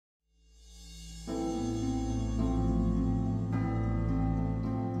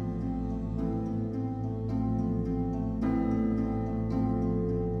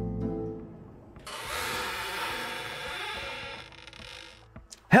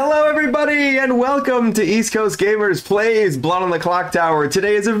Hello everybody and welcome to East Coast Gamers Plays Blood on the Clocktower.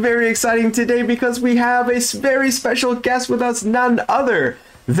 Today is a very exciting day because we have a very special guest with us, none other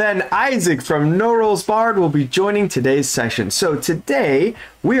than Isaac from No Rolls Barred will be joining today's session. So today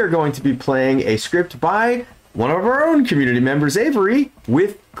we are going to be playing a script by one of our own community members, Avery,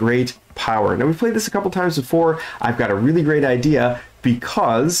 with great power. Now we've played this a couple times before. I've got a really great idea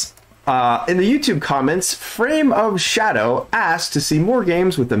because in the YouTube comments, Frame of Shadow asked to see more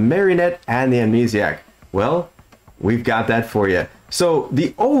games with the Marionette and the Amnesiac. Well, we've got that for you. So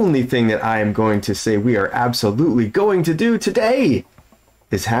the only thing that I am going to say we are absolutely going to do today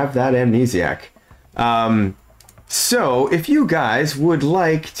is have that Amnesiac. So if you guys would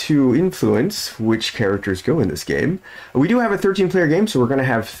like to influence which characters go in this game, we do have a 13-player game, so we're going to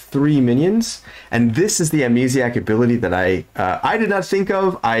have 3 minions. And this is the Amnesiac ability that I did not think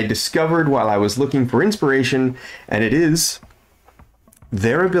of. I discovered while I was looking for inspiration, and it is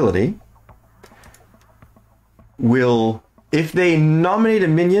their ability will, if they nominate a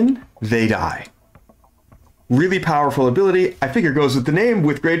minion, they die. Really powerful ability. I figure goes with the name,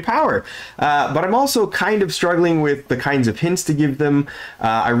 with great power. But I'm also kind of struggling with the kinds of hints to give them.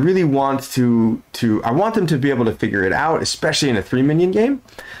 I really want I want them to be able to figure it out, especially in a 3-minion game.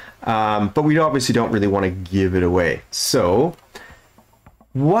 But we obviously don't really want to give it away. So,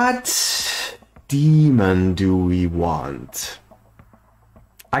 what demon do we want?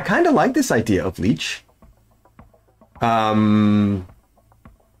 I kind of like this idea of Leech.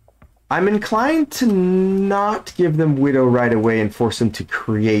 I'm inclined to not give them Widow right away and force them to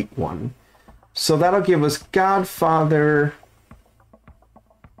create one. So that'll give us Godfather,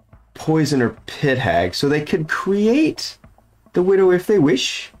 Poison, or Pit Hag. So they could create the Widow if they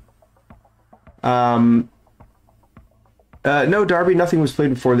wish. No, Darby, nothing was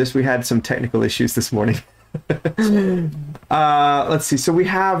played before this. We had some technical issues this morning. Let's see. So we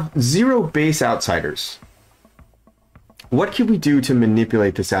have 0 base outsiders. What can we do to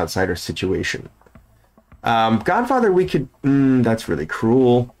manipulate this outsider situation? Godfather, we could... that's really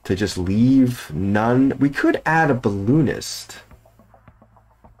cruel to just leave none. We could add a balloonist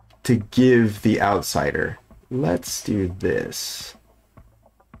to give the outsider. Let's do this.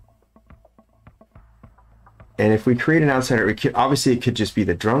 And if we create an outsider, we could, obviously it could just be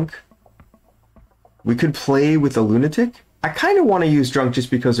the drunk. We could play with the lunatic. I kind of want to use drunk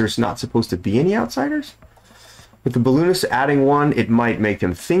just because there's not supposed to be any outsiders. With the balloonist adding one, it might make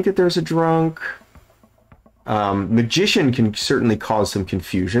them think that there's a drunk. Magician can certainly cause some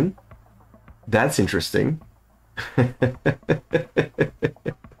confusion. That's interesting.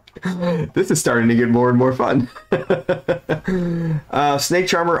 This is starting to get more and more fun. Snake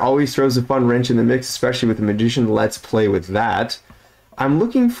Charmer always throws a fun wrench in the mix, especially with the Magician. Let's play with that. I'm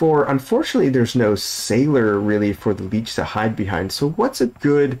looking for, unfortunately, there's no sailor really for the Leech to hide behind. So what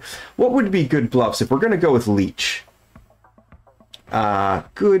would be good bluffs if we're going to go with Leech?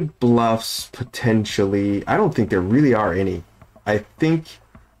 Good bluffs, potentially. I don't think there really are any. I think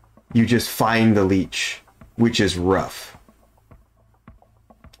you just find the Leech, which is rough.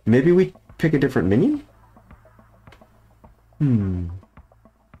 Maybe we pick a different minion? No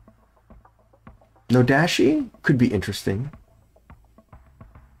Dashi? Could be interesting.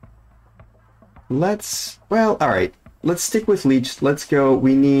 Well, alright. Let's stick with Leech. Let's go.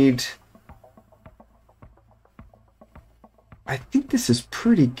 We need... I think this is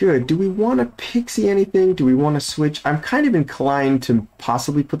pretty good. Do we want to pixie anything? Do we want to switch? I'm kind of inclined to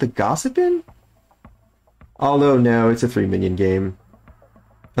possibly put the Gossip in. Although, no, it's a 3-minion game.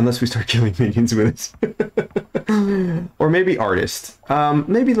 Unless we start killing minions with it. Or maybe Artist.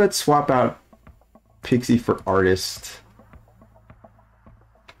 Maybe let's swap out Pixie for Artist.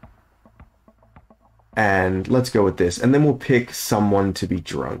 And let's go with this. And then we'll pick someone to be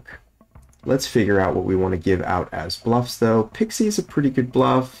drunk. Let's figure out what we want to give out as bluffs, though. Pixie is a pretty good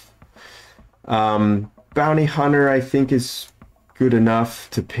bluff. Bounty Hunter, I think, is good enough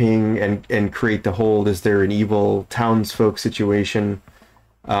to ping and create the hold. Is there an evil townsfolk situation?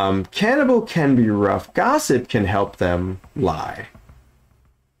 Cannibal can be rough. Gossip can help them lie.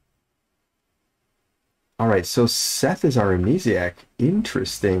 Alright, so Seth is our Amnesiac.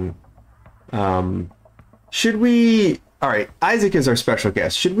 Interesting. Should we... Alright, Isaac is our special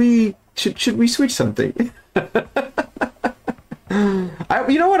guest. Should we switch something? You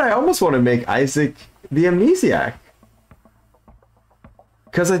know what? I almost want to make Isaac the Amnesiac.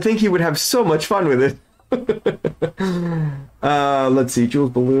 Because I think he would have so much fun with it. Let's see. Jules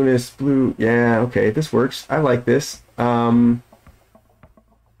Balloonist, Blue. Yeah, okay, this works. I like this.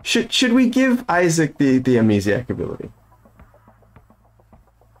 Should we give Isaac the Amnesiac ability?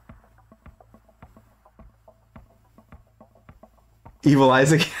 Evil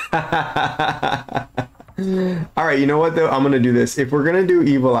Isaac. All right, you know what though? I'm gonna do this. If we're gonna do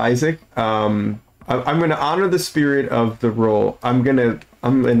Evil Isaac, I'm gonna honor the spirit of the role. I'm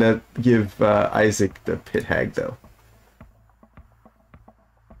gonna give Isaac the pit hag though.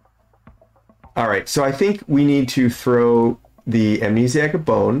 All right, so I think we need to throw the amnesiac a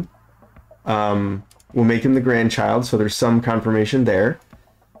bone. We'll make him the grandchild, so there's some confirmation there.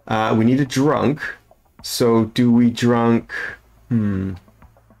 We need a drunk. So do we drunk? Oh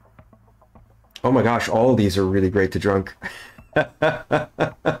my gosh, all these are really great to drunk.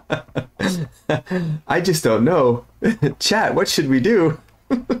 I just don't know. Chat, what should we do?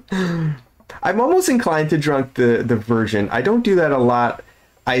 I'm almost inclined to drunk the virgin. I don't do that a lot.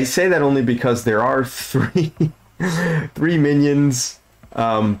 I say that only because there are three minions,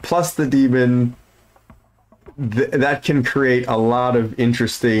 plus the demon. That can create a lot of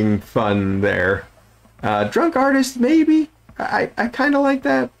interesting fun there. Drunk artist, maybe? I kind of like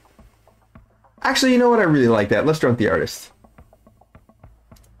that. Actually, you know what? I really like that. Let's drunk the artist.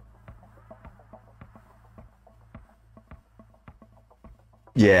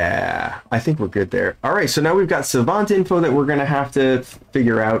 Yeah, I think we're good there. All right, so now we've got savant info that we're going to have to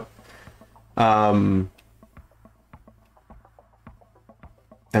figure out. And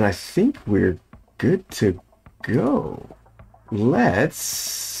I think we're good to go.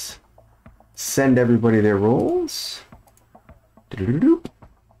 Let's send everybody their roles.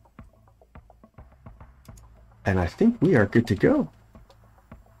 And I think we are good to go.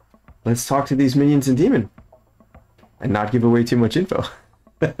 Let's talk to these minions and demon. And not give away too much info.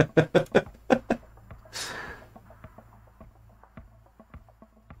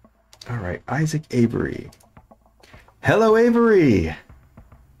 Alright, Isaac Avery. Hello, Avery!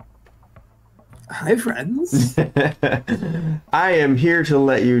 Hi, friends. I am here to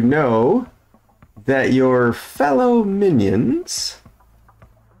let you know that your fellow minions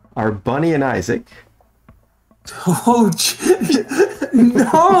are Bunny and Isaac. Oh,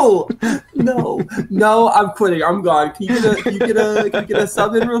 no, I'm quitting. I'm gone. Can you get a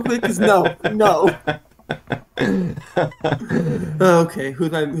sub in real quick? 'Cause no. Okay,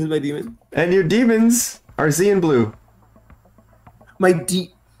 who's my demon? And your demons are Z and Blue. I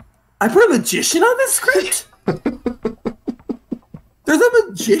put a magician on this script? There's a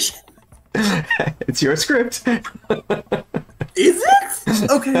magician? It's your script. Is it?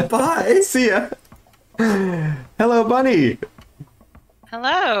 Okay, bye. See ya. Hello, Bunny.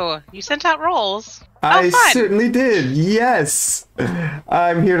 Hello. You sent out rolls. I fun. certainly did. Yes.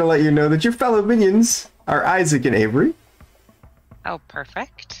 I'm here to let you know that your fellow minions are Isaac and Avery. Oh,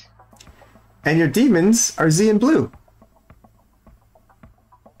 perfect. And your demons are Z and Blue.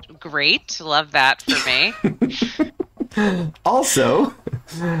 Great. Love that for me. Also,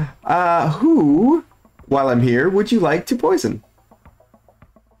 who, while I'm here, would you like to poison?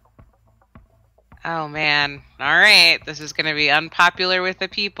 Oh, man. All right. This is going to be unpopular with the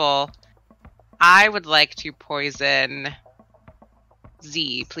people. I would like to poison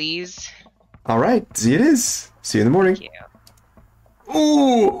Z, please. All right. Z it is. See you in the morning. Thank you.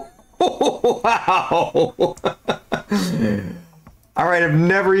 Ooh. Wow. All right. I've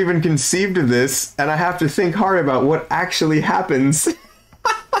never even conceived of this, and I have to think hard about what actually happens.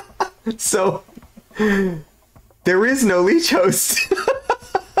 So, there is no leech host.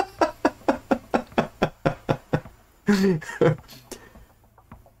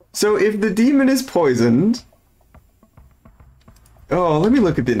 So if the demon is poisoned... Oh, let me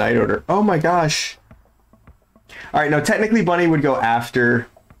look at the night order. Oh my gosh. Alright, now technically Bunny would go after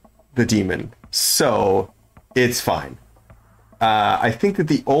the demon. So, it's fine. I think that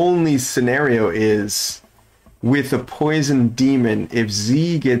the only scenario is with a poisoned demon, if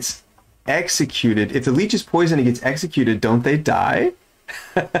Z gets executed, if the leech is poisoned and gets executed, don't they die?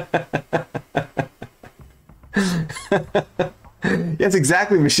 Yes,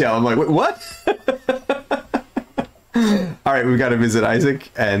 exactly, Michelle. I'm like, wait, what? All right, we've got to visit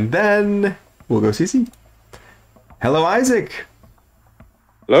Isaac, and then we'll go see. Hello, Isaac.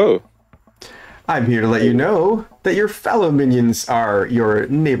 Hello. I'm here to let you know that your fellow minions are your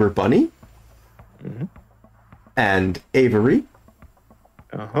neighbor Bunny and Avery.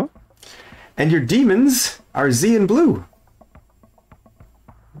 Uh-huh. And your demons are Z and Blue.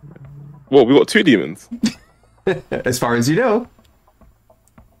 Well, we got two demons. As far as you know.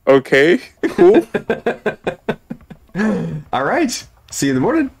 Okay, cool. All right. See you in the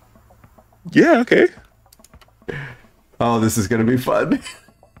morning. Yeah, okay. Oh, this is going to be fun.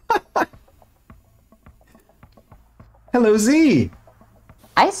 Hello, Z.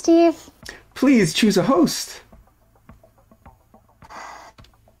 Hi, Steve. Please choose a host.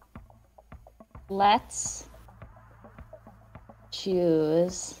 Let's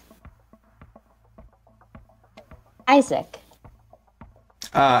choose Isaac.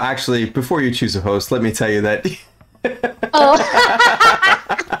 Actually, before you choose a host, let me tell you that Oh.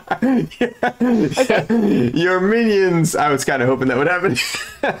 your minions, I was kind of hoping that would happen.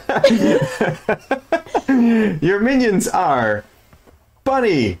 Your minions are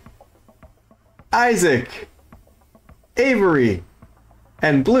Bunny, Isaac, Avery,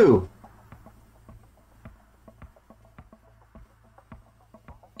 and Blue.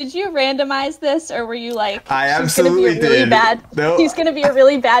 Did you randomize this, or were you like, I she's gonna be a absolutely really did. bad? No. She's gonna be a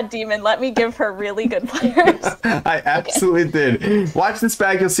really bad demon. Let me give her really good players. I absolutely did. Watch this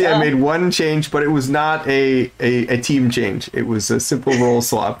back, you'll see I made one change, but it was not a team change. It was a simple roll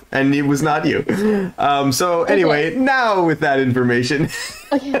swap, and it was not you. So anyway, now with that information,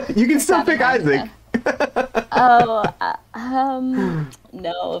 you can still pick Isaac.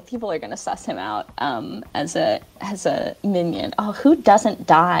 No, people are gonna suss him out as a minion. Oh, who doesn't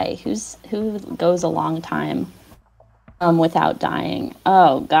die? Who goes a long time without dying?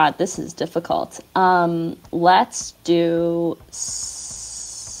 Oh God, this is difficult. Let's do Seth.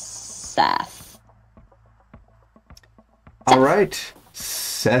 All right,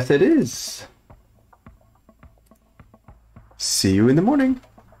 Seth it is. See you in the morning.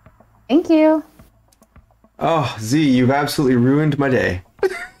 Thank you. Oh, Z, you've absolutely ruined my day.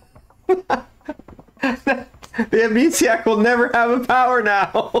 The amnesiac will never have a power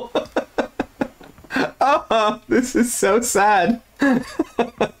now. Oh, this is so sad.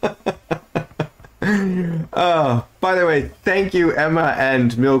 Oh, by the way, thank you, Emma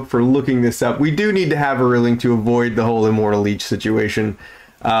and Milk, for looking this up. We do need to have a ruling to avoid the whole Immortal Leech situation.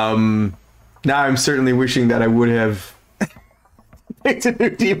 Now I'm certainly wishing that I would have picked a new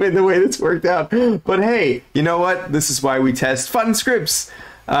demon the way this worked out. But hey, you know what? This is why we test fun scripts.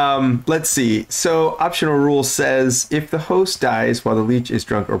 Let's see. So optional rule says if the host dies while the leech is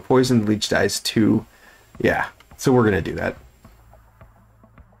drunk or poisoned, the leech dies too. Yeah, so we're gonna do that.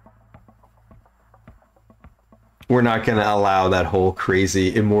 We're not gonna allow that whole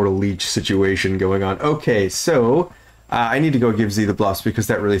crazy immortal leech situation going on. Okay, so I need to go give Z the bluffs because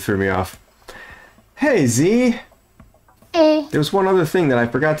that really threw me off. Hey Z. Hey. There's one other thing that I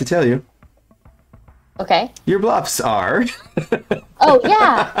forgot to tell you. Okay. Your bluffs are Oh,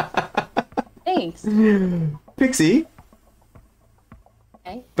 yeah. Thanks. Pixie,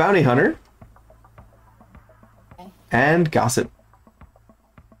 Okay. Bounty Hunter, Okay. and Gossip.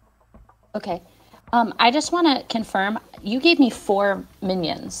 Okay. I just want to confirm. You gave me 4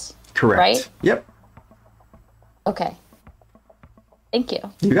 minions. Correct. Right? Yep. Okay. Thank you.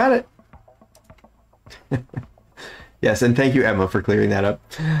 You got it. Yes, and thank you, Emma, for clearing that up.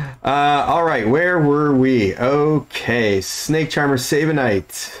 All right, where were we? Okay, Snake Charmer, save a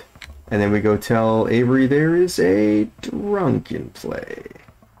night. And then we go tell Avery there is a drunk in play.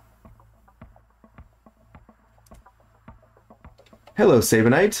 Hello,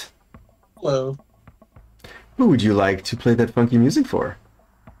 Sabanite. Hello. Who would you like to play that funky music for?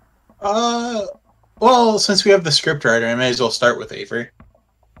 Well, since we have the script writer, I may as well start with Avery.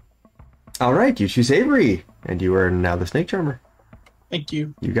 All right, you choose Avery, and you are now the Snake Charmer. Thank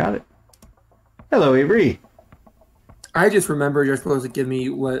you. You got it. Hello, Avery. I just remembered you're supposed to give me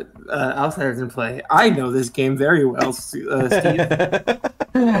what outsiders in play. I know this game very well, Steve.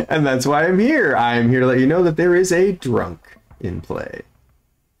 And that's why I'm here. I'm here to let you know that there is a drunk in play.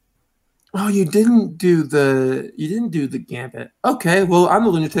 Oh, you didn't do the gambit. Okay, well, I'm a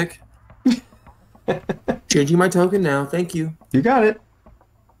lunatic. Changing my token now. Thank you. You got it.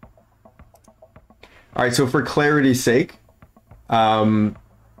 All right, so for clarity's sake, the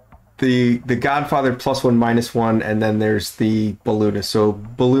Godfather +1 -1, and then there's the Balloonist. So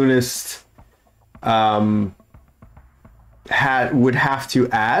Balloonist would have to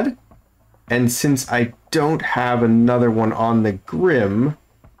add, and since I don't have another one on the Grim,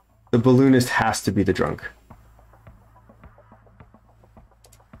 the Balloonist has to be the drunk.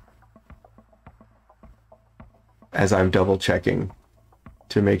 As I'm double checking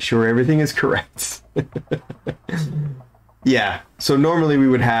to make sure everything is correct. Yeah, so normally we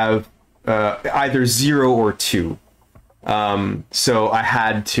would have either 0 or 2. So I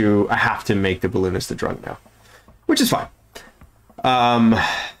have to make the Balloonist the drunk now, which is fine.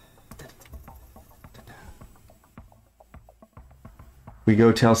 We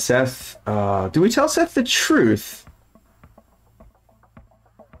go tell Seth. Do we tell Seth the truth?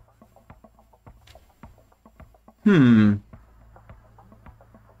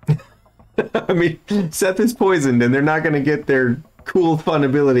 I mean, Seth is poisoned, and they're not going to get their cool, fun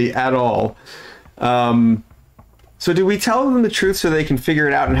ability at all. So do we tell them the truth so they can figure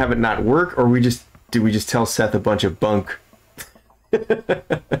it out and have it not work, or do we just tell Seth a bunch of bunk?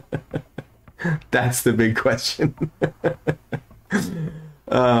 That's the big question.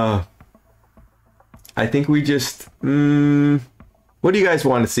 I think we just. What do you guys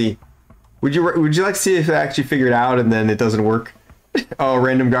want to see? Would you like to see if I actually figure it out and then it doesn't work? Oh,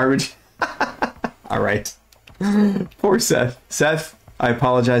 random garbage. All right. Poor Seth. Seth, I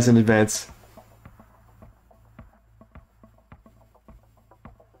apologize in advance.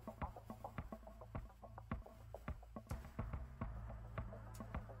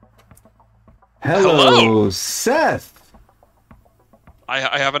 Hello, Seth.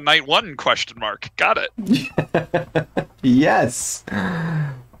 I have a night one question mark. Got it. Yes.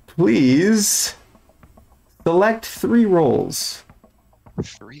 Please select 3 roles.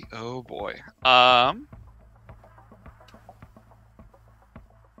 3. Oh boy.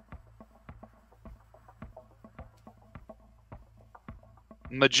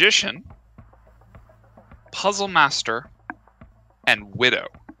 Magician, Puzzle Master, and Widow.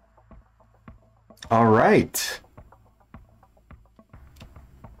 All right.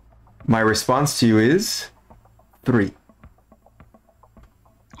 My response to you is 3.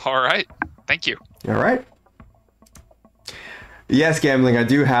 All right. Thank you. All right. Yes, Gambling, I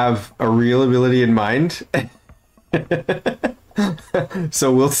do have a real ability in mind.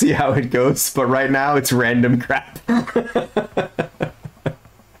 So we'll see how it goes, but right now it's random crap.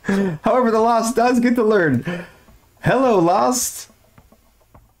 However, the Lost does get to learn. Hello, Lost.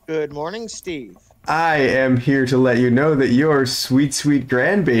 Good morning, Steve. I am here to let you know that your sweet, sweet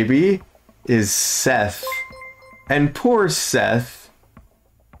grandbaby is Seth. And poor Seth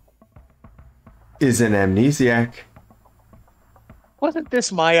is an amnesiac. Wasn't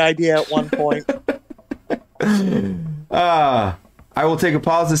this my idea at one point? I will take a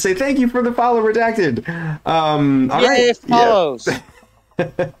pause to say thank you for the follow, Redacted. All Yay, right. follows.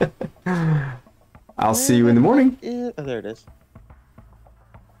 I'll see you in the morning. Oh, there it is.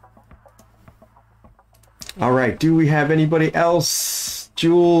 All right. Do we have anybody else?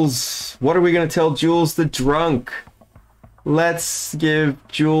 Jules. What are we going to tell Jules the drunk? Let's give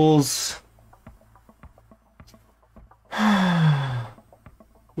Jules...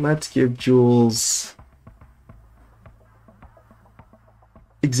 Let's give Jules...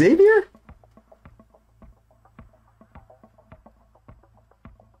 Xavier?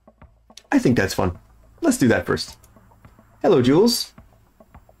 I think that's fun. Let's do that first. Hello, Jules.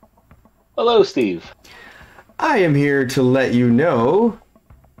 Hello, Steve. I am here to let you know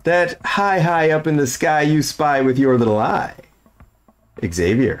that high up in the sky you spy with your little eye.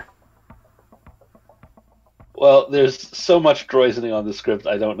 Xavier. Well, there's so much droisening on the script,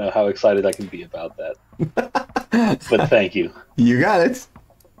 I don't know how excited I can be about that. But thank you. You got it.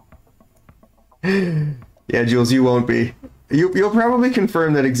 Yeah, Jules, you won't be. You'll probably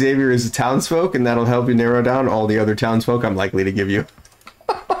confirm that Xavier is a townsfolk, and that'll help you narrow down all the other townsfolk I'm likely to give you.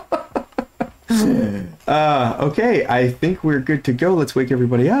 Okay, I think we're good to go. Let's wake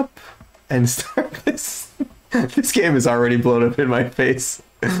everybody up and start this. This game is already blown up in my face.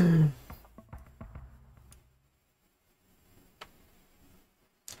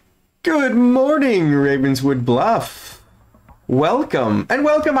 Good morning, Ravenswood Bluff. Welcome, and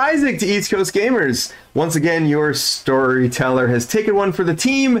welcome Isaac to East Coast Gamers. Once again, your storyteller has taken one for the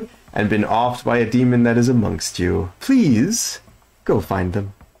team and been offed by a demon that is amongst you. Please, go find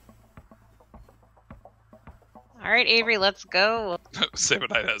them. All right, Avery, let's go.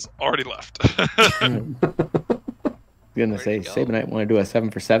 Sabanite has already left. I'm gonna say Sabanite want to do a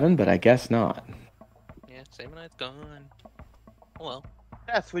 7 for 7, but I guess not. Yeah, Sabanite's gone. Oh well.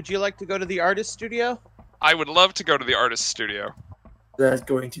 Beth, would you like to go to the artist studio? I would love to go to the artist studio. That's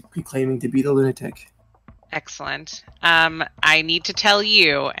going to be claiming to be the lunatic. Excellent. I need to tell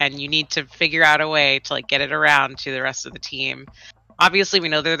you, and you need to figure out a way to like get it around to the rest of the team. Obviously, we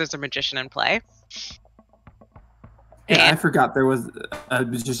know there's a magician in play. Yeah, I forgot there was a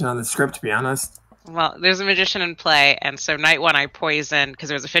magician on the script, to be honest. Well, there's a magician in play, and so night one I poisoned, because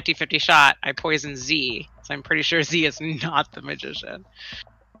there was a 50-50 shot, I poisoned Z. So I'm pretty sure Z is not the magician.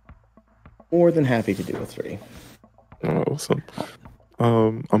 More than happy to do a 3. Oh, awesome.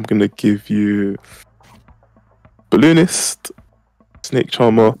 I'm gonna give you Balloonist, Snake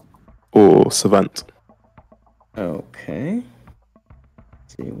Charmer, or Savant. Okay.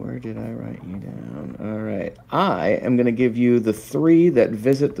 Let's see, where did I write you down? All right. I am going to give you the 3 that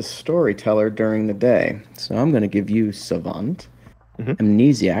visit the storyteller during the day. So I'm going to give you Savant,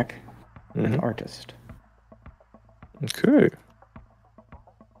 Amnesiac, and Artist. Okay.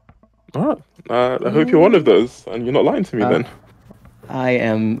 Alright. I hope you're one of those, and you're not lying to me then. I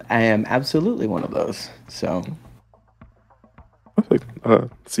am absolutely one of those. So. Perfect.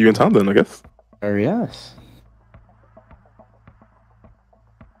 See you in town then, I guess. Yes.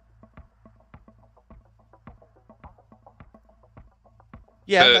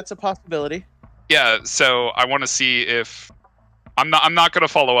 Yeah, that's a possibility. Yeah, so I want to see if I'm not gonna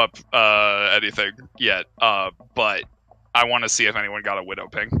follow up anything yet, but I want to see if anyone got a widow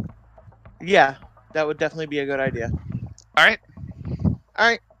ping. Yeah, that would definitely be a good idea. All right. All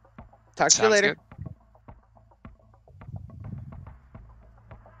right. Talk to you Sounds later. good.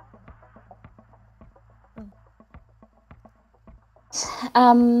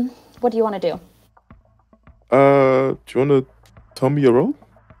 What do you want to do? Do you want to tell me your role?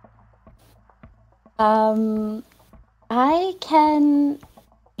 I can.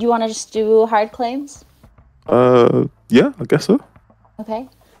 You want to just do hard claims? Yeah, I guess so. Okay.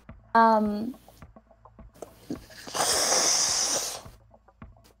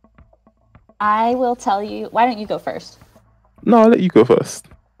 I will tell you. Why don't you go first? No, I'll let you go first.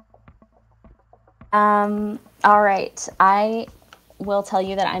 All right. I will tell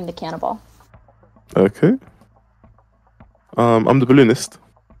you that I'm the cannibal. Okay. I'm the balloonist.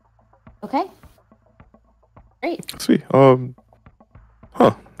 Okay. Great. Sweet.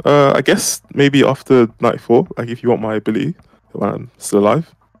 I guess maybe after night 4, like if you want my ability when I'm still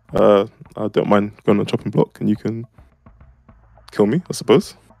alive, I don't mind going on a chopping block and you can kill me, I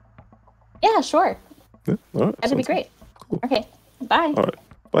suppose. Yeah, sure. Yeah, all right. That'd be great. Cool. Okay. Bye. All right.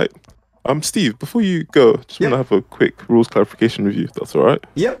 Bye. Steve, before you go, just want to have a quick rules clarification with you, if that's all right.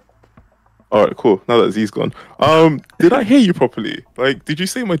 Yep. All right, cool. Now that Z's gone, did I hear you properly? Like, did you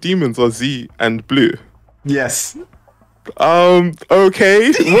say my demons are Z and blue? Yes.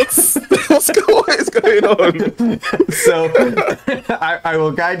 Okay. What is going on? So, I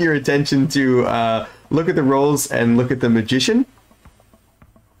will guide your attention to look at the rolls and look at the magician.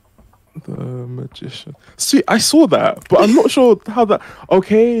 The magician. Sweet, I saw that, but I'm not sure how that.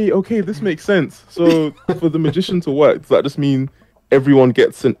 Okay, this makes sense. So, for the magician to work, does that just mean everyone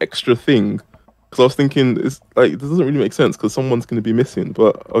gets an extra thing? Because I was thinking, it's like this doesn't really make sense because someone's going to be missing.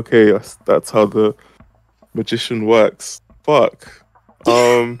 But okay, that's how the magician works. Fuck.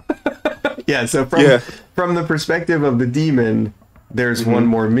 Yeah. So from the perspective of the demon, there's one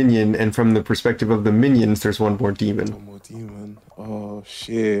more minion, and from the perspective of the minions, there's one more demon. One more demon. Oh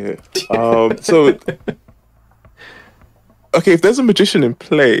shit. So okay, if there's a magician in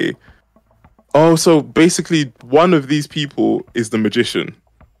play, so basically one of these people is the magician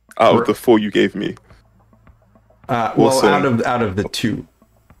out of the 4 you gave me. Well, out of the 2.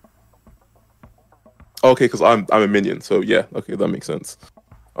 Okay, because I'm a minion, so yeah. Okay, that makes sense.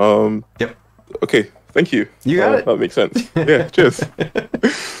 Yep. Okay, thank you. You got it. That makes sense. Yeah. Cheers.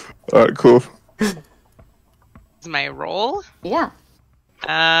 All right. Cool. My role? Yeah.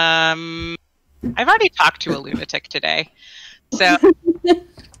 I've already talked to a lunatic today, so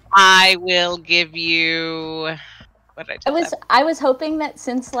I will give you. What did I tell them? I was hoping that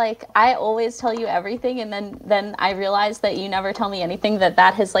since like I always tell you everything, and then I realized that you never tell me anything, that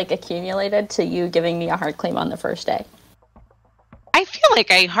has like accumulated to you giving me a hard claim on the first day. I feel like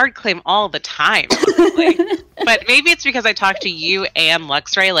I hard claim all the time, honestly. But maybe it's because I talked to you and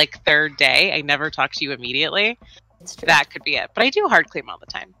Luxray like 3rd day. I never talked to you immediately. It's true. That could be it. But I do hard claim all the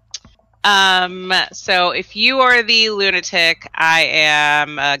time. So if you are the lunatic, I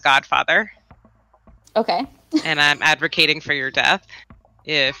am a godfather. Okay. And I'm advocating for your death.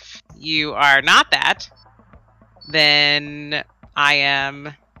 If you are not that, then I am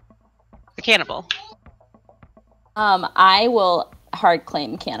a cannibal. I will hard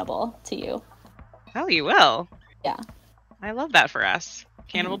claim cannibal to you. Oh, you will? Yeah. I love that for us.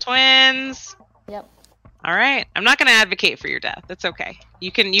 Cannibal twins. Yep. All right. I'm not going to advocate for your death. It's okay. You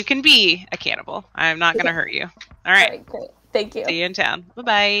can be a cannibal. I'm not going to hurt you. All right. All right, great. Thank you. See you in town.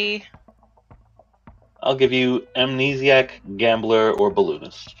 Bye-bye. I'll give you amnesiac, gambler, or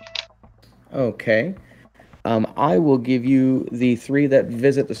balloonist. Okay. I will give you the 3 that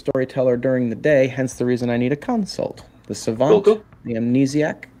visit the storyteller during the day, hence the reason I need a consult. The savant, Cool. the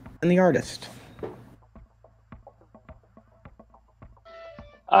amnesiac, and the artist.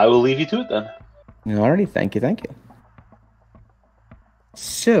 I will leave you to it then. Alrighty, thank you.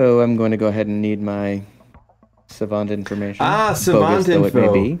 So, I'm going to go ahead and need my savant information. Savant bogus though it may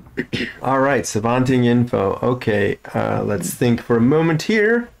info. be. All right, savanting info. Okay, let's think for a moment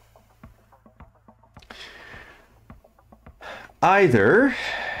here. Either...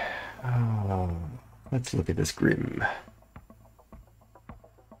 let's look at this grim.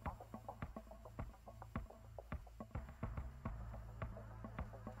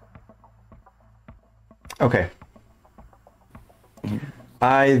 Okay.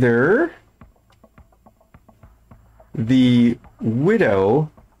 Either the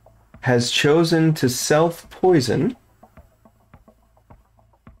widow has chosen to self-poison,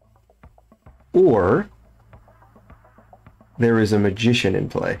 or there is a magician in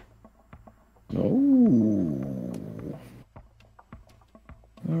play. Oh.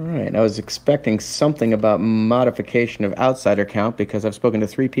 All right. I was expecting something about modification of outsider count because I've spoken to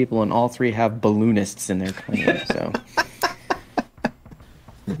 3 people and all 3 have balloonists in their claim. So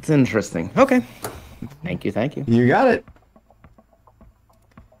it's interesting. Okay. Thank you. Thank you. You got it.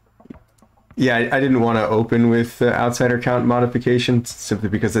 Yeah, I didn't want to open with outsider count modification simply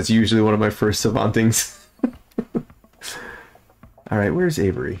because that's usually one of my first savantings. All right, where's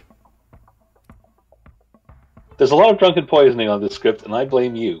Avery? There's a lot of drunken poisoning on this script, and I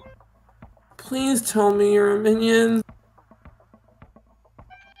blame you. Please tell me you're a minion.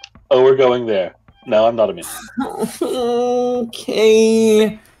 Oh, we're going there. No, I'm not a minion.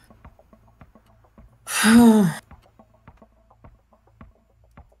 Okay.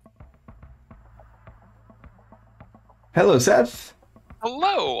 Hello, Seth.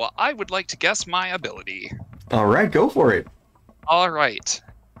 Hello, I would like to guess my ability. All right, go for it. All right.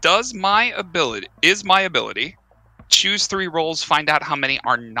 Is my ability choose 3 rolls, find out how many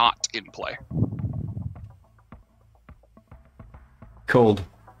are not in play? Cold.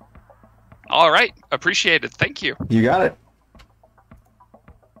 All right, appreciated. Thank you. You got it.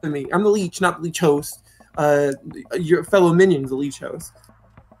 I'm the leech, not the leech host. Your fellow minion's the leech host.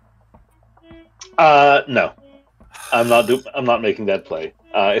 No. I'm not making that play.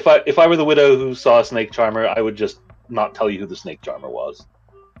 If I were the widow who saw a snake charmer, I would just not tell you who the snake charmer was.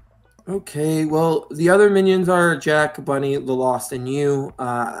 Okay, well, the other minions are Jack, Bunny, the Lost, and you.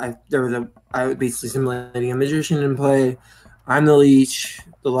 I was basically simulating a magician in play. I'm the leech,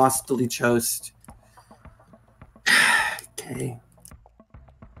 the Lost, the leech host. Okay.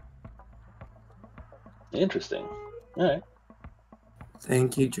 Interesting. All right.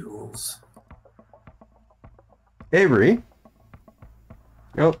 Thank you, Jules. Avery.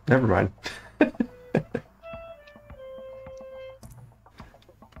 Oh, never mind.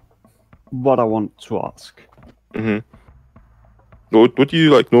 What I want to ask. What do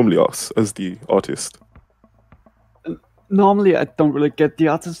you like normally ask as the artist? Normally, I don't really get the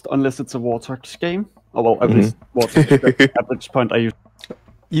artist unless it's a Vortex game. Oh, well, at least Vortex. At which point I use.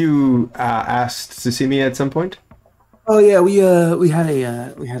 You asked to see me at some point? Oh yeah, we had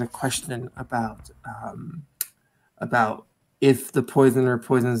a question about if the poisoner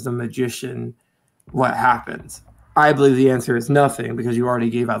poisons the magician, what happens? I believe the answer is nothing because you already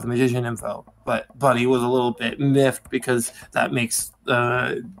gave out the magician info. But Bunny was a little bit miffed because that makes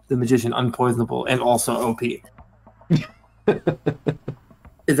the magician unpoisonable and also OP.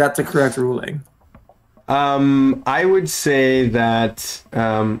 Is that the correct ruling? I would say that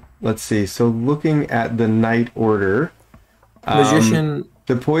let's see. So looking at the night order, magician.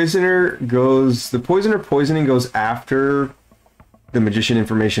 The poisoner poisoning goes after the magician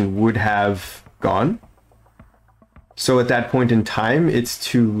information would have gone. So at that point in time, it's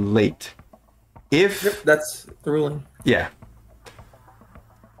too late. If that's the ruling. Yeah.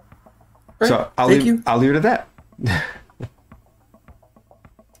 Right. So I'll leave it at that.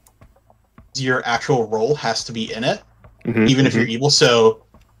 Your actual role has to be in it, even if you're evil. So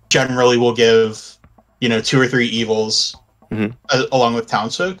generally we'll give, 2 or 3 evils along with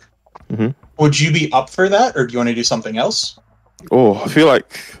townsfolk. Would you be up for that, or do you want to do something else? Oh, I feel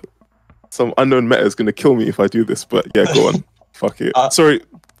like some unknown meta is going to kill me if I do this, but yeah, go on. Fuck it. Sorry.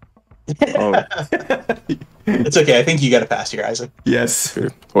 It's okay. I think you got to pass here, Isaac. Yes. Okay.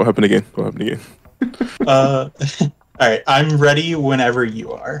 What happened again? All right. I'm ready whenever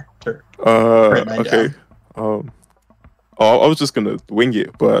you are. Okay. I was just going to wing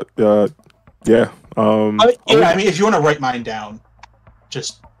it, but yeah. I mean, if you want to write mine down,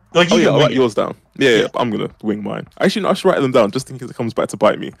 just like you I'll write yours down. Yeah, I'm gonna wing mine. Actually, no, I should write them down just in case it comes back to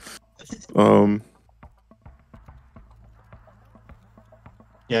bite me.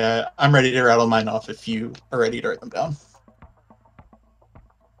 Yeah, I'm ready to rattle mine off if you are ready to write them down.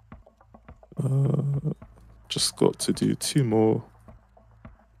 Just got to do 2 more.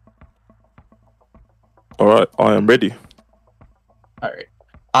 All right, I am ready. All right,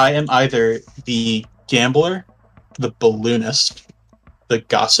 I am either the gambler, the balloonist, the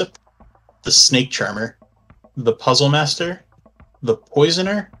gossip, the snake charmer, the puzzle master, the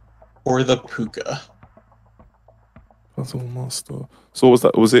poisoner, or the puka. Puzzle master. So what was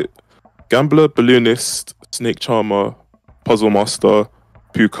that? Was it gambler, balloonist, snake charmer, puzzle master,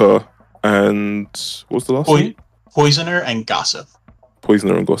 puka, and what was the last one? Poisoner and gossip.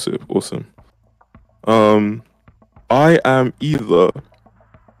 Poisoner and gossip. Awesome. I am either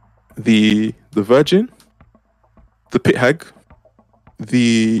the virgin, the pit hag,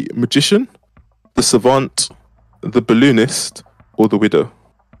 the magician, the savant, the balloonist, or the widow.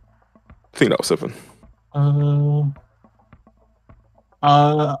 I think that was 7.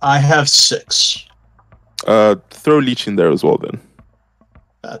 I have 6. Throw leech in there as well, then.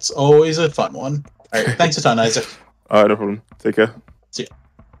 That's always a fun one. All right, thanks a ton, Isaac. No problem. Take care. See ya.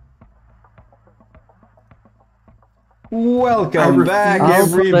 Welcome back,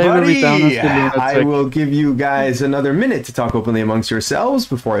 everybody. I will give you guys another minute to talk openly amongst yourselves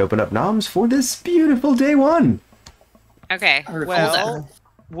before I open up noms for this beautiful day 1. Okay. Well,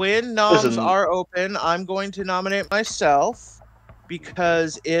 when noms are open, I'm going to nominate myself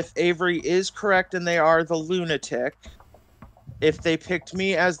because if Avery is correct and they are the lunatic, if they picked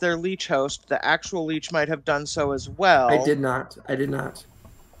me as their leech host, the actual leech might have done so as well. I did not.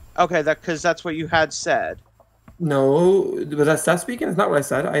 Okay, because that's what you had said. No, but that's Steph speaking. It's not what I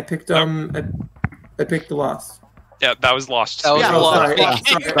said. I picked I picked the lost. Yeah, that was lost. That was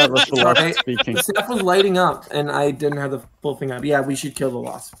speaking. That was the lost speaking. Steph was lighting up, and I didn't have the full thing up. Yeah, we should kill the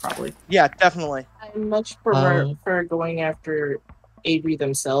lost, probably. Yeah, definitely. I much prefer going after Avery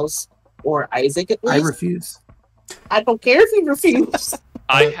themselves or Isaac at least. I refuse. I don't care if you refuse.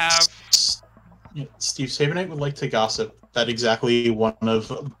 I have. Steve Sabanite would like to gossip that exactly one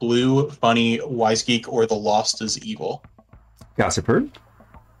of Blue, Bunny, Wise Geek, or the Lost is evil. Gossip heard?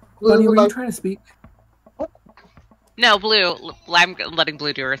 Bunny, were you trying to speak? No, Blue. I'm letting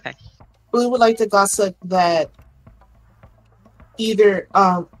Blue do her thing. Blue would like to gossip that either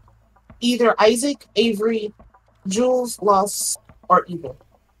Isaac, Avery, Jules, Lost, are evil.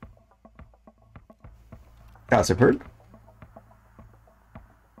 Gossip heard?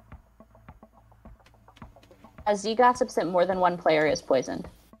 As Z gossips that more than one player is poisoned.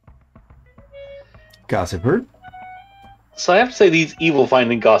 Gossip heard? So I have to say these evil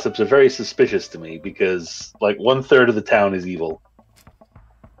finding gossips are very suspicious to me because like 1/3 of the town is evil.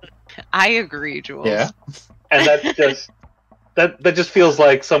 I agree, Jules. Yeah. And that just feels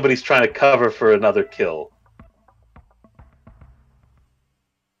like somebody's trying to cover for another kill.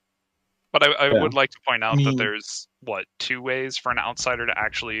 But I would like to point out that there's 2 ways for an outsider to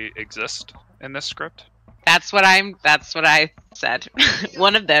actually exist in this script. That's what I said.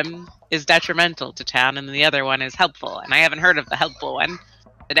 One of them is detrimental to town, and the other one is helpful. And I haven't heard of the helpful one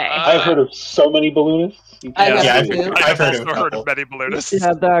today. I've heard of so many balloonists. I've heard of many balloonists.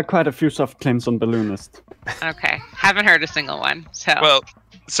 Yeah, there are quite a few soft claims on balloonist. Okay, haven't heard a single one. So well,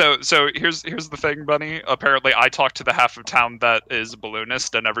 so here's the thing, Bunny. Apparently, I talked to the half of town that is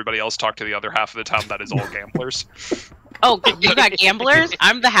balloonist, and everybody else talked to the other half of the town that is all gamblers. Oh, you got gamblers?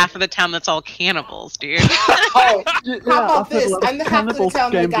 I'm the half of the town that's all cannibals, dude. Oh, how about this? I'm the half of the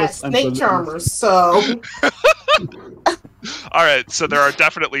town that got snake charmers, so... Alright, so there are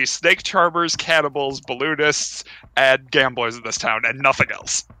definitely snake charmers, cannibals, balloonists, and gamblers in this town, and nothing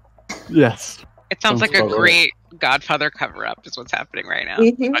else. Yes. It sounds like a great Godfather cover-up is what's happening right now.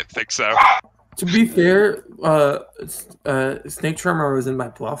 I think so. To be fair, Snake Charmer was in my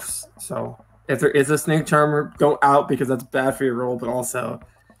bluffs, so... If there is a snake charmer, don't out because that's bad for your roll, but also...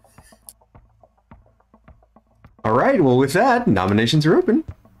 All right, well, with that, nominations are open.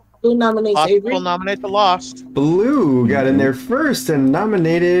 Blue nominates Avery. Will nominate the Lost. Blue got in there first and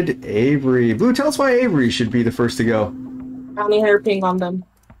nominated Avery. Blue, tell us why Avery should be the first to go. Bounty hair ping on them.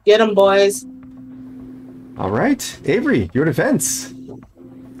 Get them, boys. All right, Avery, your defense.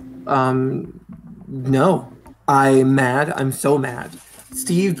 No. I'm mad. I'm so mad.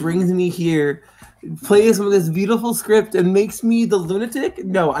 Steve brings me here, plays some of this beautiful script, and makes me the lunatic?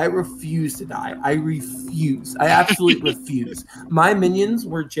 No, I refuse to die. I refuse. I absolutely refuse. My minions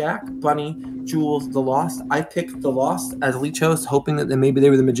were Jack, Bunny, Jules, the Lost. I picked the Lost as leech host, hoping that maybe they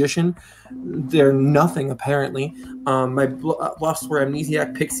were the magician. They're nothing, apparently. My bluffs were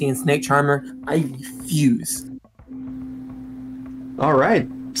Amnesiac, Pixie, and Snake Charmer. I refuse. All right,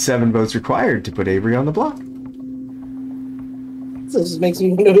 7 votes required to put Avery on the block. This makes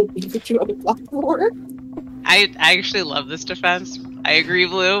me want to put you on the block more. I actually love this defense. I agree,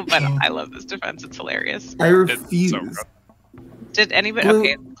 Blue, but I love this defense. It's hilarious. I refuse. Did anybody? Blue.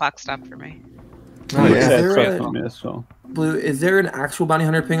 Okay, the clock stopped for me. Oh, yeah. Blue, is there an actual bounty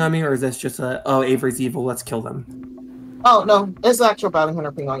hunter ping on me, or is this just Avery's evil, let's kill them? Oh, no, it's actual bounty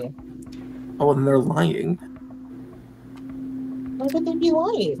hunter ping on you. Oh, well, then they're lying. Why would they be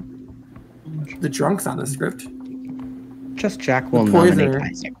lying? The drunk's on the script. Just Jack will nominate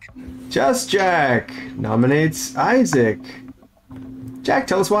Isaac. Just Jack nominates Isaac. Jack,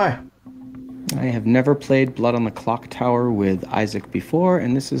 tell us why. I have never played Blood on the Clocktower with Isaac before,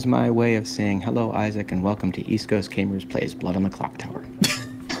 and this is my way of saying hello, Isaac, and welcome to East Coast Gamers Plays Blood on the Clocktower.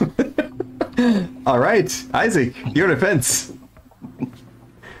 All right, Isaac, your defense.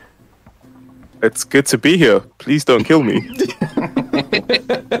 It's good to be here. Please don't kill me.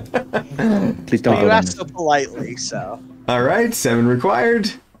 Please don't. You asked so politely, so. All right, 7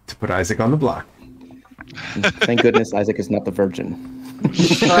 required to put Isaac on the block. Thank goodness Isaac is not the virgin.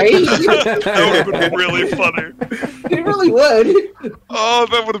 Right? That would have been really funny. It really would. Oh,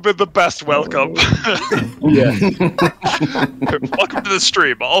 that would have been the best welcome. Yeah. Welcome to the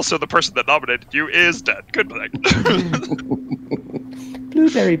stream. Also, the person that nominated you is dead. Good night.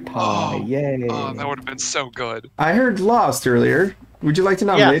 Blueberry pie, yay. Oh, that would have been so good. I heard Lost earlier. Would you like to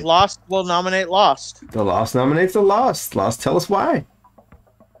nominate? Yeah, Lost will nominate Lost. The Lost nominates the Lost. Lost, tell us why.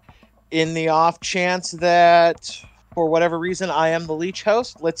 In the off chance that, for whatever reason, I am the leech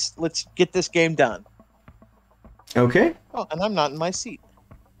host, let's get this game done. Okay. Oh, and I'm not in my seat.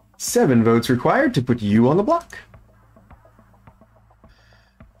 7 votes required to put you on the block.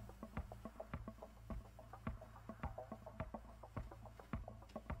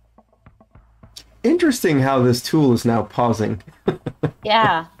 Interesting how this tool is now pausing.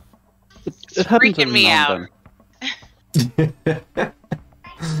 Yeah. It happens Freaking every me now and out.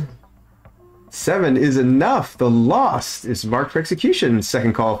 7 is enough. The Lost is marked for execution.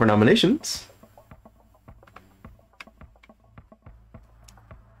 Second call for nominations.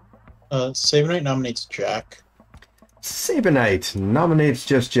 Sabanite nominates Jack. Sabanite nominates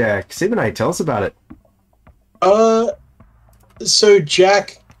just Jack. Sabanite, tell us about it. So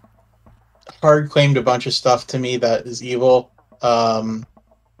Jack hard claimed a bunch of stuff to me that is evil,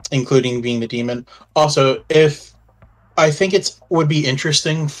 including being the demon. Also, if I think it would be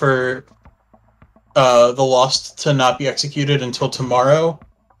interesting for the Lost to not be executed until tomorrow,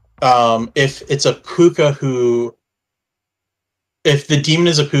 if it's a Puka who... If the demon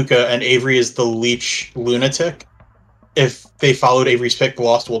is a Puka and Avery is the leech lunatic, if they followed Avery's pick, the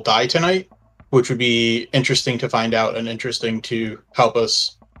Lost will die tonight, which would be interesting to find out and interesting to help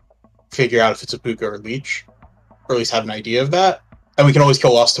us figure out if it's a Puka or leech, or at least have an idea of that. And we can always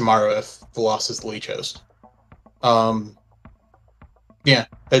kill Lost tomorrow if the Lost is the leech host. Yeah,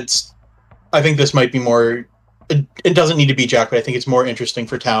 I think this might be more... It doesn't need to be Jack, but I think it's more interesting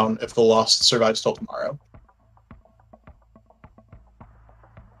for town if the Lost survives till tomorrow.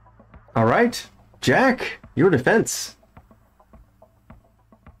 All right, Jack, your defense.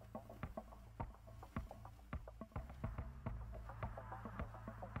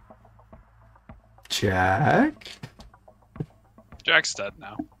 Jack? Jack's dead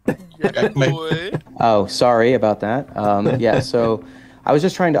now. Boy. Oh, sorry about that. Yeah, so I was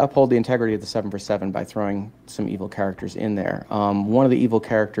just trying to uphold the integrity of the 7 for 7 by throwing some evil characters in there. One of the evil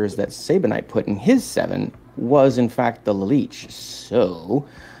characters that Sabanite put in his 7 was, in fact, the leech. So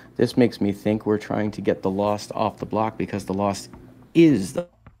this makes me think we're trying to get the Lost off the block because the Lost is the...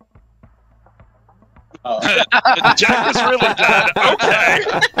 Jack is really dead. Okay.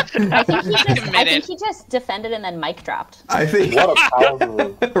 I think he just defended and then mic dropped. I think... What a power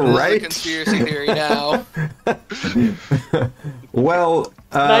move. Right? This is a conspiracy theory now. Well,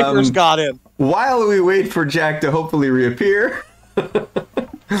 Snipers got him. while we wait for Jack to hopefully reappear... That's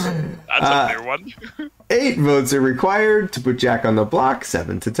a new one. 8 votes are required to put Jack on the block,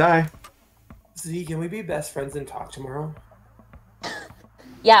 7 to tie. Z, can we be best friends and talk tomorrow?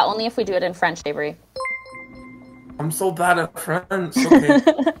 Yeah, only if we do it in French, Avery. I'm so bad at French. Okay.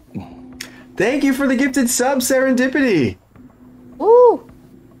 Thank you for the gifted sub, Serendipity. Ooh.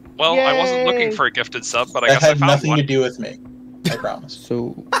 Well, I wasn't Yay. looking for a gifted sub, but I That guess I had found nothing one. to do with me. I promise.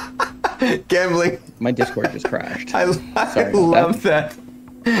 So Gambling. my Discord just crashed. I Sorry about love that.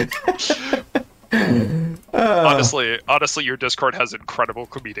 Honestly, your Discord has incredible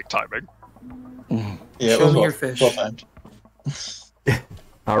comedic timing. Yeah, it Show was me well, your fish. well timed.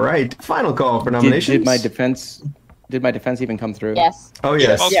 All right, final call for nominations. Did my defense even come through? Yes. Oh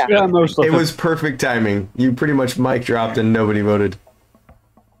yes, Most Yeah. good. Yeah, most of it was perfect timing. You pretty much mic dropped and nobody voted.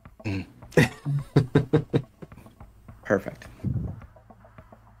 Perfect.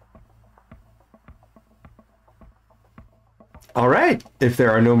 All right, if there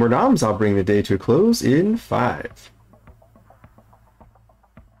are no more noms, I'll bring the day to a close in 5.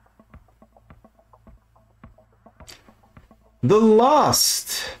 The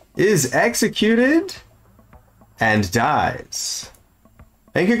Lost is executed and dies.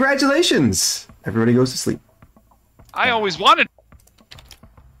 And congratulations! Everybody goes to sleep. I always wanted.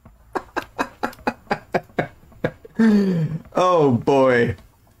 Oh boy.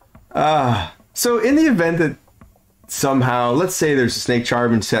 So in the event that somehow, let's say there's a snake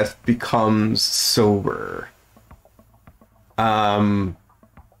charm and Seth becomes sober. Well,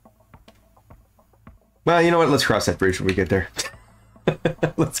 you know what? Let's cross that bridge when we get there.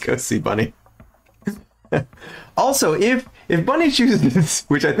 Let's go see Bunny. Also, if Bunny chooses,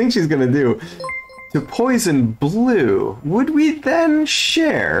 which I think she's gonna do, to poison Blue, would we then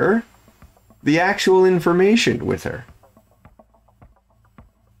share the actual information with her?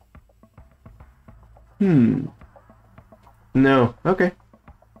 No. Okay.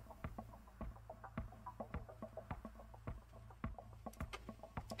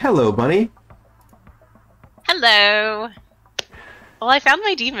 Hello, bunny. Hello. Well, I found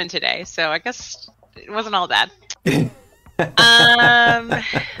my demon today, so I guess it wasn't all bad.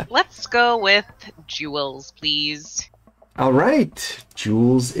 Let's go with Jewels, please. All right,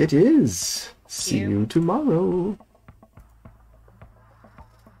 Jules it is. See you tomorrow.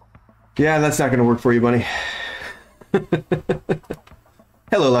 Yeah, that's not going to work for you, bunny.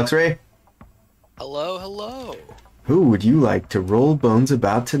 Hello, Luxray. Hello, hello. Who would you like to roll bones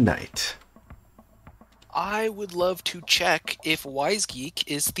about tonight? I would love to check if WiseGeek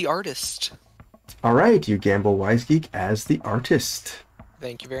is the artist. All right, you gamble WiseGeek as the artist.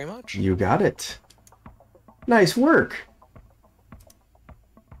 Thank you very much. You got it. Nice work.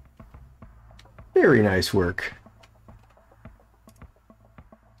 Very nice work.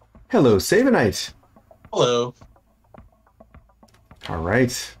 Hello, Savanite. Hello. All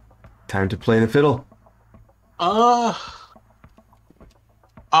right, time to play the fiddle. I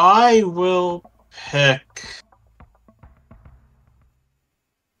will pick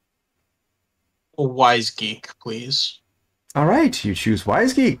a Wise Geek, please. All right, you choose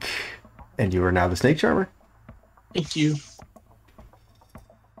WiseGeek, and you are now the Snake Charmer. Thank you.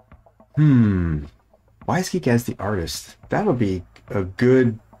 WiseGeek as the artist. That'll be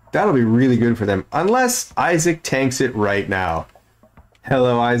really good for them. Unless Isaac tanks it right now.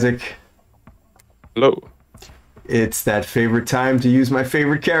 Hello, Isaac. Hello. It's that favorite time to use my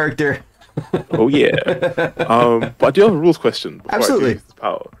favorite character. Oh yeah. But I do have a rules question. Before Absolutely. I use this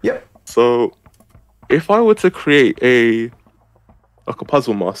power. Yep. So, if I were to create a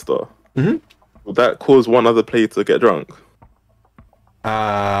puzzle master, would that cause one other player to get drunk?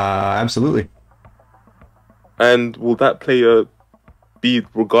 Absolutely. And will that player be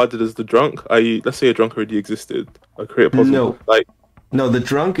regarded as the drunk? I.e., let's say a drunk already existed. I create a puzzle. No, the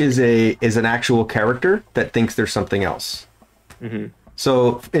drunk is an actual character that thinks there's something else.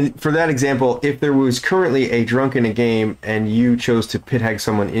 So, for that example, if there was currently a drunk in a game and you chose to pit hag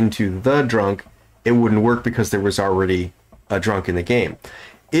someone into the drunk, it wouldn't work because there was already a drunk in the game.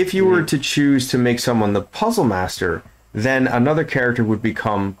 If you were to choose to make someone the puzzle master, then another character would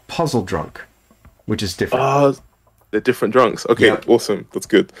become puzzle drunk, which is different. They're different drunks. Okay, awesome. That's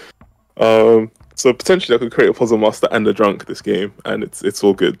good. So potentially I could create a puzzle master and a drunk this game, and it's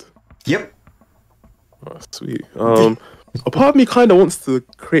all good. Yep. Oh, sweet. A part of me kind of wants to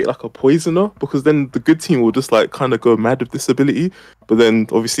create like a poisoner, because then the good team will just like kind of go mad with this ability. But then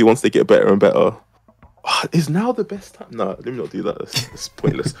obviously once they get better and better, is now the best time? No, let me not do that. It's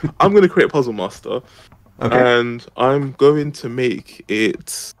pointless. I'm going to create a puzzle master, and I'm going to make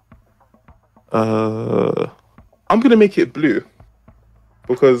it. I'm going to make it blue,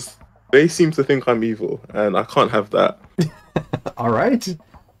 because they seem to think I'm evil, and I can't have that. All right.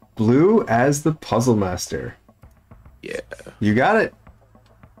 Blue as the puzzle master. Yeah. You got it.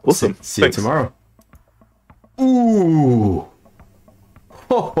 Awesome. See you tomorrow. Ooh.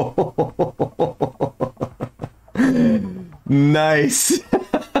 Nice.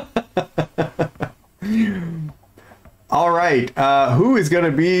 All right. Who is going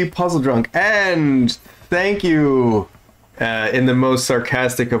to be puzzle drunk? And thank you, in the most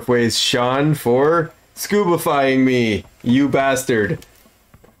sarcastic of ways, Sean, for scubifying me, you bastard.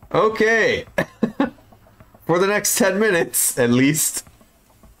 Okay. For the next 10 minutes, at least.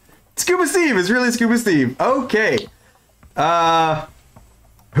 Scuba Steve is really Scuba Steve. Okay.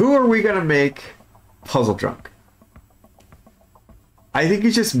 Who are we gonna make puzzle drunk? I think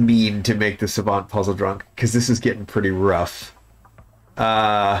it's just mean to make the Savant puzzle drunk, because this is getting pretty rough.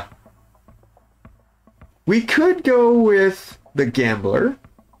 We could go with the Gambler.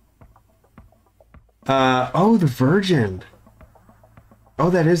 Oh, the Virgin. Oh,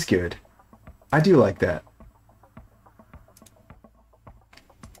 that is good. I do like that.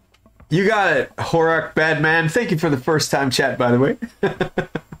 You got it, Horak Badman. Thank you for the first time chat, by the way.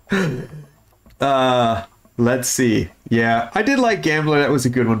 Let's see. Yeah, I did like Gambler. That was a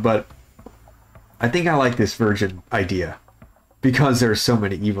good one, but I think I like this Virgin idea because there's so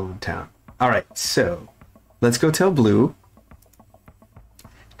many evil in town. All right, so let's go tell Blue.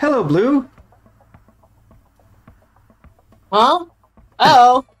 Hello, Blue. Huh?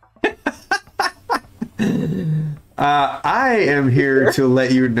 Uh-oh. I am here to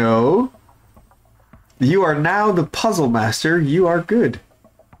let you know you are now the puzzle master. You are good.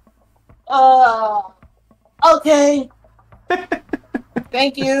 Okay.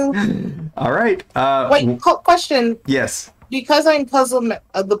 Thank you. All right. Wait, question. Yes. Because I'm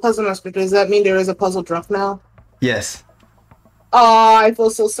the puzzle master, does that mean there is a puzzle drunk now? Yes. Oh, I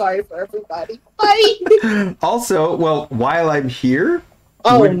feel so sorry for everybody. buddy. Also, well, while I'm here,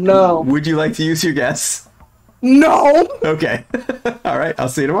 no. Would you like to use your guess? No. Okay. All right. I'll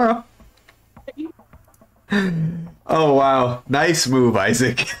see you tomorrow. Oh wow, nice move,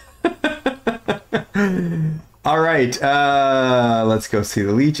 Isaac. All right, let's go see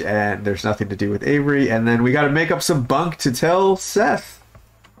the leech, and there's nothing to do with Avery, and then we got to make up some bunk to tell Seth.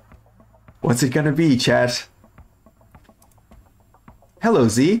 What's it gonna be, chat? Hello,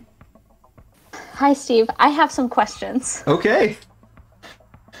 Z. Hi, Steve. I have some questions. Okay.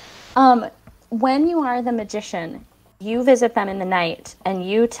 When you are the magician, you visit them in the night, and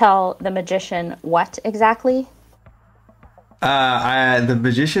you tell the magician what exactly? The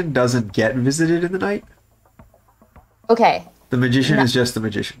magician doesn't get visited in the night. Okay. The magician is just the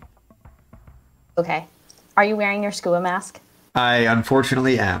magician. Okay. Are you wearing your scuba mask? I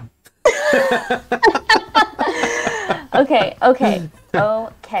unfortunately am. Okay.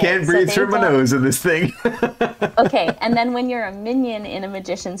 Can't breathe through my nose in this thing. Okay, and then when you're a minion in a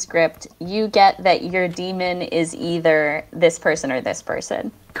magician script, you get that your demon is either this person or this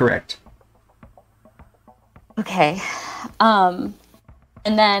person. Correct. Okay. And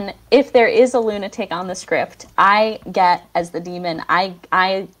then if there is a lunatic on the script, I get, as the demon,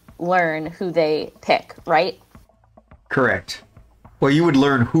 I learn who they pick, right? Correct. Well, you would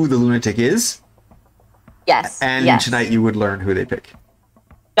learn who the lunatic is. Yes. And yes. each night you would learn who they pick.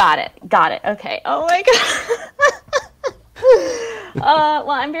 Got it. Okay. Oh my god. Well,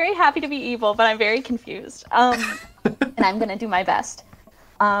 I'm very happy to be evil, but I'm very confused. And I'm gonna do my best.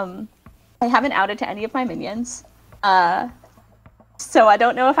 I haven't outed to any of my minions. So I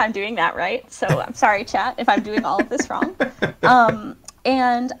don't know if I'm doing that right. So I'm sorry, chat, if I'm doing all of this wrong.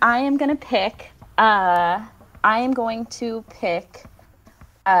 And I am gonna pick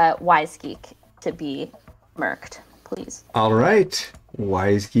Wise Geek to be murked, please. All right.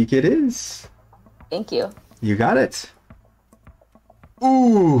 Wise Geek it is. Thank you. You got it.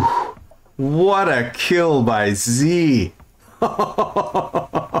 Ooh, what a kill by Z.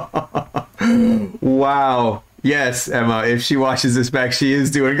 Wow. Yes, Emma, if she watches this back, she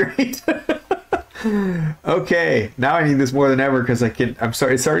is doing great. Okay, now I need this more than ever because I'm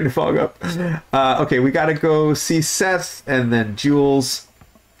sorry, it's starting to fog up. Okay, we gotta go see Seth and then Jules.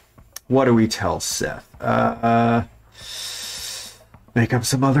 What do we tell Seth? Make up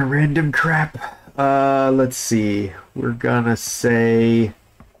some other random crap. Let's see. We're gonna say...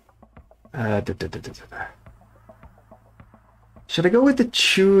 Should I go with the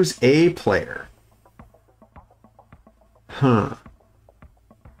choose a player? Huh.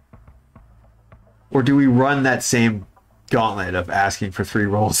 Or do we run that same gauntlet of asking for 3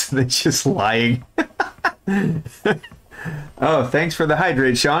 rolls and then just lying? Oh, thanks for the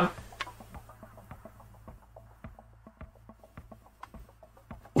hydrate, Sean.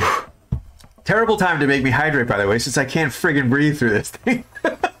 Terrible time to make me hydrate, by the way, since I can't friggin' breathe through this thing.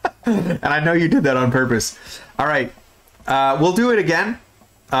 And I know you did that on purpose. All right, we'll do it again.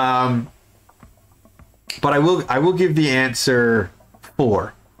 But I will give the answer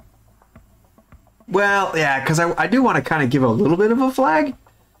 4. Well, yeah, because I do want to kind of give a little bit of a flag.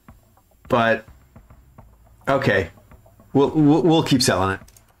 But okay, we'll keep selling it.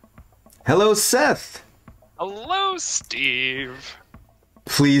 Hello, Seth. Hello, Steve.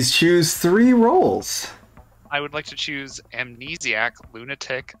 Please choose 3 roles. I would like to choose Amnesiac,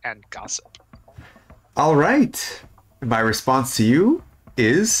 Lunatic, and Gossip. All right. My response to you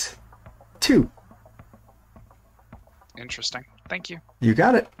is 2. Interesting. Thank you. You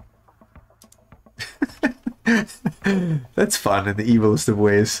got it. That's fun in the evilest of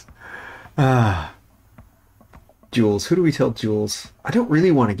ways. Jules. Who do we tell Jules? I don't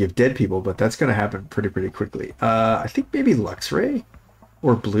really want to give dead people, but that's going to happen pretty quickly. I think maybe Luxray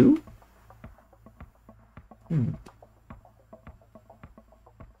or Blue.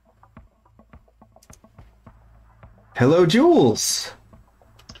 Hello, Jules.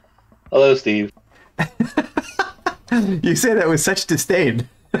 Hello, Steve. You say that with such disdain.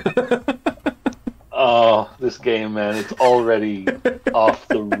 Oh, this game, man, it's already off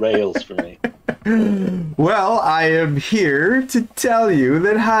the rails for me. Well, I am here to tell you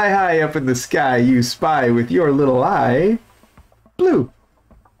that high up in the sky you spy with your little eye, Blue.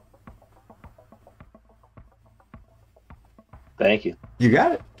 Thank you. You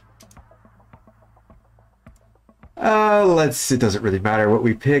got it. It doesn't really matter what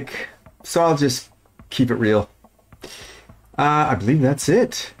we pick, so I'll just keep it real. I believe that's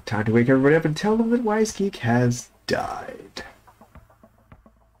it. Time to wake everybody up and tell them that Wise Geek has died.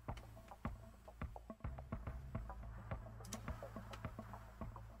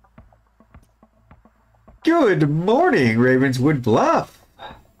 Good morning, Ravenswood Bluff.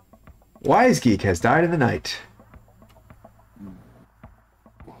 Wise Geek has died in the night.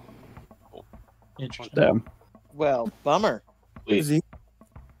 Interesting. Damn. Well, bummer. Please.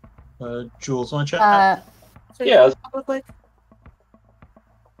 Jules, want to chat? Yeah. Real quick.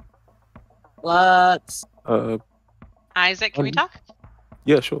 Let's. Isaac, can we talk?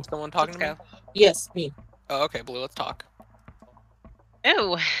 Yeah, sure. Someone talking to me? Yes, me. Oh, okay, Blue, let's talk.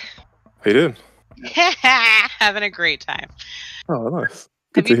 Ooh. How you doing? Having a great time. Oh, nice.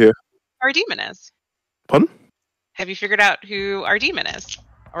 Good Have to you- hear. Who our demon is? Pardon? Have you figured out who our demon is?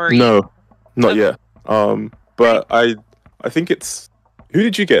 Or No, not Okay. yet. But I think it's. Who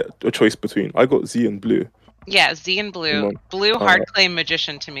did you get a choice between? I got Z and Blue. Yeah, Z and Blue. Come on. Blue hard claimed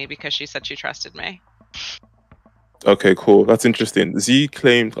magician to me because she said she trusted me. Okay, cool. That's interesting. Z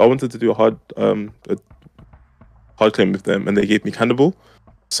claimed I wanted to do a hard claim with them, and they gave me cannibal.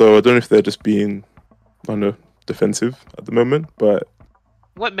 So I don't know if they're just being, I don't know, defensive at the moment. But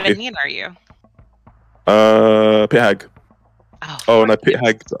What minion are you? pit hag. Oh, and I pit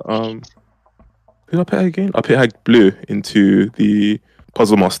hagged. Who did I pit hag again? I pit hagged Blue into the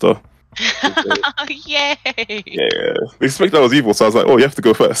puzzle master. Yay! Yeah, they expect I was evil, so I was like, oh, you have to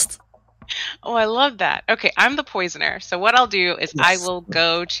go first. Oh, I love that. Okay, I'm the poisoner. So what I'll do is I will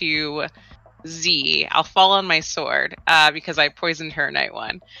go to Z. I'll fall on my sword because I poisoned her night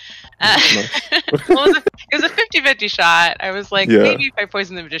one. Well, it was a 50-50 shot. I was like, Yeah. maybe if I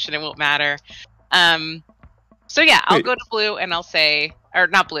poison the magician, it won't matter. So yeah, I'll go to Blue and I'll say, or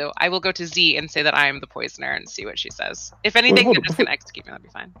not Blue, I will go to Z and say that I am the poisoner and see what she says. If anything, hold they're on, just going to execute me. That'll be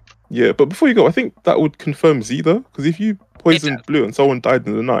fine. Yeah, but before you go, I think that would confirm Z though, because if you poisoned Blue and someone died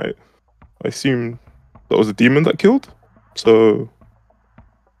in the night, I assume that was a demon that killed. So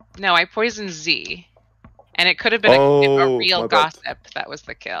No, I poisoned Z. And it could have been a Oh, real my bad. gossip that was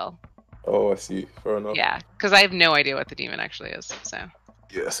the kill. Oh, I see. Fair enough. Yeah, because I have no idea what the demon actually is. So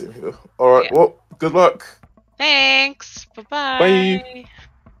Yeah, same here. All right. Well, good luck. thanks. Bye-bye. Bye.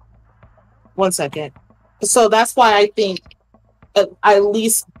 1 second. So that's why I think, at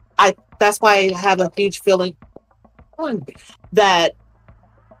least that's why I have a huge feeling that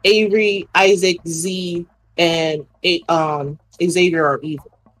Avery, Isaac, Z, and Xavier are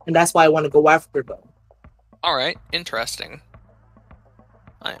evil, and that's why I want to go after them. All right, interesting.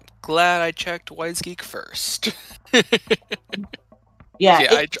 I'm glad I checked Wise Geek first.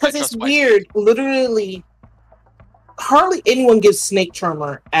 Yeah, because it's weird. Literally, hardly anyone gives Snake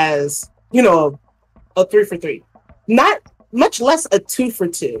Charmer as, you know, a 3 for 3. Not much less a 2 for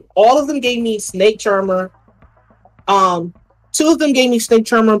 2. All of them gave me Snake Charmer. 2 of them gave me Snake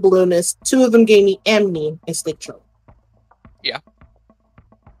Charmer and Balloonist. 2 of them gave me Amni and Snake Charmer. Yeah.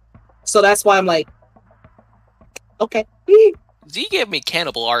 So that's why I'm like, okay. Z gave me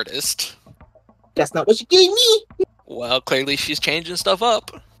Cannibal Artist. That's not what she gave me. Well, clearly she's changing stuff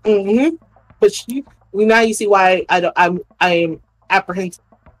up. Mm-hmm. But now you see why I'm apprehensive.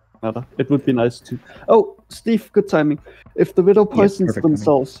 Nada. It would be nice to. Oh, Steve, good timing. If the widow poisons perfect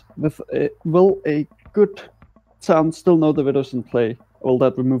themselves, will a good town still know the widow's in play? Or will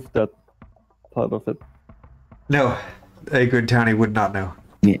that remove that part of it? No, a good townie would not know.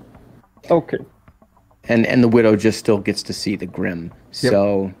 Yeah. Okay. And the widow just still gets to see the Grim.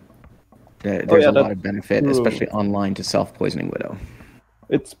 So there's a lot of benefit, especially online, to self-poisoning widow.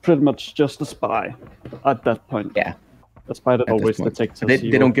 It's pretty much just a spy at that point. Yeah. A spy that At this always point. detects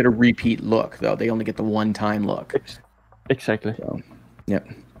They don't get a repeat look, though. They only get the one-time look. Exactly. So, yep.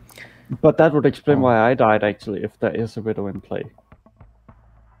 But that would explain why I died, actually, if there is a widow in play.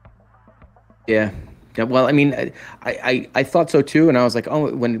 Yeah. Yeah, well, I mean, I thought so too, and I was like,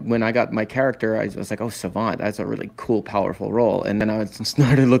 oh, when I got my character, I was like, oh, Savant, that's a really cool, powerful role. And then I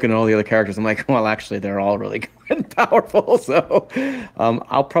started looking at all the other characters. I'm like, well, actually, they're all really good and powerful. So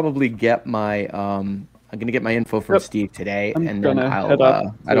I'll probably get my I'm gonna get my info from Steve today, and then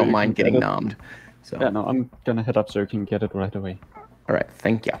I don't mind getting nommed. So yeah, no, I'm gonna head up so you can get it right away. All right,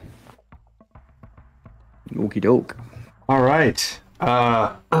 thank you. Okie doke. All right.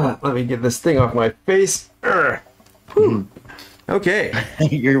 Let me get this thing off my face. Okay.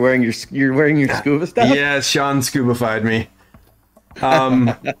 You're wearing your scuba stuff? Yeah, Sean scuba-fied me.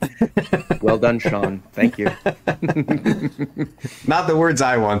 Well done, Sean. Thank you. Not the words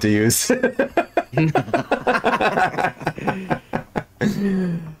I want to use.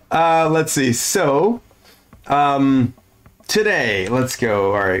 Let's see. So, today, let's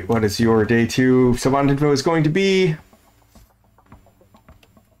go. All right, what is your day 2 Savant info is going to be?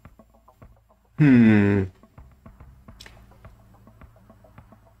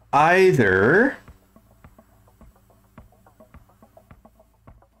 Either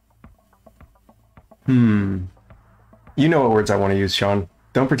you know what words I want to use, Sean.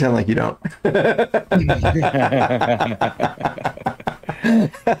 Don't pretend like you don't. Give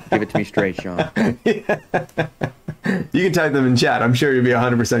it to me straight, Sean. Yeah. You can type them in chat. I'm sure you'll be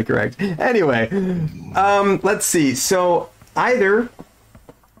 100% correct. Anyway, let's see. So either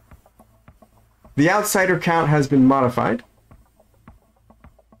the outsider count has been modified,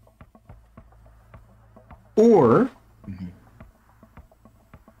 or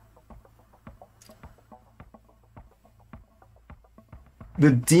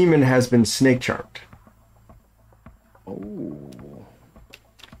the demon has been snake charmed. Oh.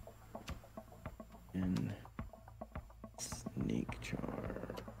 And snake charm.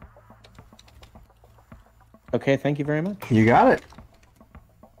 Okay, thank you very much. You got it.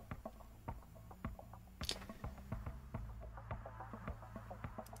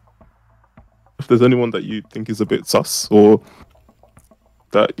 If there's anyone that you think is a bit sus, or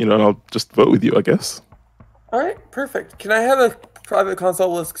that, you know, I'll just vote with you, I guess. All right, perfect. Can I have a private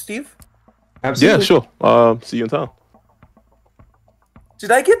consult with Steve? Absolutely. Yeah, sure. See you in town.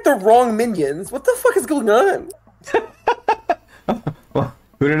 Did I get the wrong minions? What the fuck is going on? Well,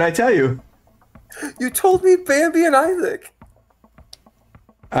 who did I tell you? You told me Bambi and Isaac.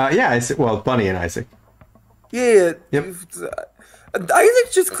 Yeah, I said, well, Bunny and Isaac. Yeah. Yep.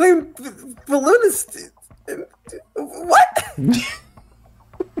 Isaac just claimed balloonist. What?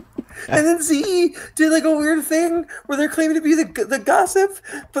 And then Z did like a weird thing where they're claiming to be the gossip,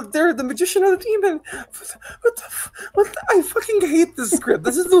 but they're the magician or the demon. I fucking hate this script.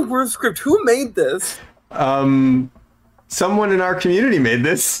 This is the worst script. Who made this? Someone in our community made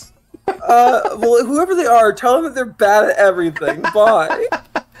this. Well, whoever they are, tell them that they're bad at everything. Bye.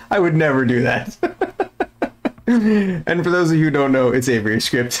 I would never do that. And for those of you who don't know, it's Avery's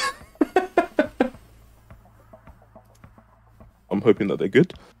script. I'm hoping that they're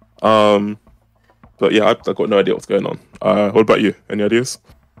good. But yeah, I've got no idea what's going on. What about you? Any ideas?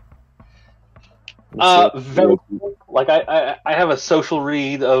 Very like I have a social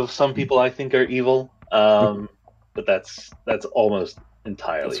read of some people I think are evil, but that's almost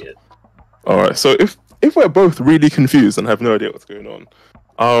entirely it. All right. So if we're both really confused and have no idea what's going on,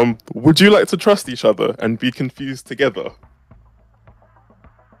 would you like to trust each other and be confused together?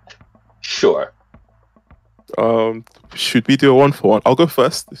 Sure. Should we do a 1-for-1? I'll go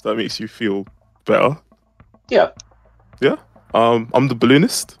first if that makes you feel better. Yeah. Yeah. I'm the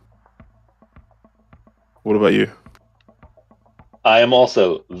balloonist. What about you? I am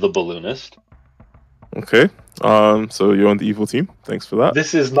also the balloonist. Okay. So you're on the evil team. Thanks for that.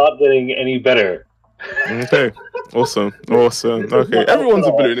 This is not getting any better. Okay. Awesome. Awesome. Okay. Everyone's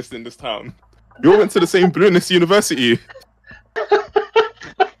a balloonist in this town. You all went to the same balloonist university.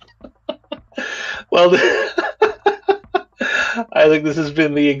 Well, I think this has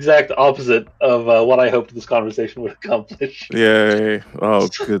been the exact opposite of what I hoped this conversation would accomplish. Yay. Oh,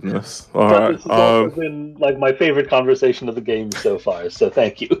 goodness. All But right. this has also been like my favorite conversation of the game so far, so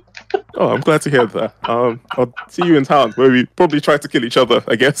thank you. Oh, I'm glad to hear that. I'll see you in town, where we probably try to kill each other,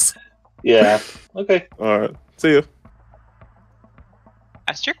 I guess. Yeah. Okay. All right. See you.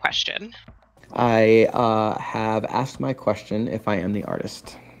 Ask your question. I have asked my question if I am the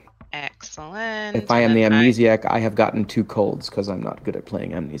artist. Excellent. If I am the amnesiac, I have gotten 2 colds because I'm not good at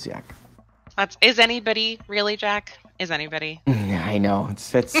playing amnesiac. Is anybody really, Jack? Is anybody? I know it's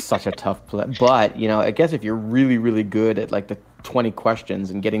such a tough play, but you know, I guess if you're really, really good at like the 20 questions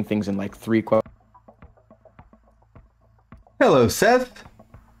and getting things in like 3 questions. Hello, Seth.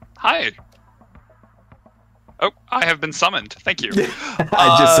 Hi. Oh, I have been summoned. Thank you.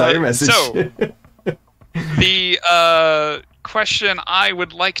 I just saw your message. So, the question I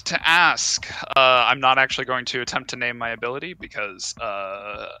would like to ask, I'm not actually going to attempt to name my ability because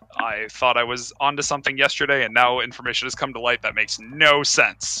I thought I was onto something yesterday and now information has come to light that makes no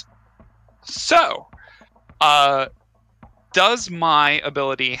sense. So, does my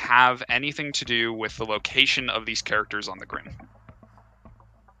ability have anything to do with the location of these characters on the grid?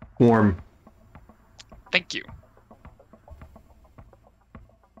 Warm. Thank you.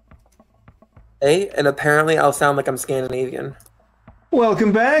 Hey, and apparently I'll sound like I'm Scandinavian.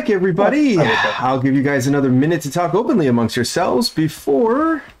 Welcome back, everybody. I'll give you guys another minute to talk openly amongst yourselves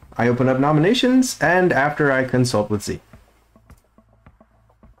before I open up nominations and after I consult with Z.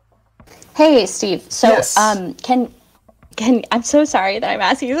 Hey, Steve. So, Yes. can I'm so sorry that I'm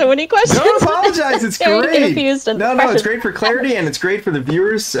asking you so many questions. Don't apologize. It's Very great. confused and No, it's great for clarity and it's great for the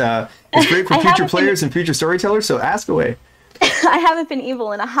viewers. It's great for future players and future storytellers. So ask away. I haven't been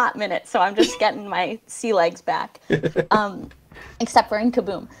evil in a hot minute, so I'm just getting my sea legs back. Except for in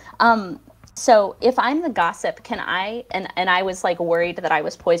Kaboom. So if I'm the gossip, can I, and I was like worried that I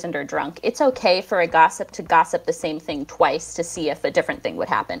was poisoned or drunk, it's okay for a gossip to gossip the same thing twice to see if a different thing would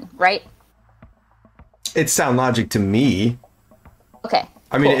happen, right? It's sound logic to me. Okay.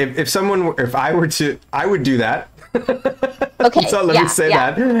 I mean, if I were to, I would do that. Okay. So let me say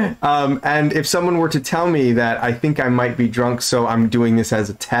that. And if someone were to tell me that I think I might be drunk, so I'm doing this as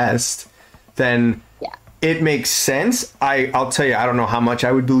a test, then it makes sense. I'll tell you, I don't know how much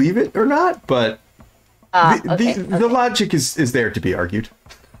I would believe it or not, but the logic is there to be argued.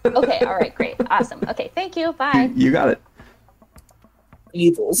 Okay. All right. Great. Awesome. Okay. Thank you. Bye. You got it.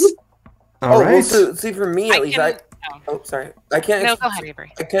 Evils. All right. Well, so, see, for me at least, sorry. I can't. No, go ahead,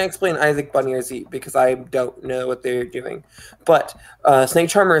 Avery. I can't explain Isaac, Bunny, or Z because I don't know what they're doing. But Snake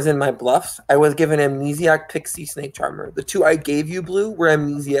Charmer is in my bluffs. I was given Amnesiac, Pixie, Snake Charmer. The two I gave you, Blue, were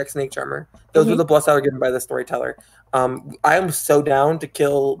Amnesiac, Snake Charmer. Those were the bluffs I were given by the storyteller. I am so down to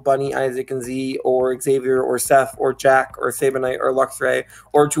kill Bunny, Isaac, and Z, or Xavier, or Seth, or Jack, or Sabanite, or Luxray,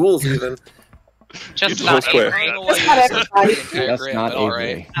 or Jules even. Just not Avery. Just not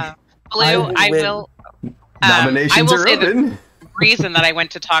Avery. Blue, I will. Nominations are open. The reason that I went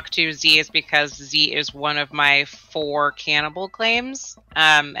to talk to Z is because Z is one of my 4 cannibal claims.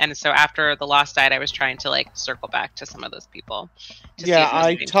 And so after the Lost died, I was trying to like circle back to some of those people.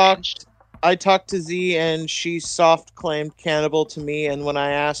 I talked to Z and she soft claimed cannibal to me. And when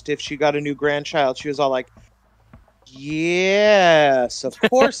I asked if she got a new grandchild, she was all like, "Yes, of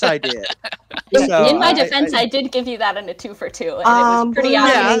course I did." So in my defense, I did give you that in a 2 for 2, and it was pretty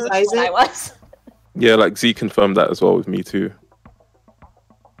obvious what I was. Yeah, like Z confirmed that as well with me too.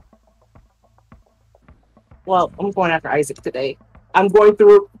 Well, I'm going after Isaac today. I'm going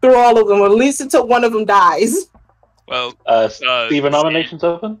through all of them, at least until one of them dies. Well, Steve, are nominations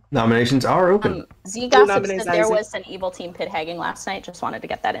open? Nominations are open. Z gossip said there was an evil team pit hagging last night. Just wanted to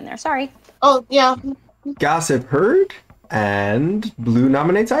get that in there. Sorry. Oh, yeah. Gossip heard, and Blue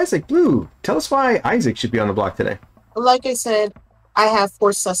nominates Isaac. Blue, tell us why Isaac should be on the block today. Like I said, I have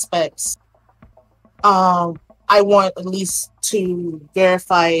 4 suspects. I want at least to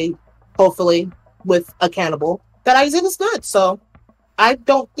verify, hopefully, with a cannibal, that Isaac is good. So I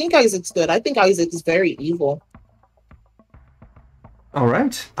don't think Isaac's good. I think Isaac is very evil. All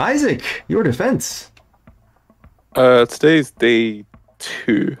right. Isaac, your defense. Today's day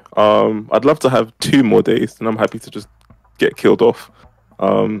 2. I'd love to have 2 more days, and I'm happy to just get killed off.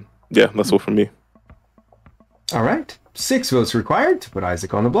 Yeah, that's all from me. All right. 6 votes required to put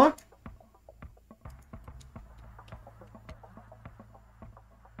Isaac on the block.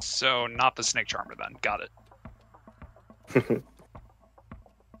 So not the Snake Charmer then. Got it.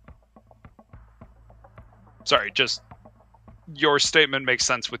 Sorry, just your statement makes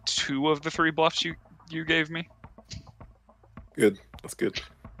sense with 2 of the 3 bluffs you gave me. Good. That's good.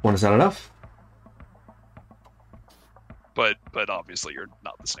 1 is not enough. But obviously you're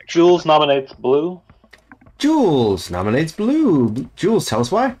not the Snake Charmer. Jules nominates Blue. Jules nominates Blue. Jules, tell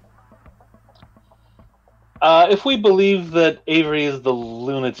us why. If we believe that Avery is the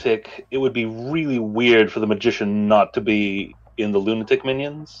lunatic, it would be really weird for the magician not to be in the lunatic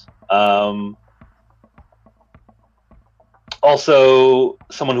minions. Also,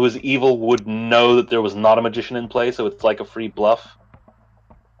 someone who is evil would know that there was not a magician in play, so it's like a free bluff.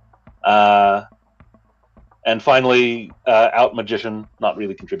 And finally, out magician, not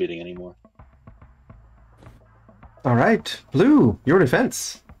really contributing anymore. All right. Blue, your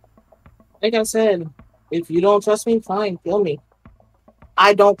defense. Like I said, if you don't trust me, fine, kill me.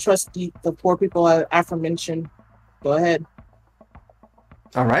 I don't trust the 4 people I aforementioned. Go ahead.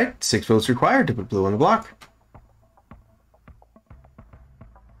 All right. 6 votes required to put Blue on the block.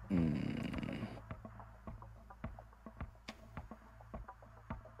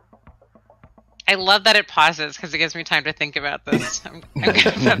 I love that it pauses because it gives me time to think about this. I'm gonna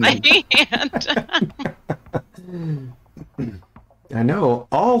put my hand. I know.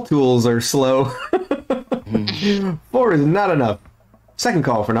 All tools are slow. 4 is not enough. Second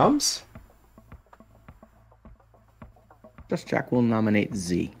call for noms. Just Jack will nominate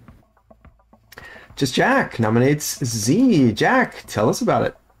Z. Just Jack nominates Z. Jack, tell us about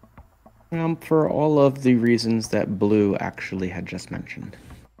it. For all of the reasons that Blue actually had just mentioned.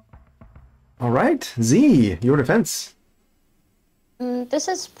 All right. Z, your defense. This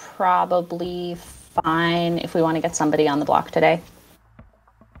is probably fine if we want to get somebody on the block today.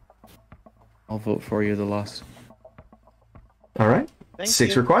 I'll vote for you, the loss. All right. Thank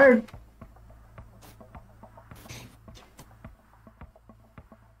 6 you. required.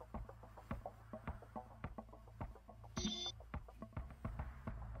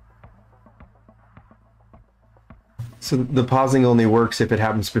 So the pausing only works if it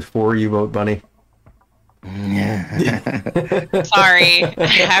happens before you vote, Bunny. Sorry,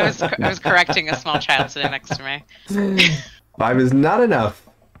 I was correcting a small child sitting next to me. 5 is not enough.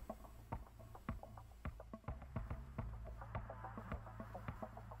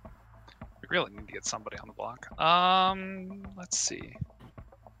 We really need to get somebody on the block. Let's see.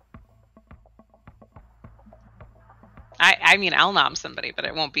 I mean, I'll nom somebody, but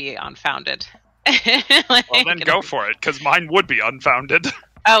it won't be unfounded. Well, then go for it, because mine would be unfounded.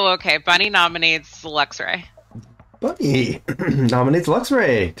 Oh, okay. Bunny nominates Luxray. Bunny nominates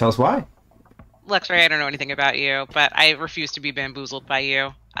Luxray. Tell us why. Luxray, I don't know anything about you, but I refuse to be bamboozled by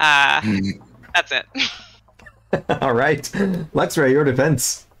you. That's it. All right. Luxray, your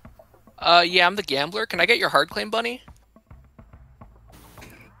defense. Yeah, I'm the gambler. Can I get your hard claim, Bunny?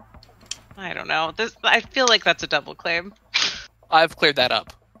 I don't know. I feel like that's a double claim. I've cleared that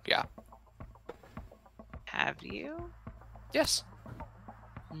up. Yeah. Have you? Yes.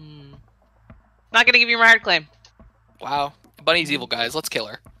 Not gonna give you my hard claim. Wow. Bunny's evil, guys. Let's kill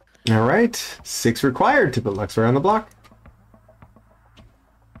her. All right. 6 required to put Luxray on the block.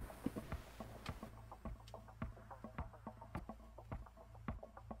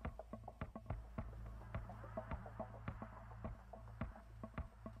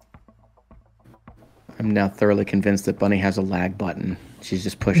 I'm now thoroughly convinced that Bunny has a lag button. She's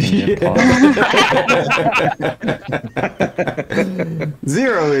just pushing it. Pause.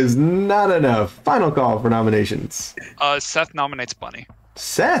 0 is not enough. Final call for nominations. Seth nominates Bunny.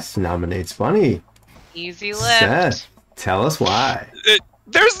 Seth nominates Bunny. Easy lift. Seth, tell us why.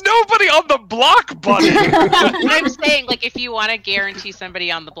 There's nobody on the block, Bunny! I'm saying, like, if you want to guarantee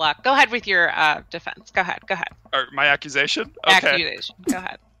somebody on the block, go ahead with your defense. Go ahead. Or my accusation? Okay. Accusation. Go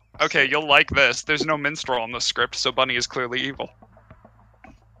ahead. Okay, you'll like this. There's no minstrel on the script, so Bunny is clearly evil.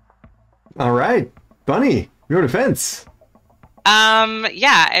 All right. Bunny, your defense.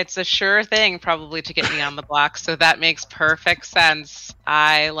 Yeah, it's a sure thing probably to get me on the block, so that makes perfect sense.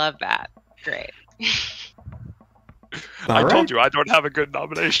 I love that. Great. I told you I don't have a good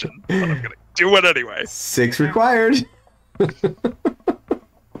nomination, but I'm gonna do it anyway. 6 required.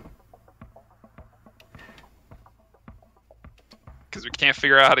 Because we can't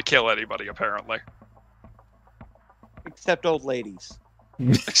figure out how to kill anybody, apparently. Except old ladies.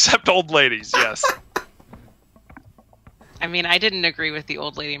 Except old ladies, yes. I mean, I didn't agree with the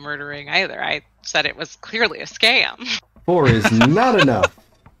old lady murdering either. I said it was clearly a scam. 4 is not enough.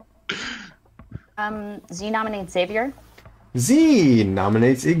 Z nominates Xavier. Z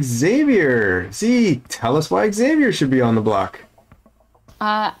nominates Xavier. Z, tell us why Xavier should be on the block.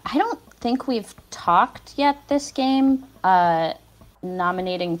 I don't think we've talked yet this game.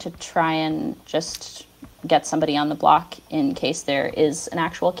 Nominating to try and just get somebody on the block in case there is an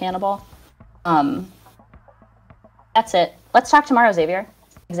actual cannibal. That's it. Let's talk tomorrow, Xavier.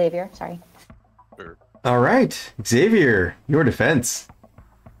 Sorry. All right. Xavier, your defense.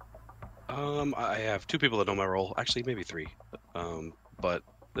 I have 2 people that know my role. Actually, maybe 3. But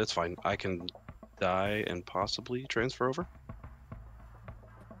that's fine. I can die and possibly transfer over.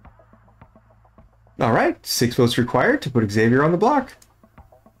 All right. 6 votes required to put Xavier on the block.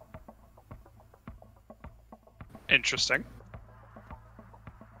 Interesting.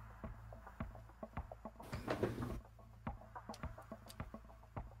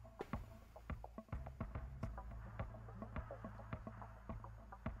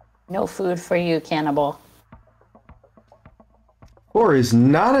 No food for you, cannibal. 4 is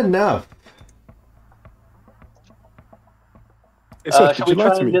not enough. Shall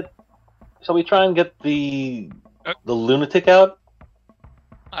we try and get the lunatic out?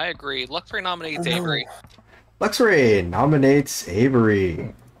 I agree. Luxray nominates Avery. Luxray nominates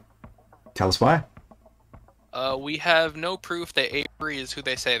Avery. Tell us why. We have no proof that Avery is who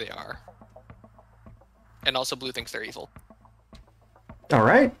they say they are. And also Blue thinks they're evil. All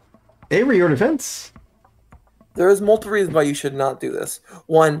right. Avery, your defense. There's multiple reasons why you should not do this.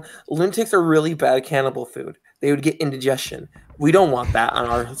 1, lunatics are really bad cannibal food. They would get indigestion. We don't want that on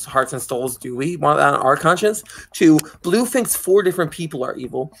our hearts and souls, do we? Want that on our conscience? 2, Blue thinks 4 different people are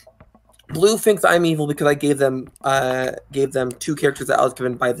evil. Blue thinks I'm evil because I gave them 2 characters that I was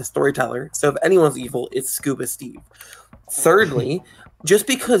given by the storyteller. So if anyone's evil, it's Scuba Steve. Thirdly, just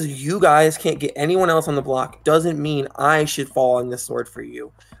because you guys can't get anyone else on the block doesn't mean I should fall on this sword for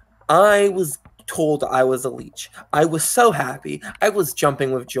you. I was told I was a leech. I was so happy. I was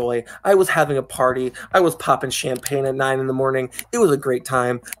jumping with joy. I was having a party. I was popping champagne at 9 in the morning. It was a great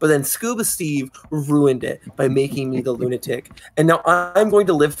time. But then Scuba Steve ruined it by making me the lunatic. And now I'm going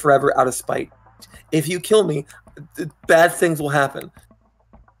to live forever out of spite. If you kill me, bad things will happen.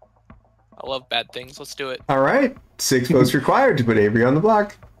 I love bad things. Let's do it. All right. 6 votes required to put Avery on the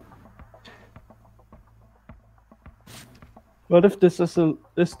block. What if this is the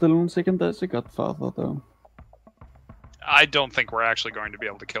lunatic and there's a godfather, though? I don't think we're actually going to be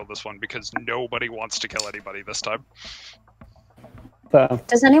able to kill this one because nobody wants to kill anybody this time.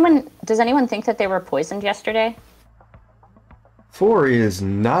 Does anyone think that they were poisoned yesterday? 4 is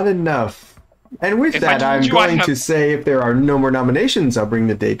not enough. And with that, I'm going to say if there are no more nominations, I'll bring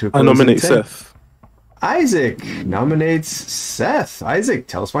the day to a close. I nominate in 10. Seth. Isaac nominates Seth. Isaac,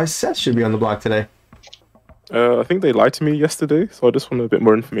 tell us why Seth should be on the block today. I think they lied to me yesterday, so I just want a bit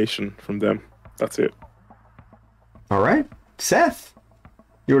more information from them. That's it. All right. Seth,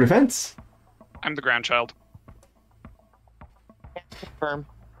 your defense. I'm the grandchild. Confirm.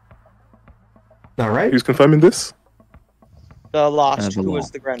 All right. Who's confirming this? The lost, who was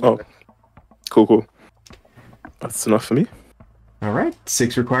the grandmother. Oh, cool. That's enough for me. All right.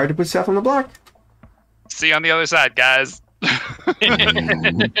 6 required to put Seth on the block. See you on the other side, guys.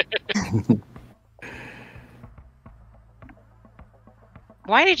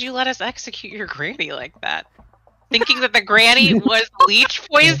 Why did you let us execute your granny like that? Thinking that the granny was leech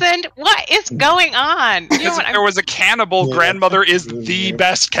poisoned? What is going on? You know what, If there was a cannibal, grandmother is the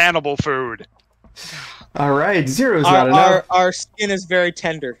best cannibal food. All right. 0's not enough. Our skin is very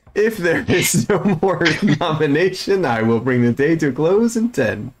tender. If there is no more nomination, I will bring the day to a close in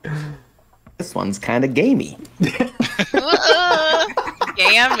 10. This one's kind of gamey.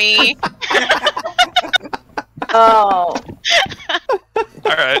 Gammy. Oh.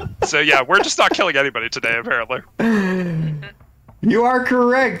 Alright, so yeah, we're just not killing anybody today, apparently. You are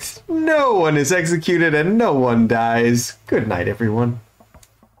correct. No one is executed and no one dies. Good night, everyone.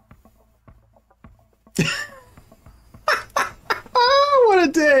 Oh, what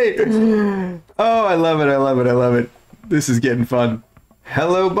a day. Oh, I love it. This is getting fun.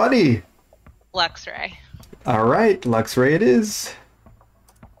 Hello, buddy. Luxray. All right, Luxray it is.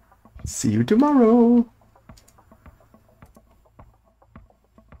 See you tomorrow.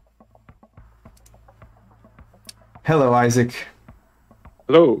 Hello, Isaac.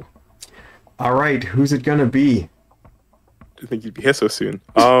 Hello. All right, who's it gonna be? Didn't think you'd be here so soon.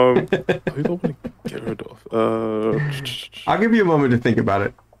 Who do I want to get rid of? I'll give you a moment to think about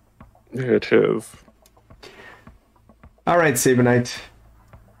it. Yeah, cheers. All right, Sabanite.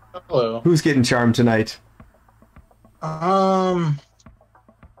 Hello. Who's getting charmed tonight? I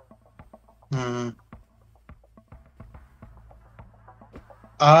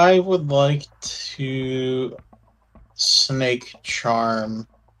would like to snake charm.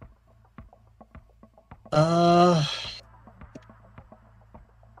 I'll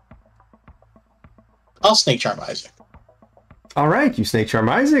snake charm Isaac. All right, you snake charm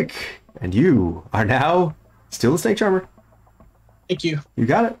Isaac, and you are now still a snake charmer. Thank you. You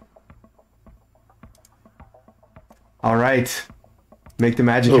got it. All right, make the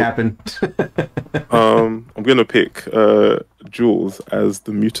magic happen. I'm gonna pick Jules as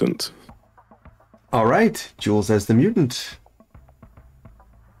the mutant. All right, Jules as the mutant.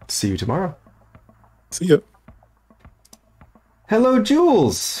 See you tomorrow. See ya. Hello,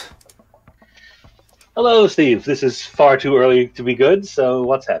 Jules. Hello, Steve. This is far too early to be good, so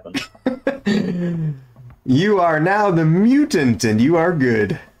what's happened? You are now the mutant, and you are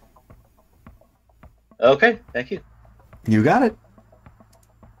good. Okay, thank you. You got it.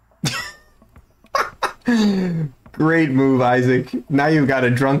 Great move, Isaac. Now you've got a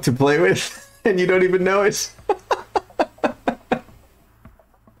drunk to play with, and you don't even know it.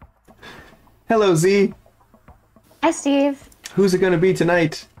 Hello, Z. Hi, Steve. Who's it going to be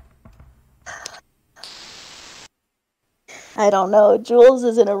tonight? I don't know. Jules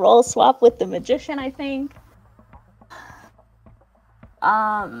is in a role swap with the magician, I think.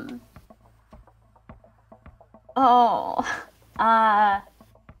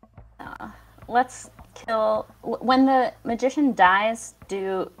 Let's kill. When the magician dies,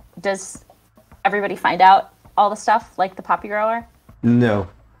 does everybody find out all the stuff, like the poppy grower? No.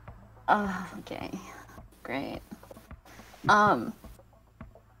 Oh, okay. Great.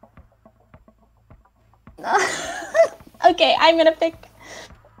 Okay, I'm gonna pick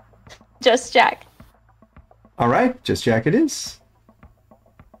Just Jack. All right, Just Jack it is.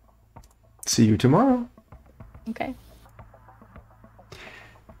 See you tomorrow. Okay.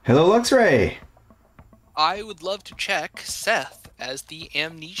 Hello, Luxray. I would love to check Seth as the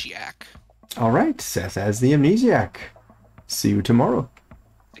amnesiac. All right, Seth as the amnesiac. See you tomorrow.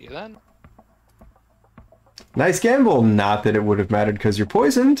 See you then. Nice gamble. Not that it would have mattered because you're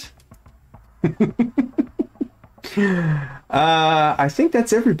poisoned. I think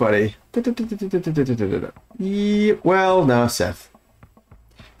that's everybody. Well, no, Seth.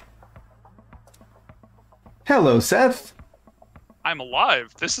 Hello, Seth. I'm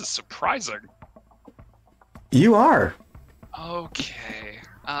alive. This is surprising. You are. Okay.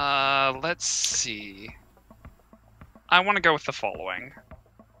 Let's see. I want to go with the following.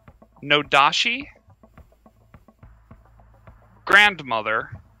 Nodashi,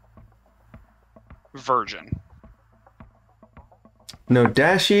 grandmother, virgin.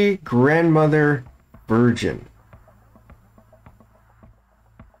 Nodashi, grandmother, virgin.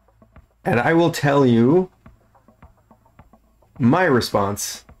 And I will tell you, my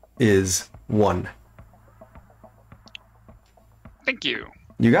response is 1. Thank you.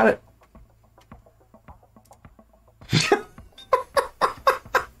 You got it.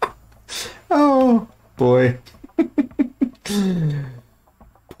 Oh, boy.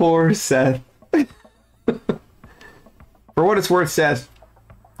 Poor Seth. For what it's worth, Seth,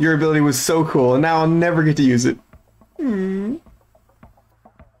 your ability was so cool, and now I'll never get to use it.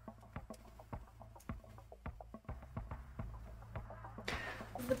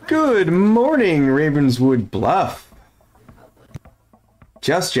 Good morning, Ravenswood Bluff.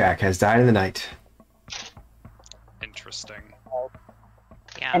 Just Jack has died in the night. Interesting.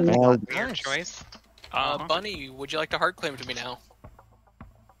 Yeah, your choice. Bunny, would you like to hard claim to me now?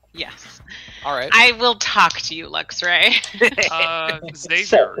 Yes. All right. I will talk to you, Luxray.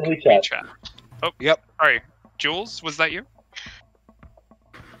 Xavier, can we chat? Oh, yep. Sorry. Jules, was that you?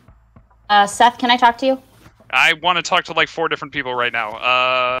 Seth, can I talk to you? I want to talk to like 4 different people right now.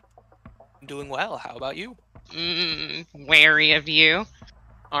 I'm doing well. How about you? Wary of you.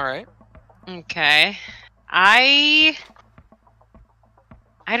 All right. Okay. I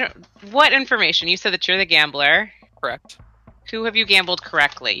don't... What information? You said that you're the gambler. Correct. Who have you gambled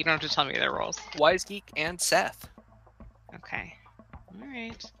correctly? You don't have to tell me their roles. Wise Geek and Seth. Okay.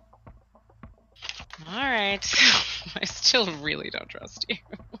 Alright. Alright. I still really don't trust you.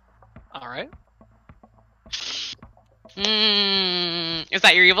 Alright. Is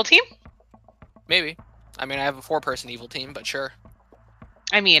that your evil team? Maybe. I mean, I have a 4-person evil team, but sure.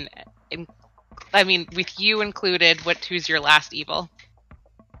 I mean, with you included, who's your last evil?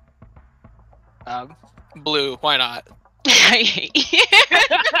 Blue. Why not? I hate you.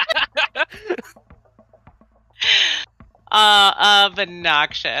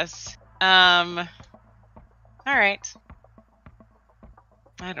 Obnoxious. All right.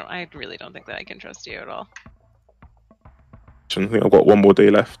 I really don't think that I can trust you at all. I think I've got 1 more day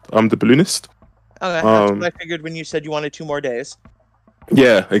left. I'm the balloonist. Okay, that's what I figured when you said you wanted 2 more days.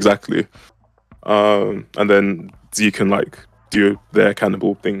 Yeah, exactly. And then you can like do their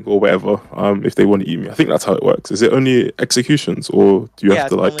cannibal thing or whatever. If they want to eat me, I think that's how it works. Is it only executions, or do you have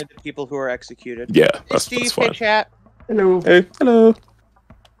to like? Only the people who are executed. Yeah, Hey, that's Steve, fine. hey, chat. Hello. Hey, hello.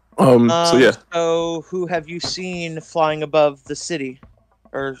 So yeah. So who have you seen flying above the city?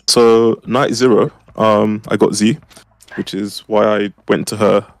 Or So night 0, I got Z, which is why I went to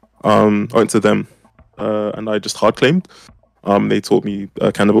her. I went to them, and I just hard claimed. They told me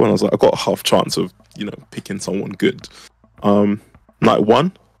cannibal, and I was like, I got a half chance of picking someone good. Night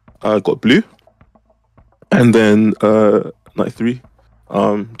 1, got blue, and then night 3,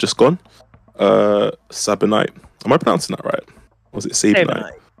 just gone. Sabonite. Am I pronouncing that right? Or was it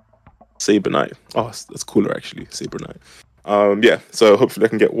Sabonite? Sabonite. Oh, that's cooler actually. Sabonite. Yeah. So hopefully I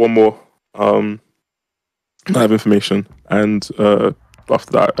can get 1 more night of information, and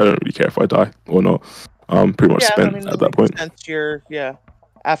after that, I don't really care if I die or not. Pretty much spent at that point. Since you're,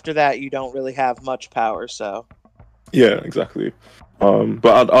 after that, you don't really have much power, so. Yeah, exactly.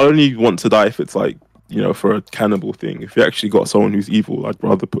 But I only want to die if it's like, for a cannibal thing. If you actually got someone who's evil, I'd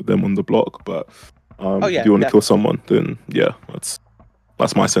rather put them on the block. But if you want to kill someone, then yeah, that's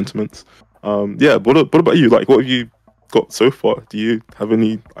my sentiments. Yeah. What about you? Like, what have you got so far? Do you have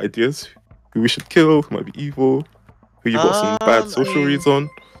any ideas who we should kill? Who might be evil? Who you got some bad social reads on?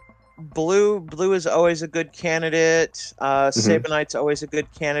 Blue is always a good candidate. Sabonite's always a good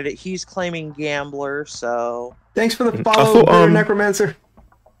candidate. He's claiming gambler, so. Thanks for the follow, Bitter Necromancer.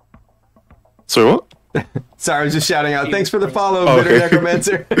 Sorry, what? Sorry, I was just shouting out. Thanks for the follow, Bitter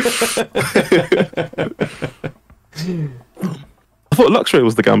Necromancer. I thought Luxray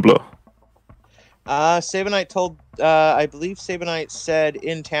was the gambler. Sabonite told, I believe Sabonite said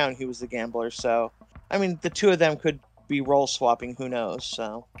in town he was the gambler, so. I mean, the 2 of them could be role swapping, who knows,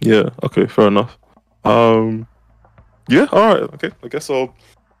 so. Yeah, okay, fair enough. Yeah, alright, okay. I guess I'll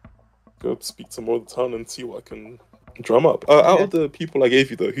go speak to more of the town and see what I can drum up. Out of the people I gave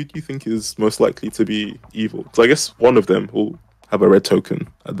you, though, who do you think is most likely to be evil? Because I guess one of them will have a red token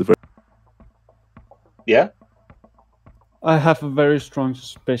at the very... Yeah? I have a very strong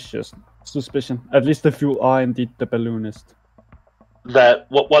suspicion. At least if you are indeed the balloonist.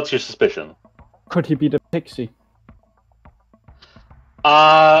 What's your suspicion? Could he be the Pixie?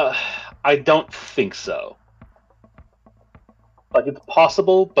 I don't think so. Like, it's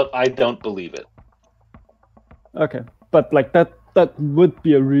possible, but I don't believe it. Okay, but like that would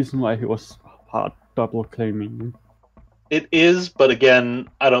be a reason why he was hard double claiming. It is, but again,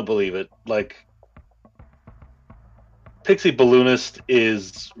 I don't believe it. Like, Pixie Balloonist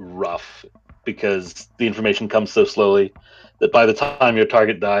is rough because the information comes so slowly that by the time your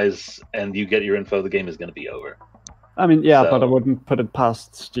target dies and you get your info, the game is going to be over. I mean, yeah, but I wouldn't put it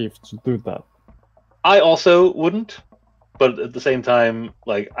past Steve to do that. I also wouldn't, but at the same time,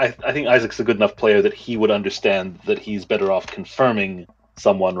 like, I think Isaac's a good enough player that he would understand that he's better off confirming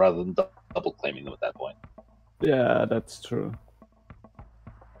someone rather than double claiming them at that point. Yeah, that's true.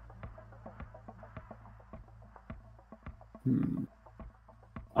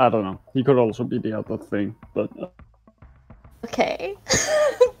 I don't know. He could also be the other thing, but... Okay.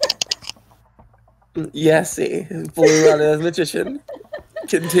 Yesy, blue around as magician.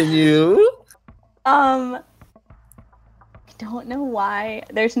 Continue. I don't know why.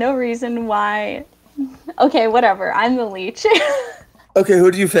 There's no reason why. Okay, whatever. I'm the leech. Okay, who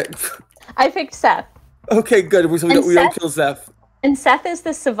do you pick? I picked Seth. Okay, good. So we don't kill Seth. And Seth is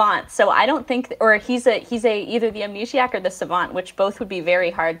the savant, so I don't think, or he's either the amnesiac or the savant, which both would be very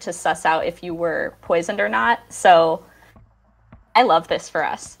hard to suss out if you were poisoned or not. So I love this for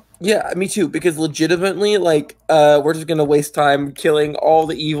us. Yeah, me too. Because legitimately, like, we're just gonna waste time killing all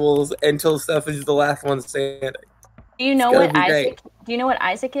the evils until Seth is the last one standing. Do you know what Isaac? Do you know what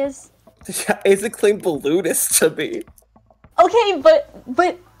Isaac is? Isaac claimed balloonist to me. Okay,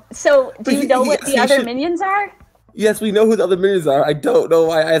 but so do you know what the other minions are? Yes, we know who the other minions are. I don't know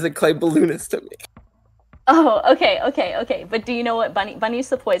why Isaac claimed balloonist to me. Oh, okay. But do you know what Bunny's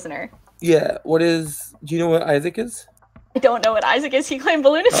the poisoner? Yeah. Do you know what Isaac is? I don't know what Isaac is. He claimed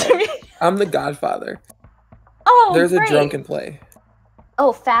balloonist to me. I'm the Godfather. Oh, there's great. a drunken play.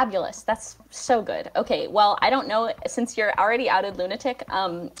 Oh, fabulous. That's so good. Okay, well, I don't know, since you're already outed lunatic,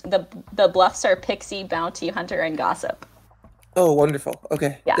 the bluffs are Pixie, Bounty Hunter, and Gossip. Oh, wonderful.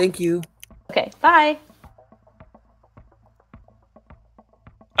 Okay. Yeah. Thank you. Okay, bye.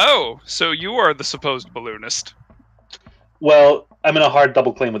 Oh, so you are the supposed balloonist. Well, I'm in a hard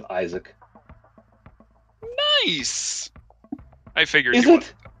double claim with Isaac. Nice! I figured Is you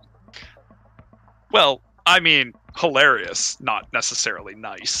it? Well, I mean, hilarious, not necessarily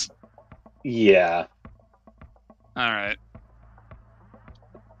nice. Yeah. Alright.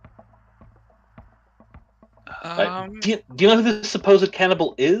 Do you know who the supposed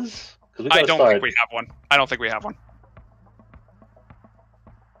cannibal is? I don't think we have one. I don't think we have one.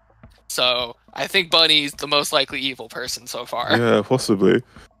 So, I think Bunny's the most likely evil person so far. Yeah, possibly.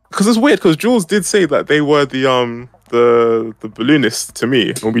 Because it's weird, because Jules did say that they were the balloonists to me,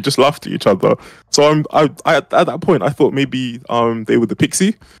 and we just laughed at each other. So I at that point I thought maybe they were the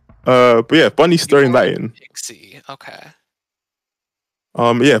Pixie. But yeah, Bunny's throwing that in. Pixie, okay.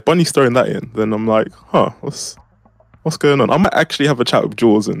 Yeah, Bunny's throwing that in. Then I'm like, huh, what's going on? I might actually have a chat with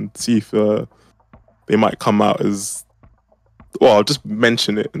Jules and see if they might come out as. Well, I'll just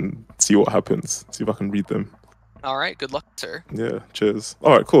mention it and see what happens. See if I can read them. All right, good luck, sir. Yeah, cheers.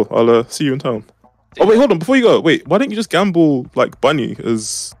 All right, cool. I'll see you in town. Oh wait, hold on. Before you go, wait. Why don't you just gamble like Bunny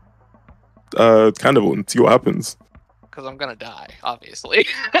as cannibal and see what happens? Because I'm gonna die, obviously.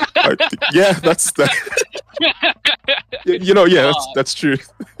 Yeah, that's that. Yeah, that's true.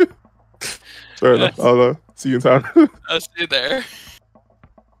 Fair enough. I'll see you in town. I'll see you there.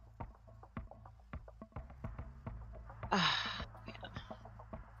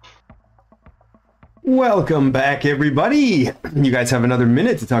 Welcome back, everybody. You guys have another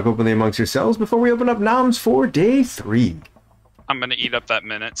minute to talk openly amongst yourselves before we open up noms for day 3. I'm gonna eat up that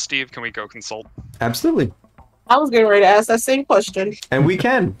minute. Steve, can we go consult? Absolutely. I was getting ready to ask that same question. And we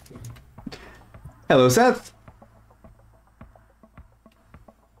can. Hello, Seth.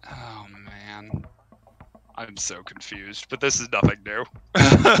 Oh man, I'm so confused. But this is nothing new.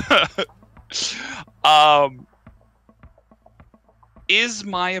 Is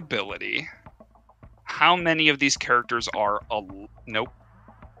my ability? How many of these characters are nope.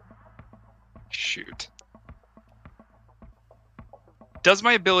 Shoot. Does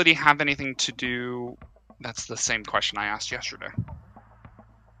my ability have anything to do? That's the same question I asked yesterday.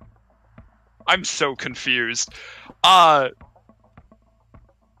 I'm so confused. Am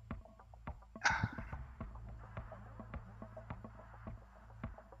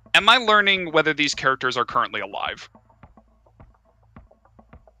I learning whether these characters are currently alive?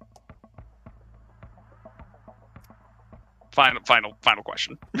 Final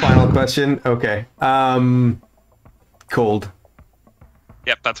question. Final question. Okay. Cold.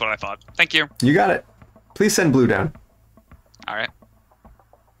 Yep, that's what I thought. Thank you. You got it. Please send Blue down. All right.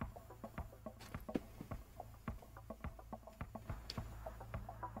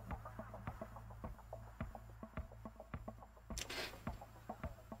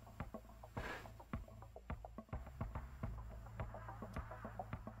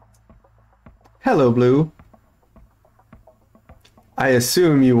 Hello, Blue. I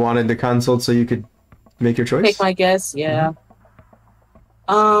assume you wanted to consult so you could make your choice? Take my guess, yeah.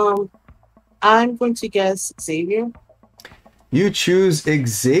 I'm going to guess Xavier. You choose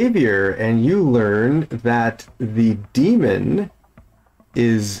Xavier, and you learn that the demon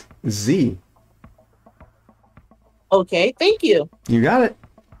is Z. Okay, thank you. You got it.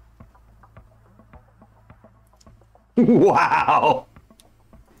 Wow.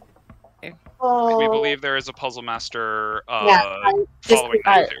 We believe there is a puzzle master I following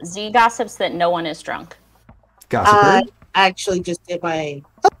that too. Z gossips that no one is drunk. I actually just did my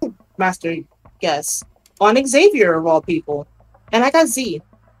master guess on Xavier of all people, and I got Z.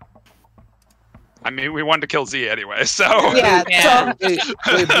 I mean, we wanted to kill Z anyway, so Yeah. Wait,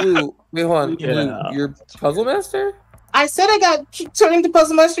 Blue. Wait, hold on. Yeah. Blue, you're puzzle master? I said I got turned into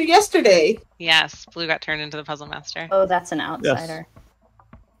puzzle master yesterday. Yes, Blue got turned into the puzzle master. Oh, that's an outsider.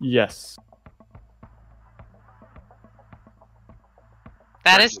 Yes.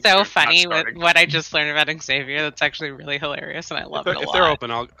 That is so funny with what I just learned about Xavier. That's actually really hilarious, and I love it a If lot. they're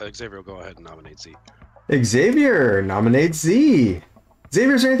open, Xavier will go ahead and nominate Z. Xavier nominates Z.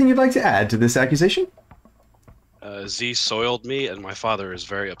 Xavier, is there anything you'd like to add to this accusation? Z soiled me, and my father is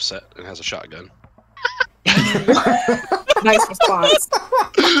very upset and has a shotgun. Nice response.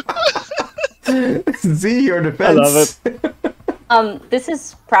 Z, your defense. I love it. This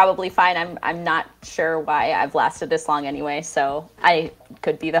is probably fine. I'm not sure why I've lasted this long anyway, so I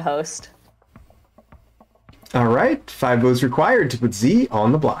could be the host. All right, 5 votes required to put Z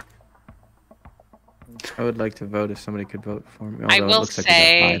on the block. I would like to vote if somebody could vote for me. I although it will looks like we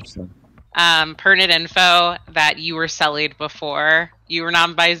say, got 5, so. Pernod info that you were sullied before you were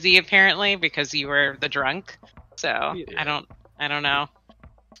nominated by Z apparently because you were the drunk. So I don't know.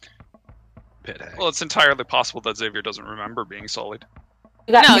 Well, it's entirely possible that Xavier doesn't remember being sullied.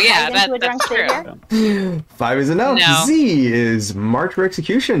 No, yeah, that's true. 5 is enough. No. Z is marked for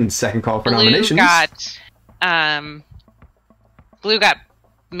execution. Second call for Blue nominations. Blue got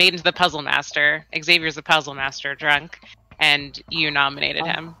made into the puzzle master. Xavier's the puzzle master, drunk, and you nominated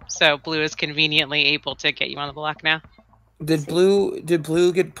him. So Blue is conveniently able to get you on the block now. Did Blue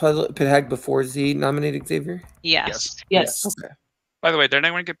get pit-hagged before Z nominated Xavier? Yes. Okay. By the way, did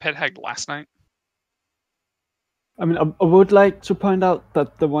anyone get pit-hagged last night? I mean, I would like to point out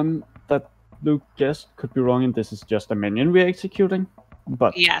that the one that Luke guessed could be wrong, and this is just a minion we're executing.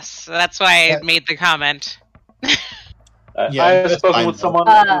 But Yes, that's why I made the comment. I have spoken with someone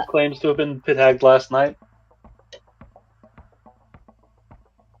who claims to have been pit-hagged last night.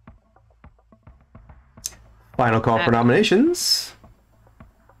 Final call for nominations.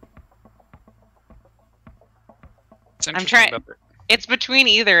 I'm trying. It's between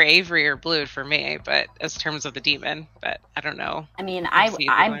either Avery or Blue for me, but as terms of the demon, but I don't know. I mean, Why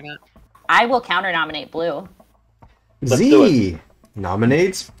not? I will counter nominate Blue. Z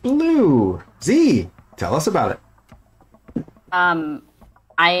nominates Blue. Z, tell us about it. I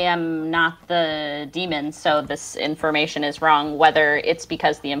am not the demon, so this information is wrong. Whether it's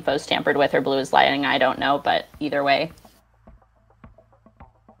because the info's tampered with or Blue is lying, I don't know, but either way,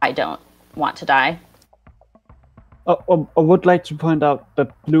 I don't want to die. I would like to point out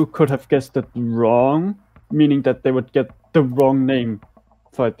that Blue could have guessed it wrong, meaning that they would get the wrong name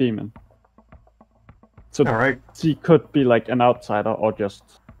for a demon. So she could be like an outsider or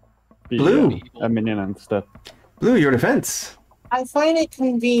just be Blue. A minion instead. Blue, your defense. I find it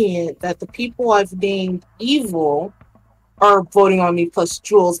convenient that the people I've named evil are voting on me plus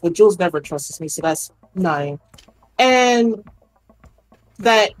Jules, but Jules never trusts me, so that's 9. And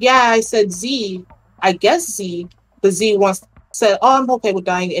that, I said Z, I guess Z, but Z said, I'm okay with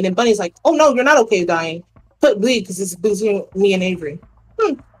dying. And then Bunny's like, oh no, you're not okay with dying. Put Bleed because it's between me and Avery.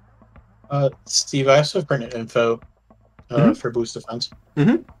 Steve, I also have printed info for Blue's defense.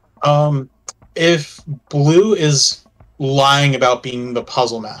 Mm-hmm. If Blue is lying about being the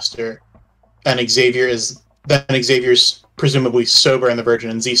puzzle master, and Xavier's presumably sober and the virgin,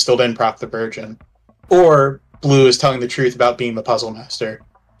 and Z still didn't proc the virgin, or Blue is telling the truth about being the puzzle master,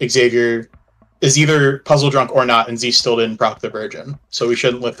 Xavier is either puzzle drunk or not, and Z still didn't proc the virgin. So we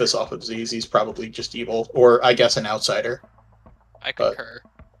shouldn't lift this off of Z. Z's probably just evil, or I guess an outsider. I concur.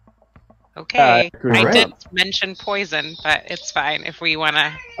 Okay, I Right. did mention poison, but it's fine if we want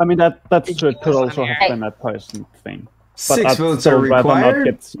to. I mean, that's true. It could also have been a poison thing. 6 votes are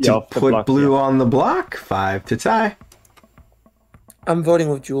required to put blue on the block. 5 to tie. I'm voting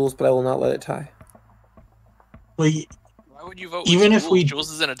with Jules, but I will not let it tie. Why would you vote even with if we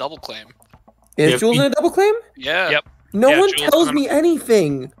Jules is in a double claim. Is Jules in a double claim? Yeah. Yep. No Yeah, one Jules tells is in me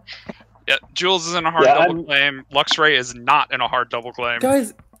anything. Yeah, Jules is in a hard double claim. Luxray is not in a hard double claim.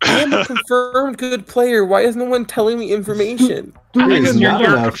 Guys, I am a confirmed good player. Why is no one telling me information? Because you're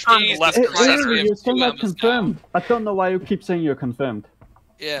enough. confirmed less Avery, you're still not confirmed. I don't know why you keep saying you're confirmed.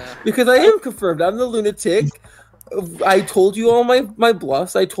 Yeah. Because I am confirmed. I'm the lunatic. I told you all my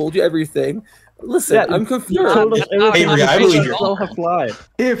bluffs. I told you everything. Listen, Yeah, I'm you confirmed. told us everything. Avery, I believe you. Still have lied.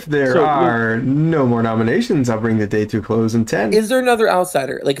 If there So, are no more nominations, I'll bring the day to close in 10. Is there another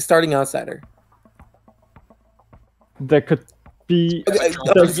outsider, like a starting outsider? There could be. Listen,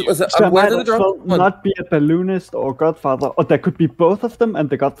 There where might did the as drop well one? not be a balloonist or Godfather, or there could be both of them, and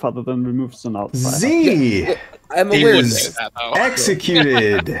the Godfather then removes an outsider. Z I'm aware of is this.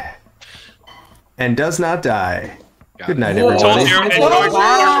 executed and does not die. Good night, Told everybody. you, enjoy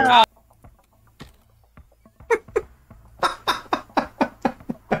Wow.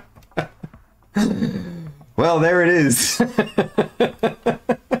 Well, there it is.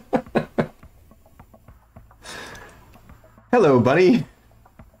 Hello, bunny.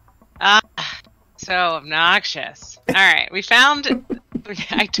 So obnoxious. All right, we found.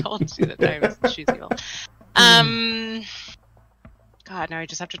 I told you that I was choose evil. God, now I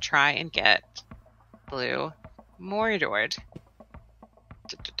just have to try and get blue Mordord.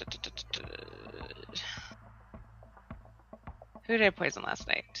 Who did I poison last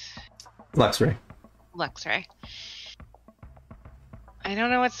night? Luxray. Luxray. I don't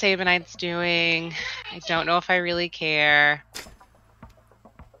know what Sabonite's doing. I don't know if I really care.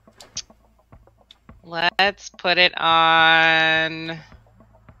 Let's put it on...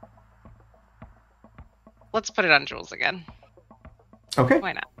 Let's put it on Jules again. Okay.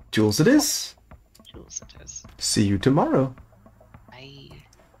 Why not? Jules it is. Jules it is. See you tomorrow. Bye.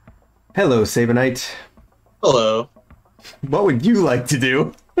 Hello, Sabonite. Hello. What would you like to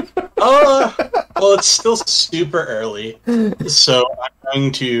do? Well, it's still super early, so I'm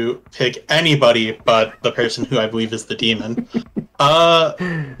going to pick anybody but the person who I believe is the demon.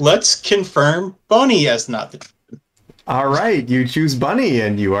 Let's confirm Bonnie as not the demon. All right, you choose Bunny,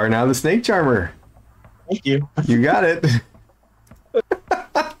 and you are now the Snake Charmer. Thank you. You got it.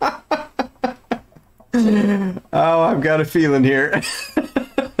 Oh, I've got a feeling here.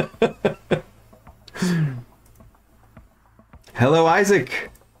 Hello, Isaac.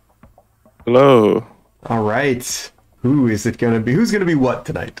 Hello. All right. Who is it going to be? Who's going to be what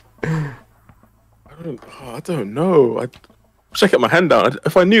tonight? I don't know. I wish I kept my hand down.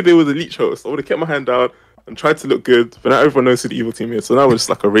 If I knew they were the Leech host, I would have kept my hand down and tried to look good. But now everyone knows who the evil team is, so now it's just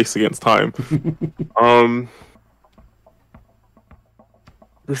like a race against time.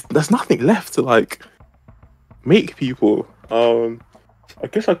 There's nothing left to like make people. I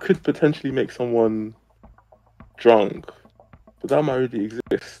guess I could potentially make someone drunk, but that might already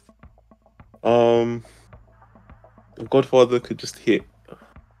exist. The Godfather could just hit.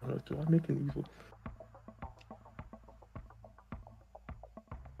 Do I make an evil?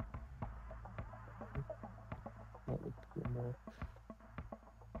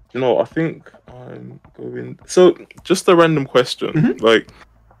 You know, I think I'm going. So, just a random question: like,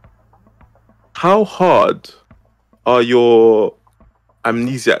 how hard are your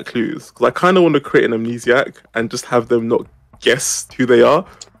amnesiac clues? Because I kind of want to create an amnesiac and just have them not guess who they are.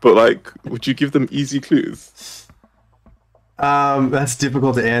 But like, would you give them easy clues? That's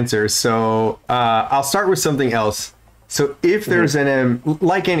difficult to answer. So I'll start with something else. So if there's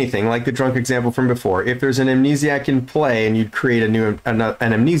like anything, like the drunk example from before, if there's an amnesiac in play and you'd create a new an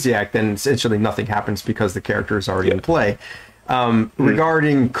amnesiac, then essentially nothing happens because the character is already in play.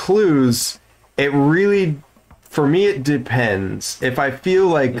 Regarding clues, it really, for me, it depends. If I feel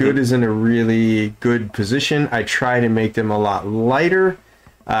like good is in a really good position, I try to make them a lot lighter.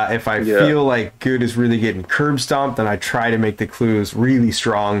 If I feel like good is really getting curb stomped, then I try to make the clues really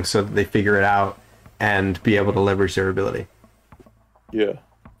strong so that they figure it out and be able to leverage their ability. Yeah,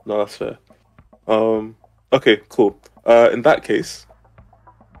 no, that's fair. Okay, cool. In that case,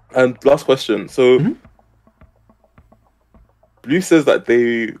 and last question. So, Blue says that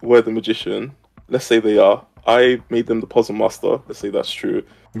they were the magician. Let's say they are. I made them the puzzle master. Let's say that's true.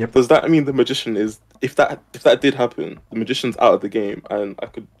 Yep. Does that mean the magician is? If that did happen, the magician's out of the game, and I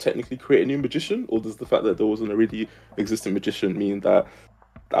could technically create a new magician, or does the fact that there was an already existing magician mean that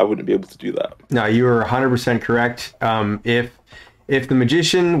I wouldn't be able to do that? No, you are 100% correct. If the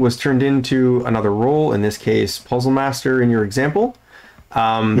magician was turned into another role, in this case, puzzle master in your example,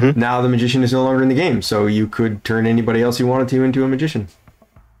 Now the magician is no longer in the game, so you could turn anybody else you wanted to into a magician.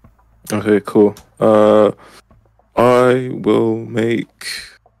 Okay, cool. I will make.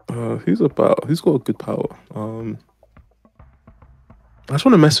 Who's got a good power? I just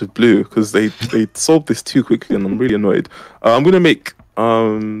want to mess with blue because they solved this too quickly, and I'm really annoyed. I'm gonna make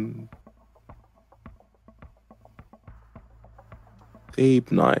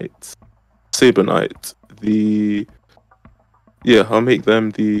Saber Knight. I'll make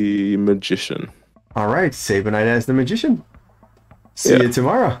them the magician. All right, Saber Knight as the magician. See you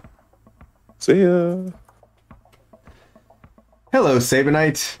tomorrow. See ya. Hello, Saber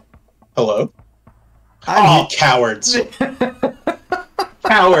Knight. Hello. Oh, cowards.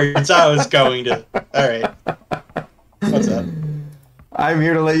 Cowards, I was going to... Alright. What's up? I'm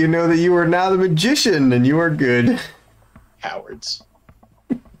here to let you know that you are now the magician, and you are good. Cowards.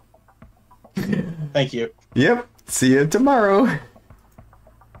 Thank you. Yep. See you tomorrow.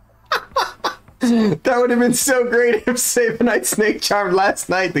 That would have been so great if Saber Knight Snake Charmed last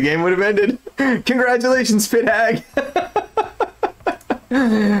night. The game would have ended. Congratulations, Pit Hag.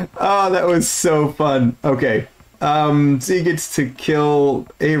 Oh, that was so fun. Okay. Z gets to kill,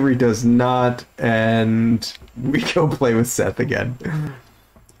 Avery does not, and we go play with Seth again.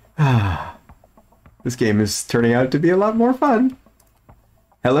 This game is turning out to be a lot more fun.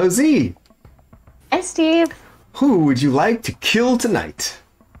 Hello, Z. Hi, Steve. Who would you like to kill tonight?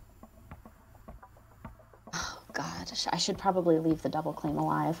 Oh, God. I should probably leave the double claim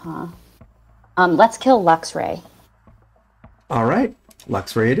alive, huh? Let's kill Luxray. All right.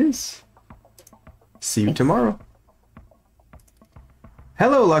 Luxray it is. See you tomorrow.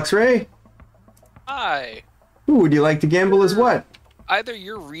 Hello, Luxray. Hi. Who would you like to gamble as what? Either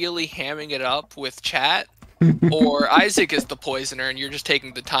you're really hamming it up with chat, or Isaac is the poisoner and you're just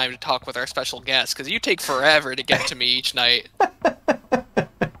taking the time to talk with our special guest, because you take forever to get to me each night.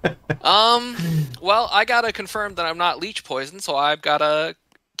 Well, I gotta confirm that I'm not leech poisoned, so I've gotta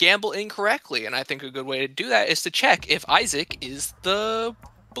gamble incorrectly, and I think a good way to do that is to check if Isaac is the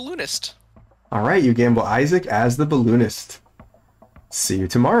balloonist. All right, you gamble Isaac as the balloonist. See you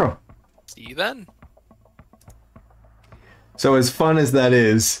tomorrow. See you then. So as fun as that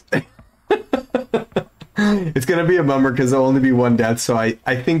is, it's going to be a bummer because there'll only be one death, so I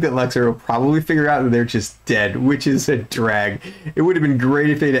think that Luxray will probably figure out that they're just dead, which is a drag. It would have been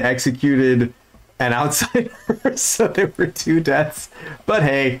great if they'd executed an outsider, so there were 2 deaths. But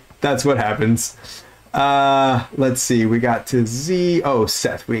hey, that's what happens. Let's see, we got to Z. Oh,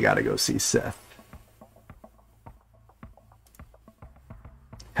 Seth, we got to go see Seth.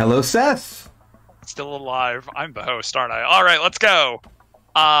 Hello, Seth. Still alive. I'm the host, aren't I? All right, let's go.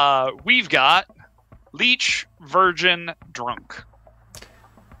 We've got Leech, Virgin, Drunk.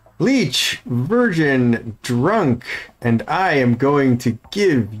 Leech, Virgin, Drunk, and I am going to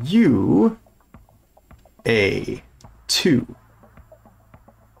give you a 2.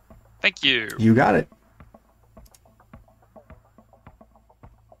 Thank you. You got it.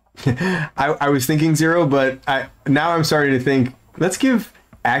 I was thinking 0, but now I'm starting to think, let's give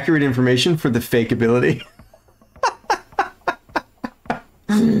accurate information for the fake ability.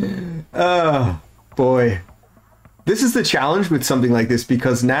 Oh, boy. This is the challenge with something like this,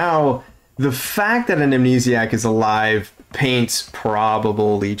 because now the fact that an amnesiac is alive paints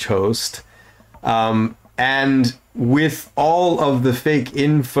probable leech host. And with all of the fake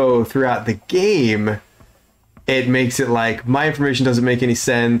info throughout the game, it makes it like, my information doesn't make any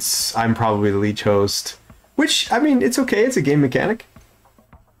sense, I'm probably the leech host. Which, I mean, it's okay, it's a game mechanic.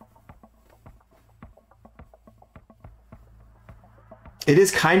 It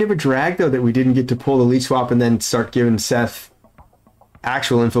is kind of a drag, though, that we didn't get to pull the leech swap and then start giving Seth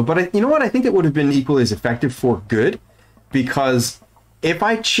actual info. But you know what? I think it would have been equally as effective for good, because if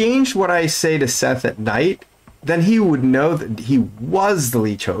I changed what I say to Seth at night, then he would know that he was the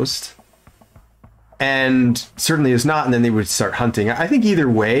leech host, and certainly is not, and then they would start hunting. I think either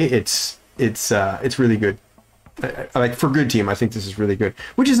way, it's really good. Like, for good team, I think this is really good,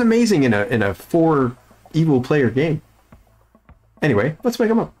 which is amazing in a 4 evil player game. Anyway, let's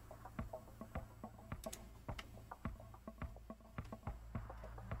wake him up.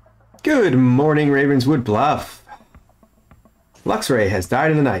 Good morning, Ravenswood Bluff. Luxray has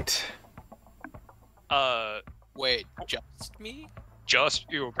died in the night. Wait, just me?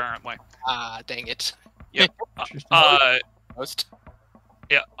 Just you, apparently. Ah, dang it. Yep. Most.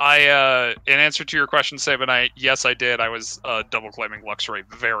 Yeah, I, in answer to your question, Saban, yes, I did. I was double claiming Luxray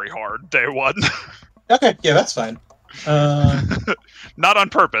very hard day 1. Okay, yeah, that's fine. Not on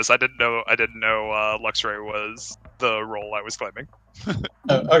purpose. I didn't know Luxray was the role I was claiming.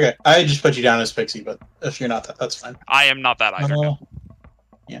 Oh, okay, I just put you down as Pixie, but if you're not that, that's fine. I am not that either.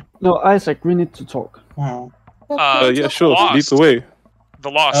 No, Isaac, we need to talk. Yeah, sure. Lost. Lead the way. The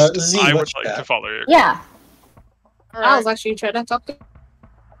Lost. Z, I would what's like that? to follow you. Yeah. I was actually trying to talk to.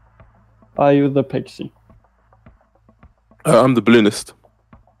 Are you the pixie? I'm the balloonist.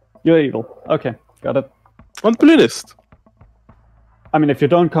 You're evil. Okay, got it. I'm the balloonist. I mean, if you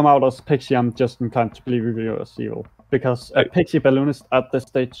don't come out as pixie, I'm just inclined to believe you're as evil. Because a pixie balloonist at this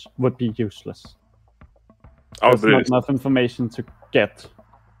stage would be useless. I'm a There's not balloonist. enough information to get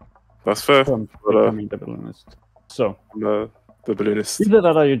That's fair. from But, becoming the balloonist. So, I'm the balloonist. either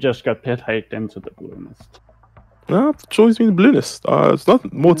that or you just got pit haked into the balloonist. No, I've always been the balloonist. There's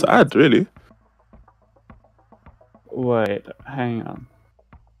nothing more to add, really. Wait, hang on.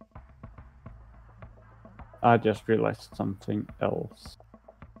 I just realized something else.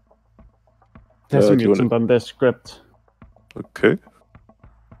 There's a do you mutant on this script. Okay.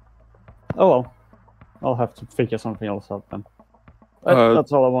 Oh well. I'll have to figure something else out then.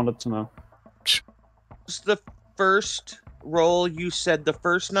 That's all I wanted to know. Was the first roll you said the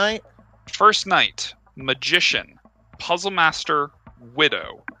first night? First night, Magician, Puzzle Master,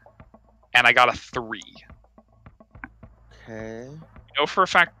 Widow, and I got a 3. Okay. I know for a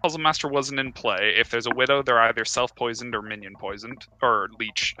fact Puzzle Master wasn't in play. If there's a Widow, they're either self-poisoned or minion-poisoned, or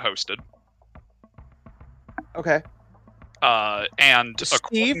leech-hosted. Okay. And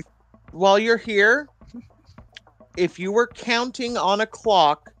Steve, while you're here, if you were counting on a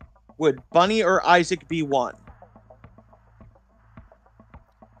clock, would Bunny or Isaac be 1?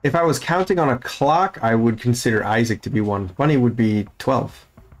 If I was counting on a clock, I would consider Isaac to be 1. Bunny would be 12.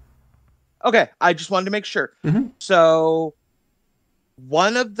 Okay, I just wanted to make sure. Mm-hmm. So,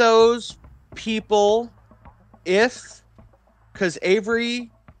 one of those people, because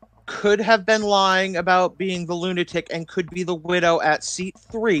Avery could have been lying about being the lunatic and could be the widow at seat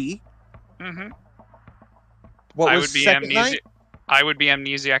 3. Mm-hmm. What I was would be second night? I would be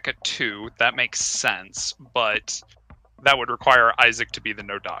amnesiac at 2. That makes sense, but that would require Isaac to be the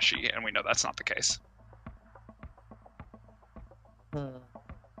Nodashi, and we know that's not the case.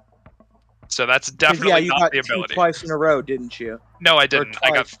 So that's definitely you not got the 2 ability. twice in a row, didn't you? No, I didn't. I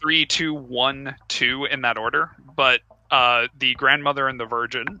got twice. 3, 2, 1, 2 in that order, but the grandmother and the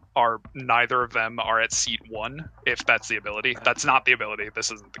virgin are neither of them are at seat 1. If that's the ability, that's not the ability.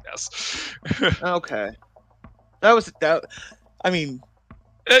 This isn't the guess. Okay, that was that. I mean,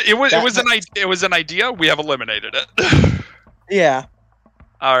 it was an idea. We have eliminated it. Yeah.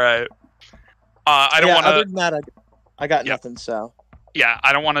 All right. I don't want to. Other than that, I got nothing. So. Yeah,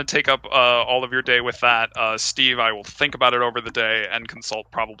 I don't want to take up all of your day with that. Steve, I will think about it over the day and consult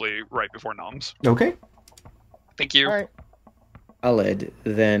probably right before noms. Okay. Thank you. All right. Valid.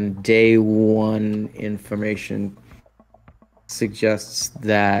 Then day 1 information suggests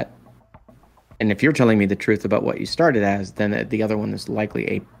that, and if you're telling me the truth about what you started as, then the other one is likely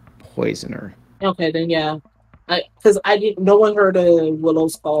a poisoner. Okay, then yeah, because I didn't. No one heard of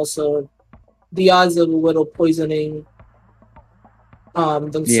Willow's call, so the odds of a Widow poisoning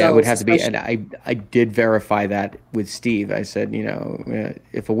themselves. Yeah, it would have to be, and I did verify that with Steve. I said,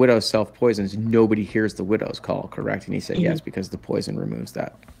 if a widow self-poisons, nobody hears the widow's call, correct? And he said yes, because the poison removes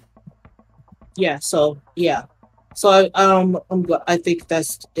that. Yeah. So yeah. So I think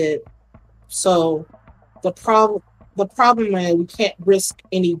that's it. So the problem is we can't risk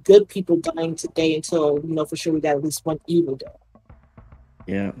any good people dying today until we know for sure we got at least one evil dead.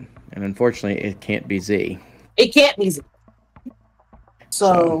 Yeah, and unfortunately, it can't be Z. It can't be Z.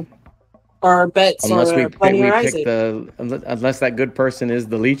 So our bets unless are we Bunny or pick Isaac. unless that good person is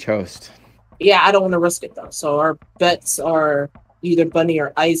the leech host. Yeah, I don't want to risk it though. So our bets are either Bunny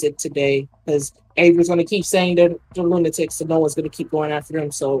or Isaac today, because Avery's going to keep saying they're lunatics, and no one's going to keep going after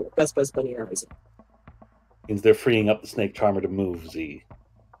them. So best bet's Bunny or Isaac. Means they're freeing up the snake charmer to move Z.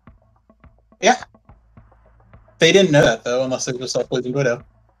 Yeah. They didn't know that though, unless they were self-poisoned widow.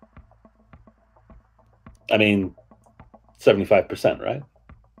 I mean, 75%, right?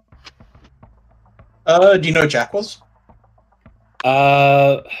 Do you know Jack was?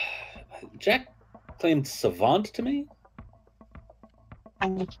 Jack claimed savant to me.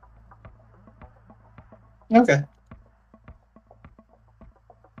 Okay.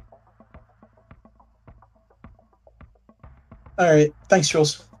 All right. Thanks,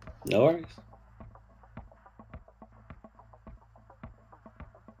 Jules. No worries.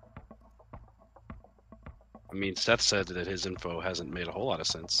 I mean, Seth said that his info hasn't made a whole lot of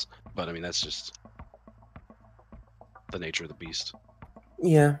sense, but I mean, that's just the nature of the beast.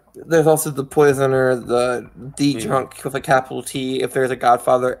 Yeah, there's also the poisoner, the drunk with a capital T, if there's a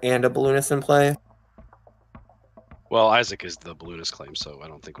Godfather and a balloonist in play. Well, Isaac is the balloonist claim, so I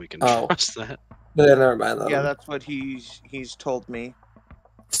don't think we can trust that. But never mind. Yeah, that's what he's told me.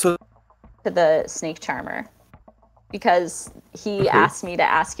 So to the snake charmer because he asked me to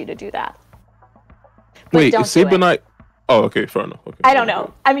ask you to do that. But Wait, don't is do it. Saber Knight? Oh, okay, fair enough. Okay. I don't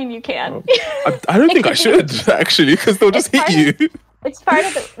know. I mean, you can. I don't think I should actually, because they'll just hit you. It's part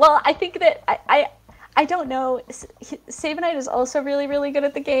of the. Well, I think that I don't know. Sabanite is also really, really good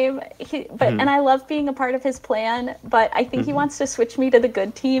at the game. And I love being a part of his plan. But I think he wants to switch me to the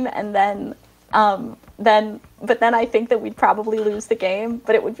good team, and then I think that we'd probably lose the game.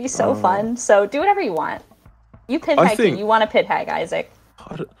 But it would be so fun. So do whatever you want. You pit hag. You want to pit hag, Isaac.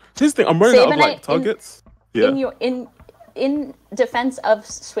 Here's the thing. I'm running out of like targets. In defense of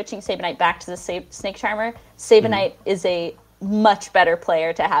switching Sabanite back to the Snake Charmer, Sabanite is a much better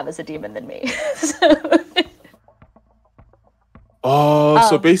player to have as a demon than me.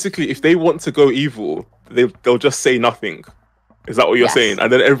 So basically, if they want to go evil, they'll just say nothing. Is that what you're saying?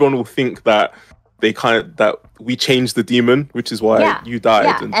 And then everyone will think that that we changed the demon, which is why you died.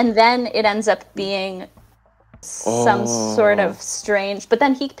 Yeah, and then it ends up being some sort of strange. But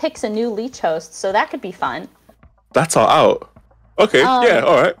then he picks a new leech host, so that could be fun. That's our out. Okay, yeah,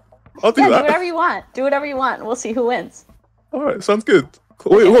 all right. I'll do that. Do whatever you want. Do whatever you want, and we'll see who wins. All right, sounds good.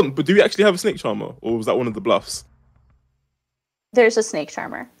 Cool. Wait, hold on. But do we actually have a snake charmer, or was that one of the bluffs? There's a snake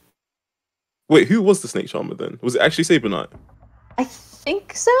charmer. Wait, who was the snake charmer then? Was it actually Saber Knight? I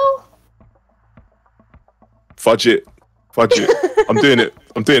think so. Fudge it. I'm doing it.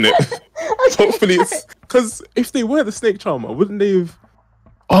 Okay. Hopefully it's because if they were the snake charmer, wouldn't they have?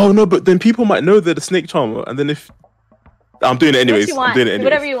 Oh no, but then people might know they're the snake charmer, and then if I'm doing it anyways, Do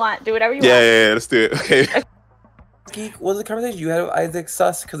whatever you want. Do whatever you want. Yeah, let's do it. Okay. Geek, was the conversation you had with Isaac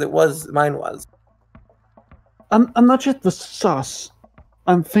sus? Because mine was. I'm not yet the sus.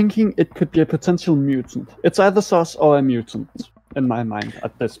 I'm thinking it could be a potential mutant. It's either sus or a mutant in my mind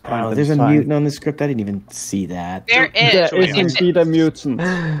at this point. Oh, there's a mutant on the script. I didn't even see that. There is. There is indeed a mutant.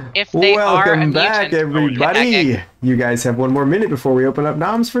 If they are a Welcome back, mutant, everybody. You guys have one more minute before we open up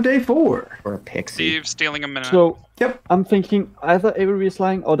noms for day 4. Or a pixie. Steve stealing a minute. So, yep. I'm thinking either Avery is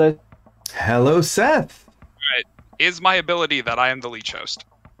lying or that. Hello, Seth. Right. Is my ability that I am the leech host?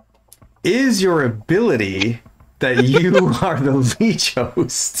 Is your ability that you are the leech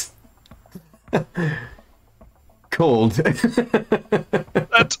host? Cold.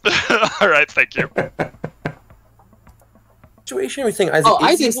 That's all right. Thank you. Situation we're saying Isaac.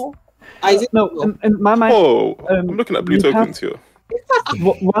 Isaac. No, in my mind. Oh, I'm looking at blue tokens here.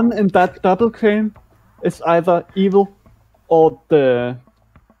 One in that double claim is either evil or the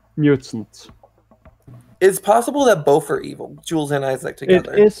mutant. It's possible that both are evil, Jules and Isaac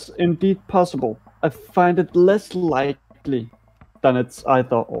together. It is indeed possible. I find it less likely than it's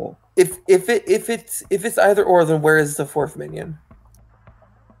either or. If it's either or, then where is the fourth minion?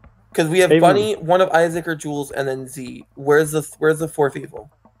 Because we have Avery. Bunny, one of Isaac or Jules, and then Z. Where's the fourth evil?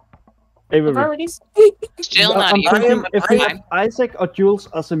 Avery. Still not I'm evil. thinking if we have Isaac or Jules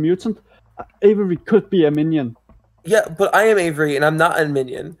as a mutant, Avery could be a minion. Yeah, but I am Avery, and I'm not a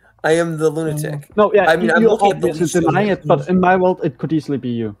minion. I am the lunatic. No, yeah, I mean, I'm you looking at the obviously deny it, but in my world, it could easily be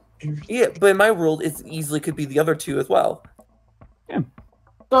you. Yeah, but in my world, it easily could be the other two as well. Yeah.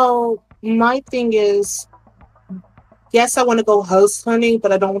 So my thing is, yes, I want to go host hunting,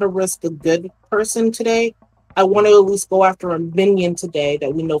 but I don't want to risk a good person today. I want to at least go after a minion today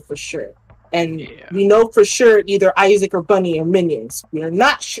that we know for sure. And we know for sure either Isaac or Bunny are minions. We are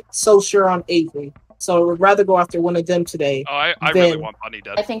not so sure on Avery. So I would rather go after one of them today. Oh, I really want Bunny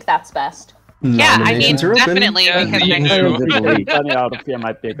dead. I think that's best. Yeah, I mean, Nominations are open. definitely. Because Bunny out of here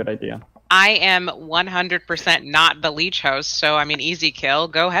might be a good idea. I am 100% not the leech host, so I mean, easy kill.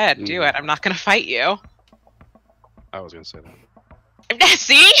 Go ahead, do it. I'm not going to fight you. I was going to say that.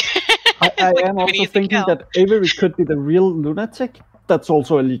 See? I am also thinking that Avery could be the real lunatic. That's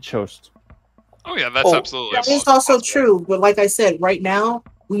also a leech host. Oh yeah, that's absolutely. That is also true, but like I said, right now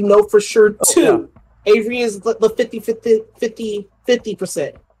we know for sure two. Avery is the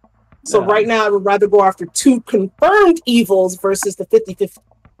 50%. So right now I would rather go after two confirmed evils versus the 50-50.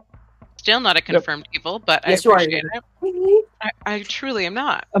 Still not a confirmed evil, but Yes, I you are. appreciate it. I truly am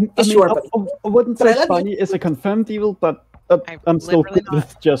not. I wouldn't say Bunny is a confirmed evil, but I'm still good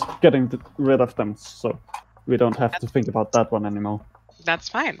with just getting rid of them, so we don't have to think about that one anymore. That's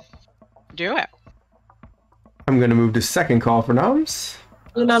fine. Do it. I'm going to move to second call for noms.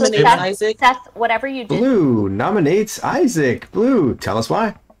 Who nominates Isaac? Seth, whatever you do. Blue nominates Isaac. Blue, tell us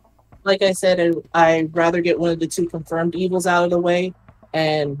why. Like I said, I'd rather get one of the two confirmed evils out of the way,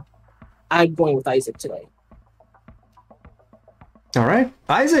 and I'm going with Isaac today. All right.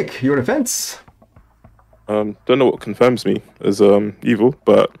 Isaac, your defense. Don't know what confirms me as evil,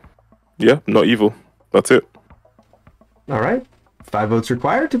 but yeah, not evil. That's it. All right. 5 votes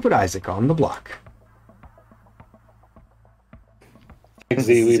required to put Isaac on the block. Thanks,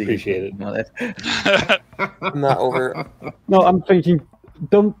 Z. We appreciate it. Not over. No, I'm thinking,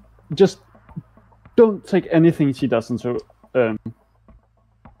 don't take anything she does into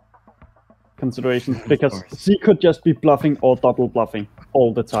consideration, because she could just be bluffing or double bluffing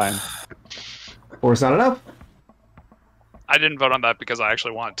all the time. Or it's not enough. I didn't vote on that because I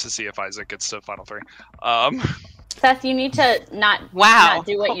actually want to see if Isaac gets to final 3. Seth, you need to not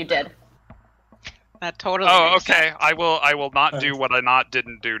do what you did. That totally. Oh, okay. I will not do what I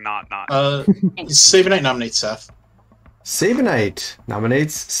didn't do. Not. Sabanite nominates Seth. Sabanite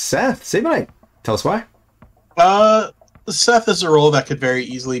nominates Seth. Sabanite, tell us why. Seth is a role that could very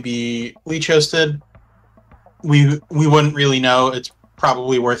easily be leech hosted. We wouldn't really know. It's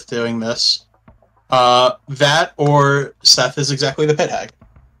probably worth doing this. That or Seth is exactly the pit hag.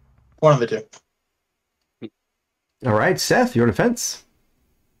 One of the two. All right, Seth, your defense.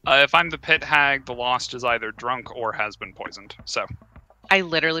 If I'm the pit hag, the lost is either drunk or has been poisoned. So. I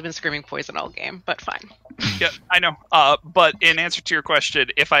literally been screaming poison all game, but fine. Yeah, I know. But in answer to your question,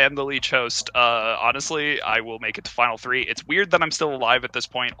 if I am the leech host, honestly, I will make it to final 3. It's weird that I'm still alive at this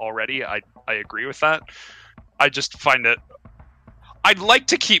point already. I agree with that. I just find it... I'd like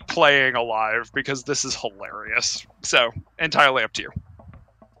to keep playing alive because this is hilarious. So, entirely up to you.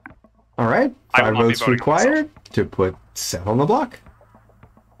 All right, 5 votes required to put Seth on the block.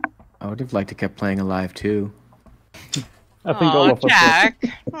 I would have liked to kept playing alive too. I think all of us. Jack.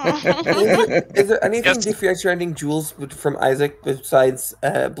 Is there anything differentiating Jules from Isaac besides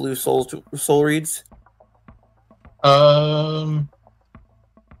blue soul reads?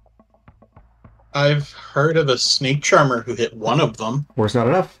 I've heard of a snake charmer who hit one of them. Or it's not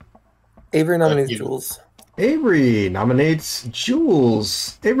enough. Avery nominates Jules. Avery nominates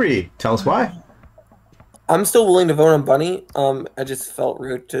Jules. Avery, tell us why. I'm still willing to vote on Bunny. I just felt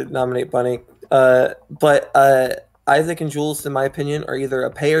rude to nominate Bunny. But Isaac and Jules, in my opinion, are either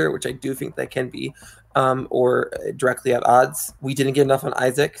a pair, which I do think they can be, or directly at odds. We didn't get enough on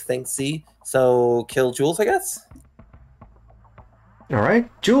Isaac, thanks Z. So kill Jules, I guess. All right,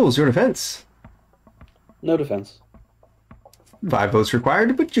 Jules, your defense. No defense. 5 votes required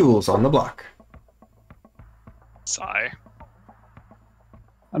to put Jules on the block. Sigh.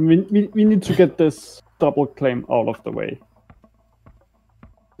 I mean, we need to get this double claim out of the way.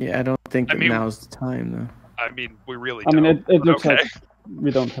 Yeah, I don't think that now's the time, though. I mean, we really don't. I mean, it looks okay. like we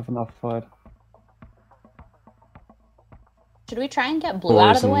don't have enough for it. Should we try and get blue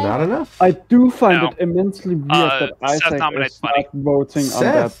out of the way? Not enough. I do find it immensely weird that Isaac is not voting on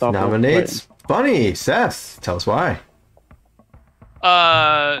that Seth double nominates claim. Bunny. Seth, tell us why.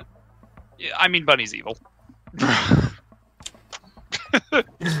 I mean, Bunny's evil.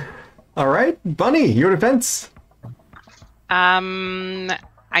 All right, Bunny, your defense. I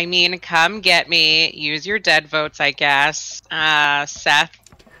mean, come get me. Use your dead votes, I guess. Seth,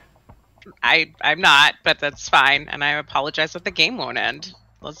 I'm not, but that's fine. And I apologize if the game won't end.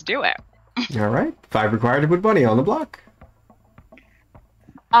 Let's do it. All right, 5 required to put Bunny on the block.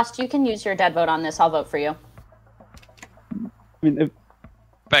 Lost, you can use your dead vote on this. I'll vote for you. I mean, if...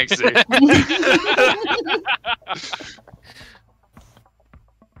 Thanks, Z.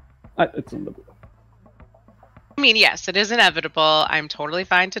 It's in the... I mean, yes, it is inevitable. I'm totally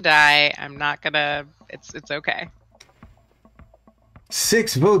fine to die. I'm not gonna... It's okay.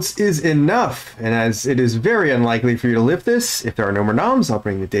 6 votes is enough, and as it is very unlikely for you to lift this, if there are no more noms, I'll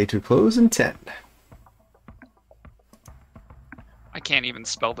bring the day to a close in 10. I can't even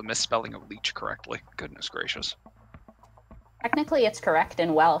spell the misspelling of leech correctly. Goodness gracious. Technically, it's correct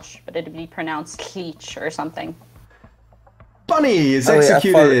in Welsh, but it'd be pronounced leech or something. Bunny is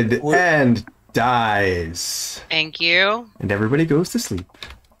executed and dies. Thank you. And everybody goes to sleep.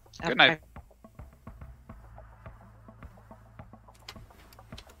 Good night.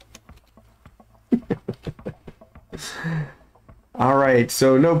 All right,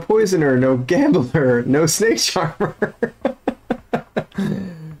 so no poisoner, no gambler, no snake charmer.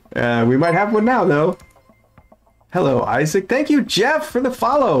 We might have one now, though. Hello, Isaac. Thank you, Jeff, for the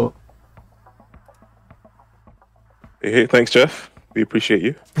follow. Hey, thanks, Jeff. We appreciate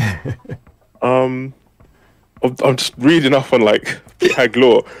you. I'm just reading up on hag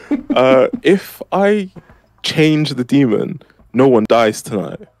lore. If I change the demon, no one dies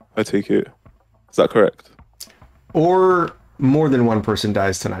tonight. I take it. Is that correct? Or more than one person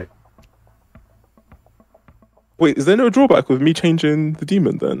dies tonight. Wait, is there no drawback with me changing the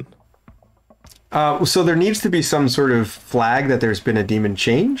demon then? So there needs to be some sort of flag that there's been a demon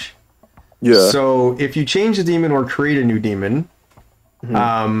change. Yeah. So if you change the demon or create a new demon,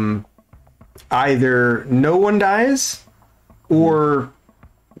 either no one dies or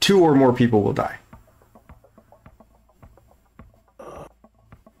 2 or more people will die.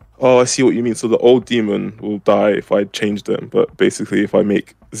 Oh, I see what you mean. So the old demon will die if I change them, but basically if I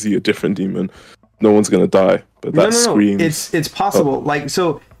make Z a different demon, no one's gonna die. But that screams. It's possible. Like,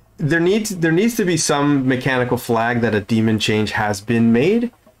 so there needs to be some mechanical flag that a demon change has been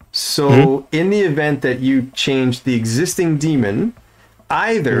made. So in the event that you change the existing demon,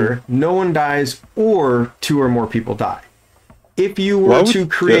 either no one dies or 2 or more people die. If you were to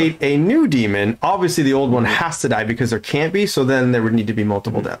create a new demon, obviously the old one has to die because there can't be, so then there would need to be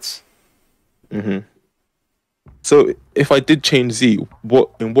multiple deaths. So if I did change Z,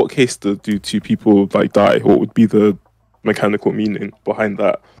 in what case do 2 people like die? What would be the mechanical meaning behind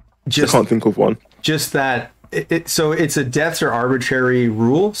that? I can't think of one. Just that, so it's a deaths are arbitrary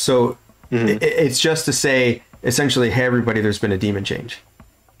rule, so it's just to say, essentially, hey everybody, there's been a demon change.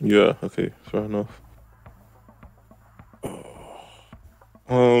 Yeah, okay, fair enough.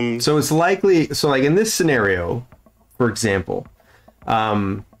 So it's likely, so like in this scenario, for example,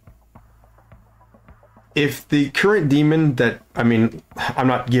 if the current demon that, I mean, I'm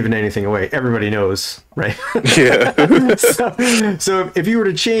not giving anything away, everybody knows, right? Yeah. so if you were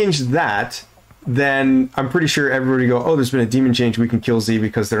to change that, then I'm pretty sure everybody go, oh, there's been a demon change, we can kill Z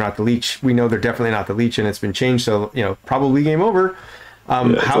because they're not the leech. We know they're definitely not the leech and it's been changed, so, you know, probably game over.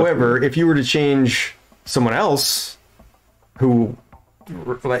 However, if you were to change someone else who,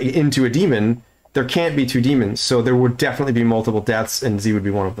 like, into a demon, there can't be 2 demons, so there would definitely be multiple deaths, and Z would be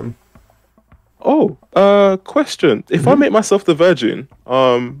one of them. Oh, question. If I make myself the virgin,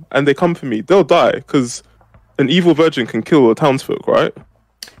 and they come for me, they'll die, because an evil virgin can kill a townsfolk, right?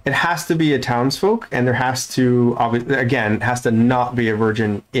 It has to be a townsfolk, and there has to, again, has to not be a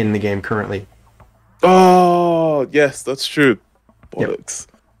virgin in the game currently. Oh, yes, that's true. Bollocks.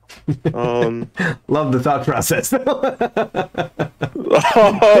 Love the thought process.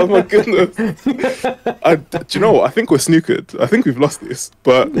 Oh my goodness. Do you know what? I think we're snookered. I think we've lost this.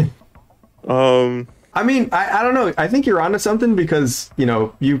 But I mean, I don't know. I think you're onto something because, you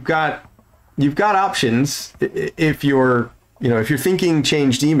know, you've got options. If you're thinking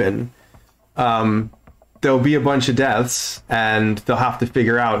change demon, there'll be a bunch of deaths and they'll have to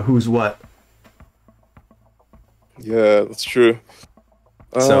figure out who's what. Yeah, that's true.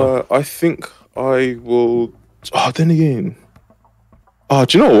 So I think I will. Oh, then again. Oh,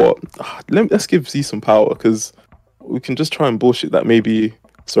 do you know what? Let's give Z some power because we can just try and bullshit that maybe.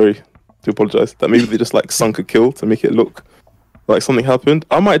 Sorry to apologize. That maybe they just like sunk a kill to make it look like something happened.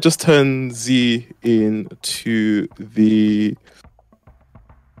 I might just turn Z into the.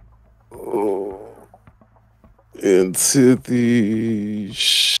 Into the.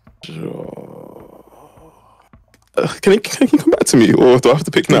 Can you come back to me, or do I have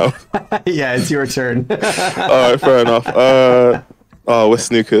to pick now? Yeah, it's your turn. All right, fair enough. We're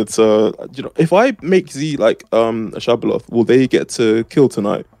snookered. So, you know, if I make Z like a Shabaloth, will they get to kill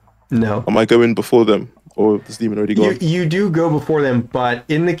tonight? No. Am I going before them, or is the demon already gone? You do go before them, but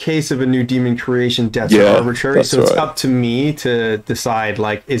in the case of a new demon creation, deaths are arbitrary. So it's up to me to decide,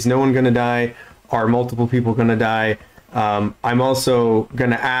 like, is no one going to die? Are multiple people going to die? I'm also going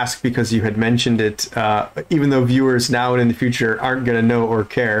to ask, because you had mentioned it, even though viewers now and in the future aren't going to know or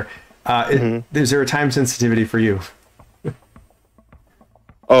care, is there a time sensitivity for you?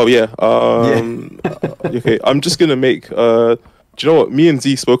 Oh, yeah. Okay, I'm just going to make... do you know what? Me and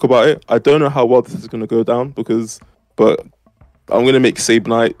Z spoke about it. I don't know how well this is going to go down, but I'm going to make Sabe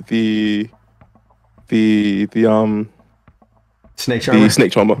Knight the Snake Charmer? The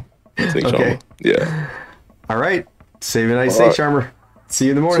Snake Charmer. Snake Charmer. Yeah. All right. Sabanite, Snake Charmer. See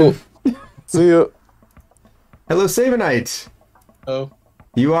you in the morning. Cool. See ya. Hello, Sabanite. Oh.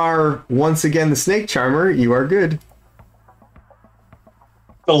 You are once again the Snake Charmer. You are good.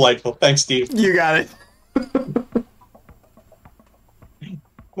 Delightful. Thanks, Steve. You got it.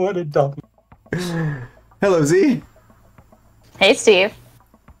 What a dump. Hello, Z. Hey, Steve.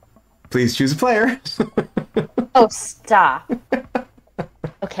 Please choose a player. Oh, stop.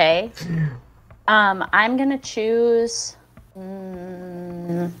 Okay. I'm gonna choose.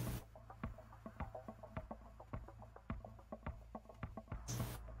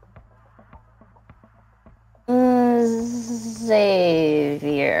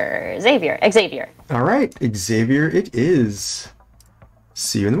 Xavier. All right, Xavier it is.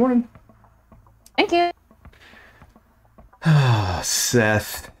 See you in the morning. Thank you.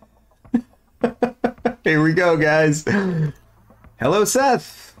 Seth. Here we go, guys. Hello,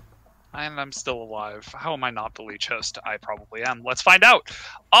 Seth. And I'm still alive. How am I not the leech host? I probably am. Let's find out.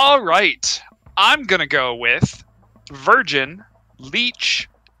 All right. I'm going to go with Virgin, Leech,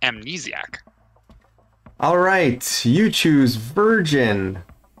 Amnesiac. All right, you choose Virgin,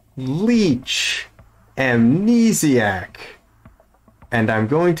 Leech, Amnesiac, and I'm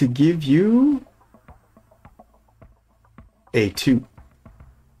going to give you a 2.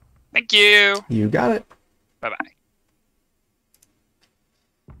 Thank you. You got it. Bye-bye.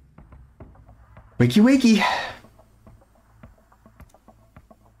 Wakey wakey.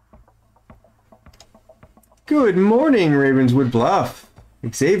 Good morning, Ravenswood Bluff.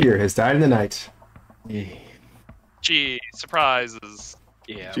 Xavier has died in the night. Gee, surprises.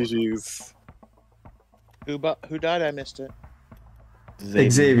 Yeah. GG's. Who died? I missed it.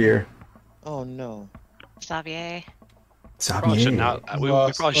 Xavier. Oh no. Xavier. Probably shouldn't have, we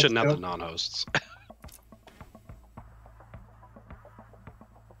probably shouldn't have the non-hosts.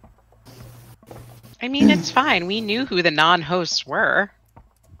 I mean, it's fine. We knew who the non-hosts were.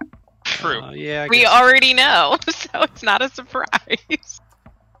 True. Yeah. We already know, so it's not a surprise.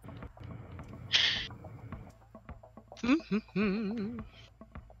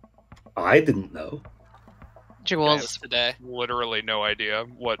 I didn't know. Jules. Today. Literally no idea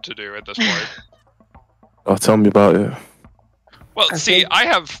what to do at this point. Oh, tell me about it. Well,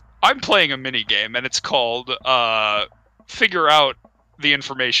 I'm playing a mini game, and it's called Figure Out the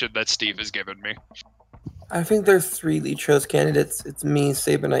Information That Steve has given me. I think there's 3 lead shows candidates. It's me,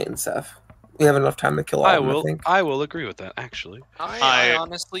 Saberknight, and Seth. We have enough time to kill all of them, I think. I will agree with that, actually. I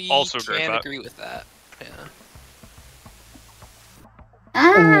honestly also can agree with that. Yeah.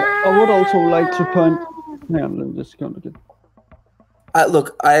 I would also like to point. Yeah, I'm just going to get.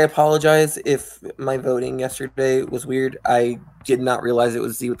 Look, I apologize if my voting yesterday was weird. I did not realize it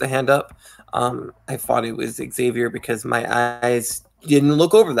was Z with the hand up. I thought it was Xavier because my eyes didn't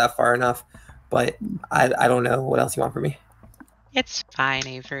look over that far enough. But I don't know what else you want from me. It's fine,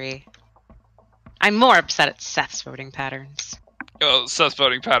 Avery. I'm more upset at Seth's voting patterns. Seth's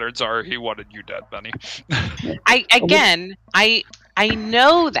voting patterns are he wanted you dead, Benny. I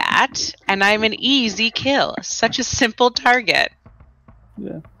know that, and I'm an easy kill. Such a simple target.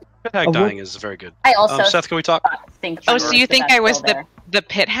 Yeah. Pit hag dying is very good. I also Seth, can we talk? think. Oh, so you think I was the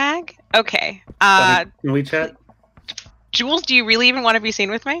pit hag? Okay. Can we chat? Jules, do you really even want to be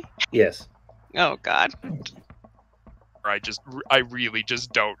seen with me? Yes. Oh God. I really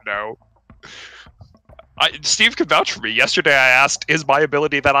just don't know. Steve could vouch for me. Yesterday I asked, is my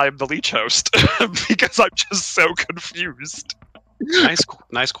ability that I am the leech host? Because I'm just so confused.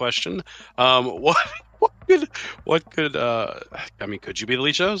 Nice question. What could I mean, could you be the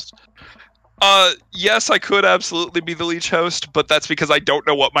leech host? Yes, I could absolutely be the leech host, but that's because I don't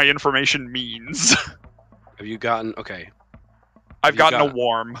know what my information means. Have you gotten I've gotten a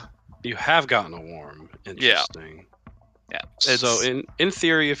warm. You have gotten a warm. Interesting. Yeah. So in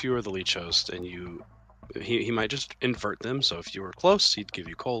theory, if you were the leech host and he might just invert them. So if you were close, he'd give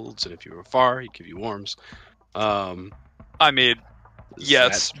you colds, and if you were far, he'd give you warms. I mean,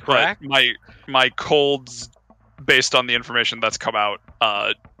 yes, but my colds, based on the information that's come out,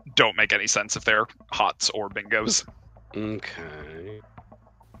 don't make any sense if they're hots or bingos. Okay.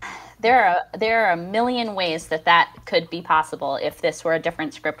 There are a million ways that could be possible if this were a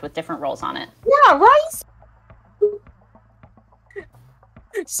different script with different roles on it. Yeah, right?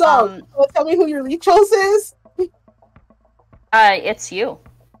 So, tell me who your leech host is? It's you.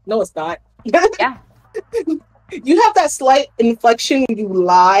 No, it's not. Yeah. You have that slight inflection, you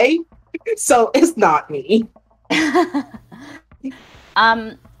lie, so it's not me.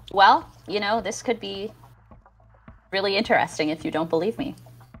 Well, this could be really interesting if you don't believe me.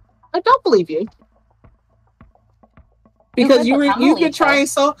 I don't believe you. Because you've been trying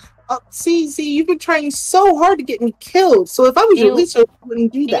so... see, you've been trying so hard to get me killed. So if I was your leech host, I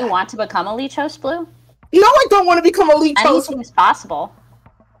wouldn't do that. Do you want to become a leech host, Blue? No, I don't want to become a leech host. Anything's possible.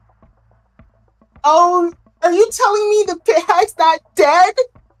 Oh, are you telling me the pit hag's not dead?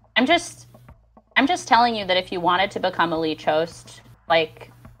 I'm just telling you that if you wanted to become a leech host,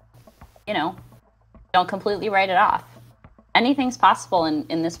 don't completely write it off. Anything's possible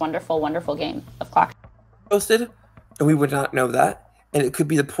in this wonderful, wonderful game of Clocktower. Hosted, and we would not know that. And it could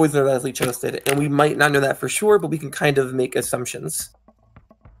be the poisoner that is leech hosted, and we might not know that for sure, but we can kind of make assumptions.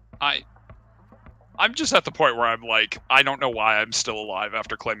 I'm just at the point where I'm like, I don't know why I'm still alive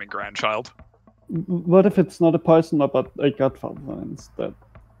after claiming grandchild. What if it's not a poisoner but a godfather instead?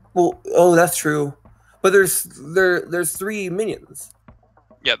 Well, that's true. But there's 3 minions.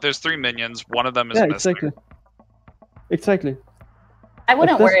 Yeah, there's 3 minions. One of them is missing. Exactly. I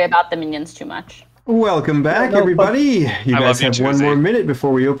wouldn't worry about the minions too much. Welcome back, everybody. You guys have one more minute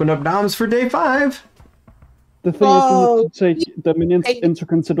before we open up noms for day 5. The thing is, we need to take the minions into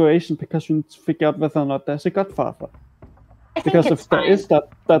consideration because we need to figure out whether or not there's a godfather. Because if there is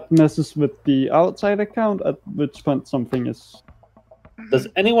that messes with the outside account, at which point something is. Does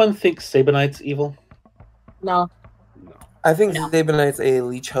anyone think Sabonite's evil? No. I think Sabonite's a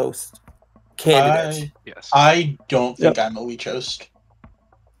leech host candidate. I don't think I'm a leech host.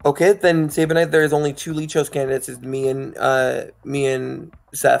 Okay, then Sabonite, there is only 2 leech host candidates. It's me and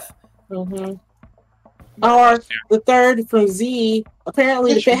Seth. Mm-hmm. Or the third from Z.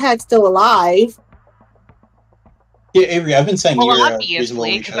 Apparently, the Pithead's still alive. Yeah, Avery, I've been saying Well, you're a reasonable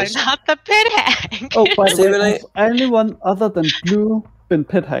obviously, leech because host. I'm not the Pithead. Oh, by the way, has anyone other than Blue been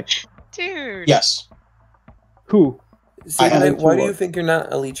pit hacked? Dude. Yes. Who? Sabonite, why do you think you're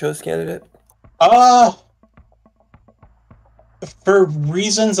not a leech host candidate? For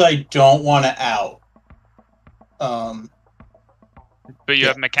reasons I don't want to out. But you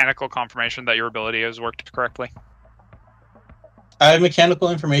have mechanical confirmation that your ability has worked correctly. I have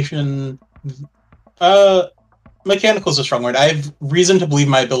mechanical information. Mechanical is a strong word. I have reason to believe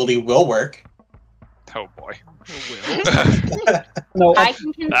my ability will work. Oh boy. No, I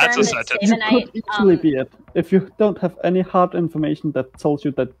can confirm That's a that sentence. You Sabonite, could actually be it. If you don't have any hard information that tells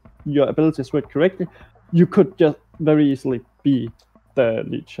you that your abilities work correctly, you could just very easily be the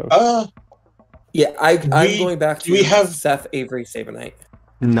leech host. Yeah, I'm going back to Seth, Avery, Sabonite.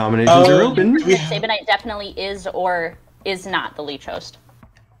 Nominations are open. Sabonite definitely is or is not the leech host.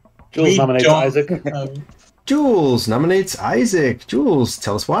 Jules nominates Isaac. Jules nominates Isaac. Jules,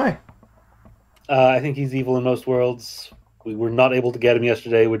 tell us why. I think he's evil in most worlds. We were not able to get him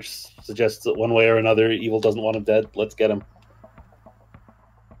yesterday, which suggests that one way or another, evil doesn't want him dead. Let's get him.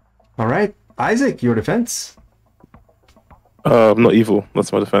 All right, Isaac, your defense. I'm not evil.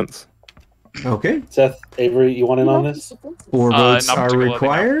 That's my defense. Okay. Seth, Avery, you want in on this? 4 votes are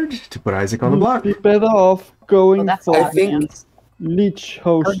required to put Isaac on the block. You'd be better off going for I think leech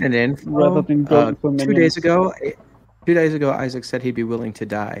host an info, rather than going for 2 minions. days ago. 2 days ago, Isaac said he'd be willing to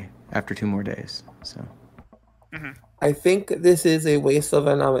die after 2 more days. So I think this is a waste of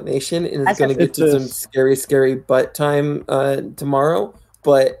a nomination, and it's going to get It to some is. scary butt time tomorrow.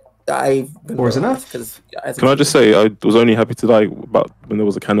 But I've been 4 is enough. Can I just say, I was only happy to die about when there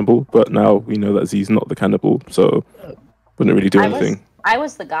was a cannibal, but now we know that Z's not the cannibal, so wouldn't really do anything. I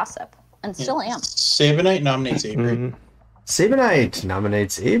was the gossip and still am. Sabonite nominates Avery. Mm-hmm. Sabonite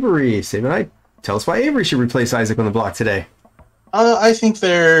nominates Avery. Sabonite, tell us why Avery should replace Isaac on the block today. I think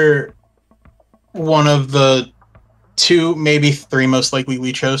they're one of the 2, maybe 3 most likely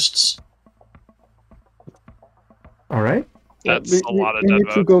leech hosts. All right. That's a lot of we dead need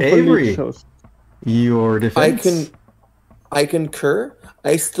to votes. go for Avery, leech host. your defense. I concur.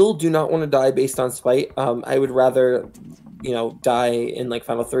 I still do not want to die based on spite. I would rather, die in like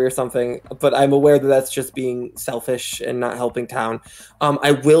Final 3 or something. But I'm aware that that's just being selfish and not helping town.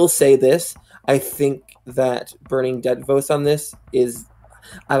 I will say this. I think that burning dead votes on this is,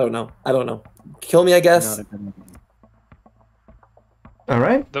 I don't know. Kill me, I guess. All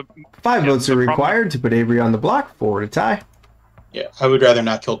right. 5 votes are required to put Avery on the block. 4 to tie. Yeah, I would rather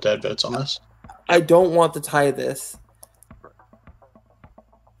not kill dead votes on this. I don't want to tie this.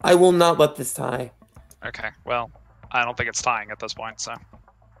 I will not let this tie. Okay, well, I don't think it's tying at this point, so.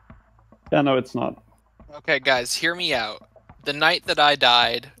 Yeah, no, it's not. Okay, guys, hear me out. The night that I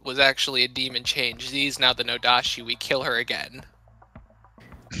died was actually a demon change. Z's now the Nodashi. We kill her again.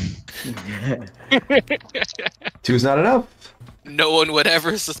 2 is not enough. No one would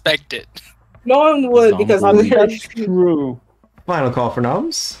ever suspect it. No one would because I'm there. That's true. Final call for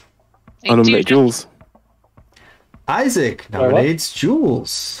noms. I nominate Jules. Isaac nominates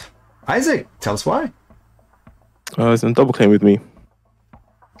Jules. Isaac, tell us why. He's in double claim with me.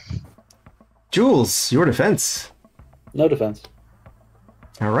 Jules, your defense. No defense.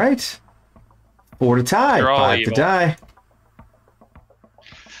 All right. 4 to tie. You're all 5 to evil. die.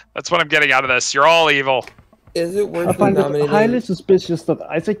 That's what I'm getting out of this. You're all evil. Is it I worth find it nominating? highly suspicious that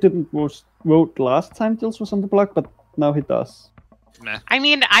Isaac didn't vote last time Jules was on the block, but now he does. I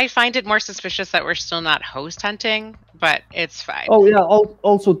mean, I find it more suspicious that we're still not host hunting, but it's fine. Oh yeah,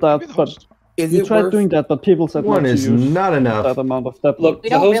 also that, but Is you it tried worth- doing that, but people said One not to is use not enough. that amount of that. Look, We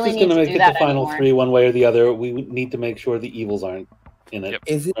the don't host really is need going to to make do it that to final anymore. 3 one way or the other. We need to make sure the evils aren't in it.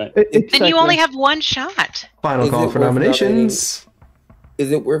 Is it? Right. Then you only have 1 shot. Final Is call it for worth nominations.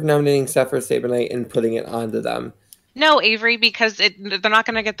 Is it worth nominating Seth or Sabonite and putting it onto them? No, Avery, because they're not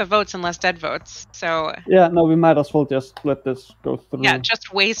going to get the votes unless dead votes. So, Yeah, no, we might as well just let this go through. yeah,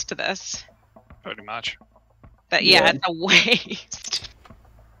 just waste this. Pretty much. Yeah, Yeah. it's a waste.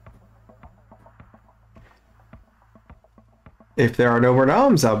 If there are no more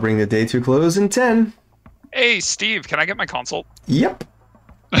noms, I'll bring the day to close in 10. Hey, Steve, can I get my consult? Yep.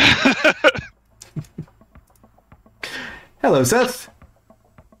 Hello, Seth.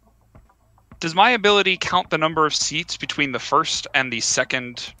 Does my ability count the number of seats between the first and the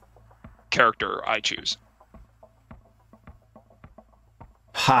second character I choose?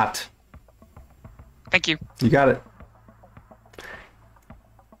 Hot. Thank you. You got it.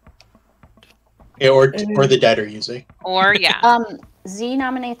 Yeah, or the dead are using. Or yeah. Z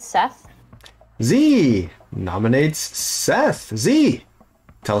nominates Seth. Z nominates Seth. Z,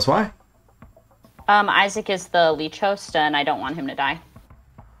 tell us why. Isaac is the leech host, and I don't want him to die.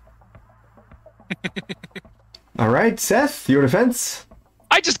 All right, Seth, your defense.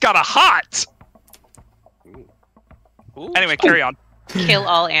 I just got a hot. Anyway, carry on. Kill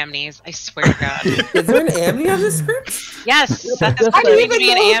all amnes. I swear to God. Is there an amne on this script? Yes, Seth is I didn't pretending to even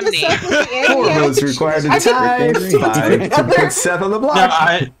be an know this amne. was Four votes required to tie. Five to put Seth on the block.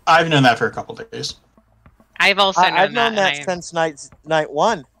 No, I've known that for a couple days. I've also I've known known that. that since night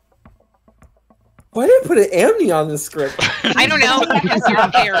one. Why did I put an amne on the script? I don't know, because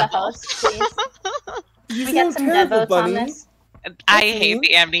you're terrible. You We get some dead votes on this. I hate the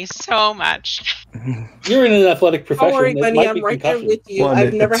amnes so much. You're in an athletic profession. Don't worry, that Bunny. might I'm be right there concussion. with you. One,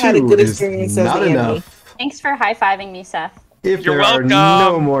 I've never had a two good is experience as not an enough. Annie. Thanks for high-fiving me, Seth. If You're there are welcome.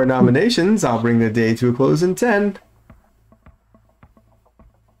 no more nominations, I'll bring the day to a close in 10.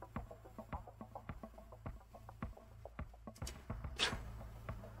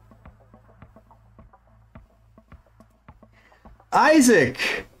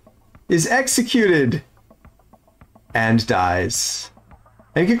 Isaac is executed and dies.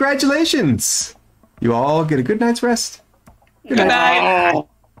 And congratulations! You all get a good night's rest. Good night.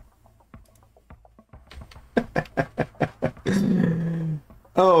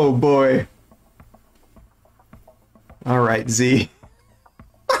 Oh boy. Alright, Z.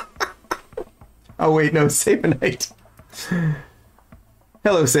 Oh wait, no, Sabanite.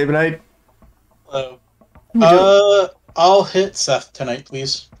 Hello, Sabanite. Hello. I'll hit Seth tonight,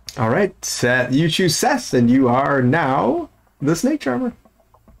 please. Alright, Seth, you choose Seth, and you are now the Snake Charmer.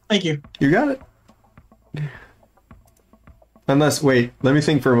 Thank you. You got it. Unless, wait, let me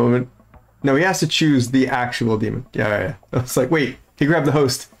think for a moment. No, he has to choose the actual demon. Yeah. I was like, wait, he grabbed the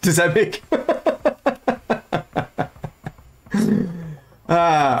host. Does that make...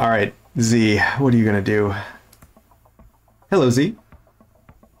 Alright, Z, what are you gonna do? Hello, Z.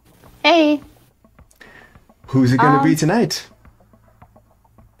 Hey. Who's it gonna be tonight?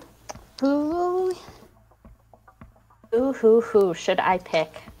 Who should I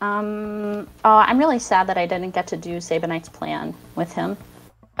pick? I'm really sad that I didn't get to do Sabanite's plan with him.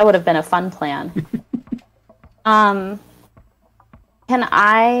 That would have been a fun plan. Can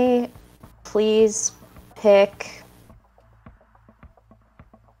I please pick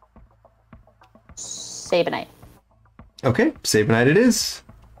Sabanite? Okay, Sabanite it is.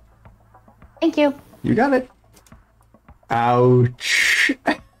 Thank you. You got it. Ouch.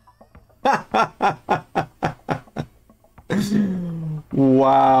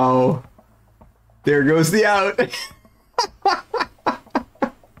 Wow. There goes the out.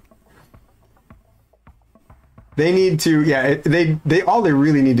 They need to, yeah, they all they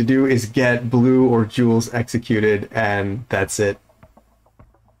really need to do is get Blue or Jules executed, and that's it.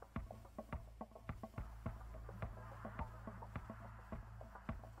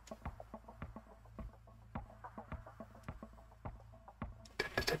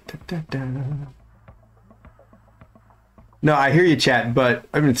 No, I hear you, chat, but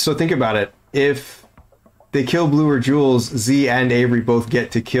I mean, so think about it. If they kill Blue or Jules, Z and Avery both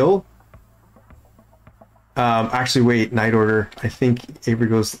get to kill. Actually, wait, Night Order. I think Avery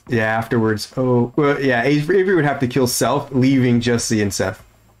goes, yeah, afterwards. Oh, well, yeah, Avery would have to kill Self, leaving just Z and Seth.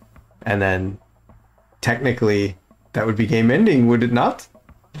 And then, technically, that would be game ending, would it not?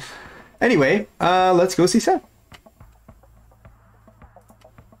 Anyway, let's go see Seth.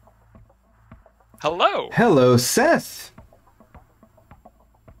 Hello. Hello, Seth.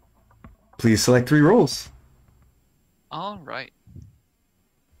 Please select 3 roles. All right.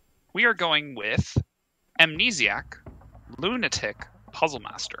 We are going with Amnesiac, Lunatic, Puzzle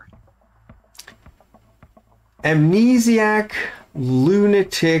Master. Amnesiac,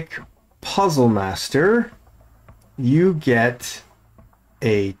 Lunatic, Puzzle Master. You get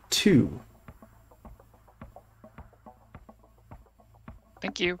a 2.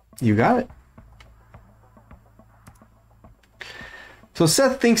 Thank you. You got it. So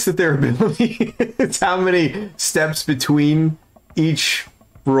Seth thinks that their ability is how many steps between each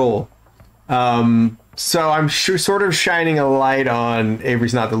roll. So I'm sure, sort of shining a light on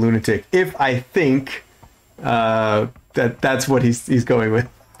Avery's not the lunatic. If I think that's what he's going with.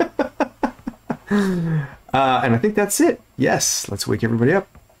 And I think that's it. Yes, let's wake everybody up.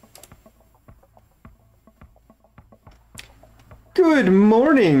 Good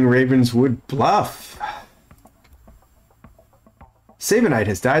morning, Ravenswood Bluff. Sabanite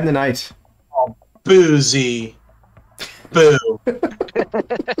has died in the night. Oh, boozy. Boo.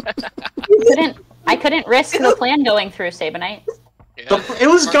 I couldn't risk the plan going through, Sabanite. It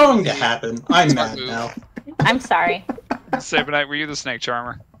was going to happen. I'm mad now. I'm sorry. Sabanite, were you the snake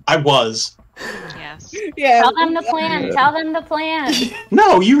charmer? I was. Yes. Yeah. Tell them the plan. Tell them the plan.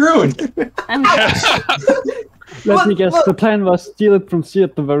 No, you ruined it. Let me guess. The plan was steal it from Z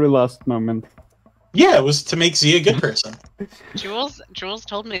at the very last moment. Yeah, it was to make Z a good person. Jules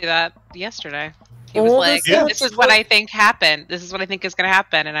told me that yesterday. He was like, "This is what I think happened. This is what I think is going to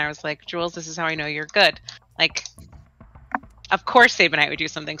happen." And I was like, "Jules, this is how I know you're good." Like, of course, Sabanite would do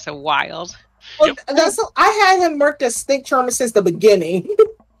something so wild. Well, I had him marked as snake charmer since the beginning.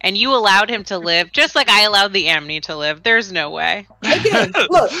 And you allowed him to live, just like I allowed the Amni to live. There's no way. Again,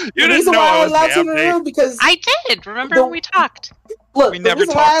 look, the reason why I allowed him to live because I did. Remember when we talked? Look, the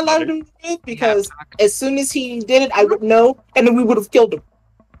reason why I allowed him to live because as soon as he did it, I would know, and then we would have killed him.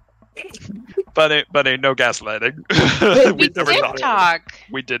 But ain't no gaslighting. We did talk.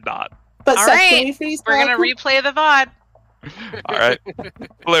 We did not. But all Seth, right, we're gonna replay the VOD. All right,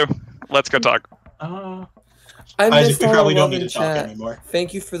 Blue, let's go talk. I missed we all probably the don't love need in to talk chat. anymore.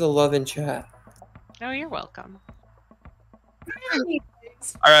 Thank you for the love in chat. No, you're welcome. All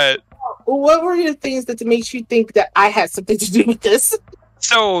right. What were your things that makes you think that I had something to do with this?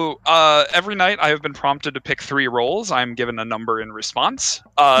 So every night I have been prompted to pick 3 roles. I'm given a number in response.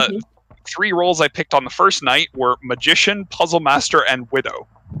 3 roles I picked on the first night were Magician, Puzzle Master, and Widow.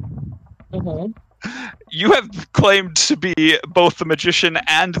 You have claimed to be both the Magician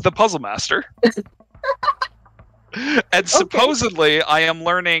and the Puzzle Master. And supposedly I am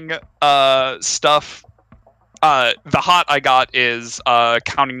learning stuff. The hot I got is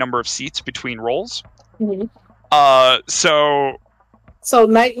counting number of seats between roles. So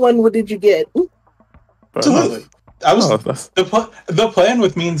night 1, what did you get? Absolutely. I was the plan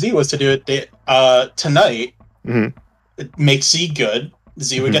with me and Z was to do it tonight. Make Z good.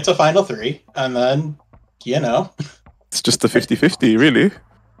 Z would get to final 3, and then it's just a 50-50, really.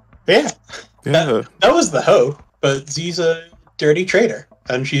 Yeah. That was the hope. But Z's a dirty traitor,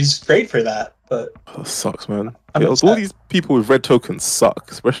 and she's great for that. But that sucks, man. All these people with red tokens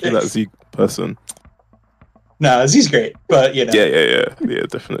suck, especially that Z person. No, Z's great, but Yeah,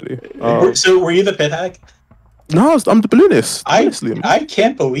 definitely. So, were you the pit hag? No, I'm the balloonist. Honestly, I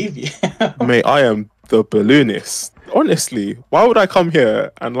can't believe you. Mate, I am the balloonist. Honestly, why would I come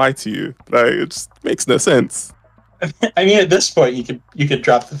here and lie to you? Like, it just makes no sense. I mean, at this point, you could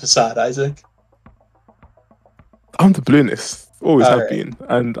drop the facade, Isaac. I'm the balloonist. Always have been,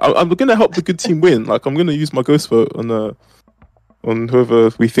 and I'm gonna help the good team win. Like, I'm gonna use my ghost vote on whoever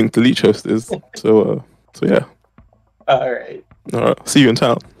we think the leech host is. So yeah. All right. See you in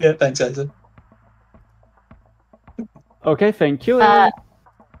town. Yeah, thanks, Isaac. Okay, thank you.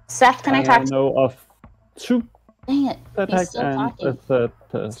 Seth, can I talk? I know of 2. Dang it, he's attacks still and talking. a third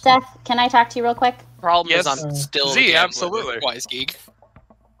person. Seth, can I talk to you real quick? Problem is I'm still Z, absolutely. Wise geek.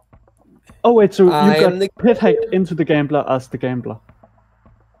 Oh wait, so you I am got pit hacked into the gambler as the gambler.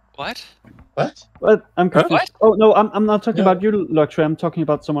 What? What? I'm confused. What? Oh no, I'm not talking about you, Luxray. I'm talking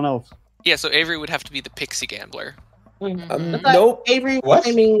about someone else. Yeah, so Avery would have to be the pixie gambler. Nope. Avery, What?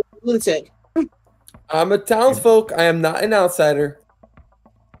 I mean, lunatic. I'm a townsfolk. I am not an outsider.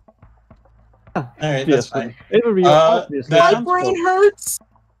 All right, that's fine. Avery, obviously. My brain hurts.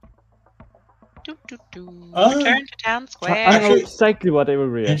 Return to town square. I know exactly what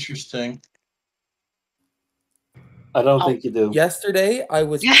Avery is. Interesting. I don't think you do. Yesterday, I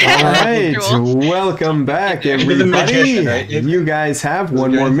was. All right, welcome back, everybody. magician, right? You guys have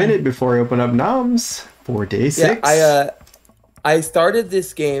one more minute before I open up noms for day 6. Yeah, I started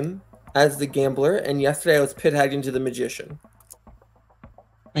this game as the gambler, and yesterday I was pit hacked into the magician.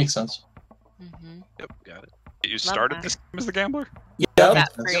 Makes sense. Yep, got it. You started this game as the gambler? Yep.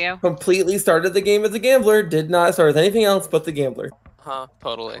 That for you. Completely started the game as the gambler. Did not start with anything else but the gambler. Huh,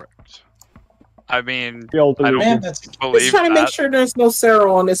 totally. I mean, We all I don't believe. Just believe trying to make that. sure there's no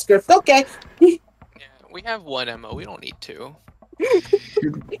Sarah on this script. Okay. We have 1 MO, we don't need 2.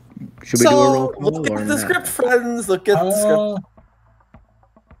 Should we do a roll call Look or at the not? script, friends. Look at the script.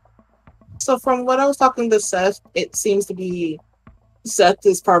 So from what I was talking to Seth, it seems to be Seth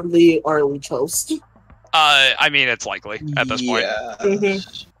is probably our leech host. I mean, it's likely at this point.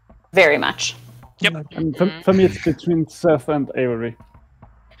 Very much. Yep. And for me, it's between Seth and Avery.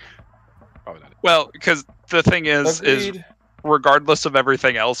 Well, because the thing is Agreed. regardless of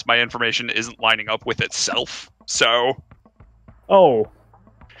everything else, my information isn't lining up with itself. So. Oh.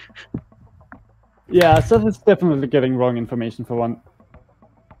 Yeah, Seth is definitely getting wrong information for one.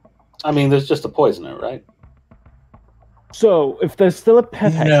 I mean, there's just a poisoner, right? So, if there's still a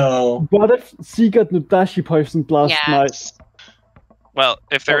pet hag, what if Z got Nudashi poisoned last night? Well,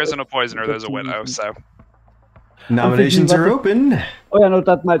 if there isn't a poisoner, there's a widow, so... Nominations are open. Oh yeah, no,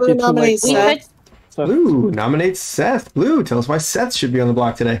 that might be too late. Blue nominates Seth. Blue, tell us why Seth should be on the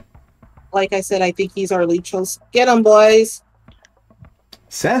block today. Like I said, I think he's our lead host. Get him, boys.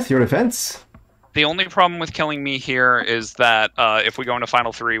 Seth, your defense. The only problem with killing me here is that if we go into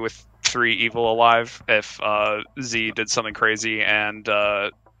Final 3 with 3 evil alive, if Z did something crazy and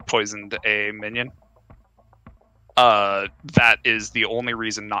poisoned a minion, that is the only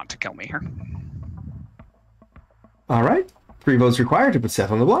reason not to kill me here. All right. 3 votes required to put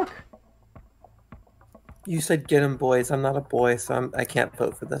Seth on the block. You said get him, boys. I'm not a boy, so I can't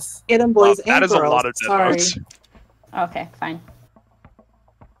vote for this. Get him, boys. That and is a girls. lot of dead Sorry. votes. Okay, fine.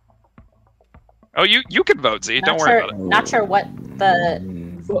 Oh, you can vote, Z. Don't worry about it. Not sure what the.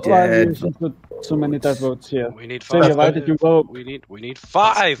 Why are you put so many dead votes here? We need Xavier, 5. why did you vote? We need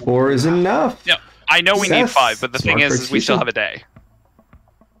 5. 4 is enough. Yeah, I know we need Seth, 5, but the thing smart is we still execution. have a day.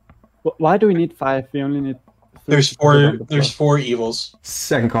 Why do we need 5? We only need 3. There's 4. There's 4 evils.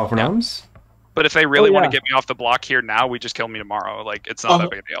 Second call for noms. But if they really Oh, want yeah. to get me off the block here now, we just kill me tomorrow. Like, it's not that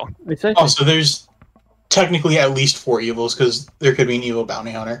big a deal. Exactly. Oh, so there's technically at least 4 evils because there could be an evil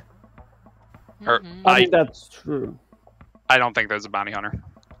bounty hunter. Or, I think that's true. I don't think there's a bounty hunter.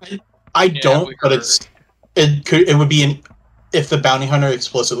 I don't, but it would be if the bounty hunter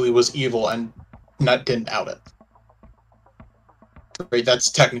explicitly was evil and didn't out it. Right,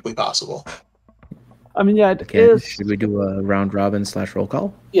 that's technically possible. I mean, yeah, it Okay, is. should we do a round robin / roll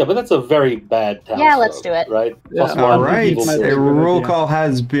call? Yeah, but that's a very bad town. Yeah, let's do it. Right? Yeah, Plus All one right, evil a player. roll call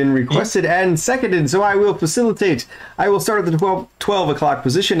has been requested and seconded, so I will facilitate. I will start at the 12 o'clock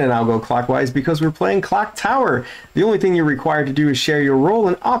position, and I'll go clockwise because we're playing Clocktower. The only thing you're required to do is share your role,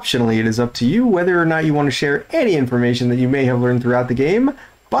 and optionally it is up to you whether or not you want to share any information that you may have learned throughout the game.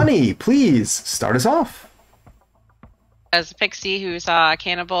 Bunny, please start us off. As a pixie who saw a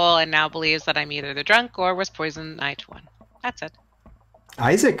cannibal and now believes that I'm either the drunk or was poisoned night 1. That's it.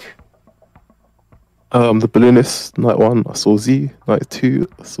 Isaac. The balloonist, night 1, I saw Z. Night 2,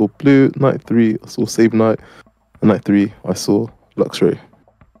 I saw Blue. Night 3, I saw Save Night. And night 3, I saw Luxray.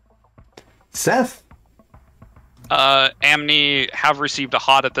 Seth. Amni have received a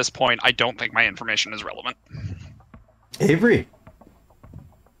hot at this point. I don't think my information is relevant. Avery.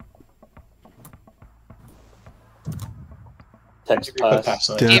 Text pass.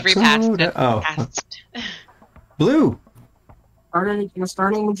 Avery passed. Oh. Passed. Blue. Your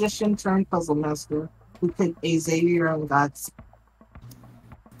starting magician turned puzzle master. Who picked a Xavier and Gods.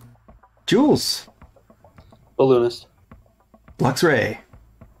 Jules. Balloonist. Luxray.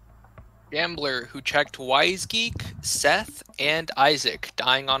 Gambler who checked Wise Geek, Seth, and Isaac,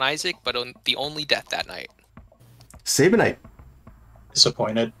 dying on Isaac, but on the only death that night. Sabanite.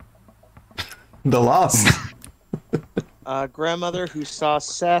 Disappointed. The loss. Grandmother who saw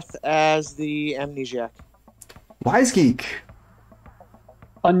Seth as the amnesiac. Wise Geek.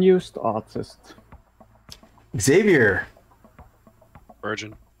 Unused artist. Xavier.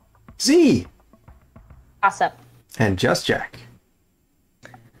 Virgin. Z. Gossip. And Just Jack.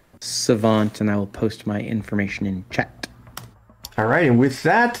 Savant, and I will post my information in chat. All right, and with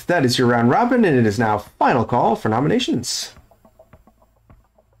that, that is your round robin, and it is now final call for nominations.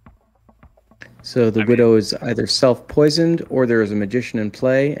 So the widow is either self-poisoned, or there is a magician in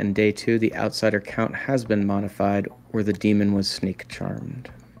play, and day 2, the outsider count has been modified, or the demon was sneak charmed.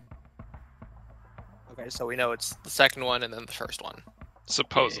 Okay, so we know it's the second one and then the first one.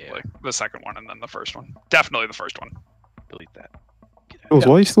 Supposedly. The second one and then the first one. Definitely the first one. Delete that. Jules,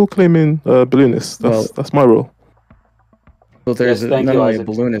 why are you still claiming balloonist? That's my role. Well, there's Yes, thank not you, only a Isaac.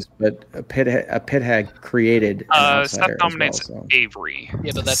 balloonist, but a pit hag created an Seth outsider nominates as well, so. Avery.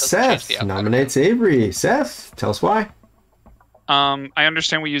 Yeah, but that doesn't change the Seth outcome. nominates Avery. Seth, tell us why. I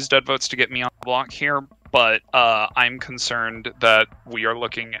understand we use dead votes to get me on the block here, but I'm concerned that we are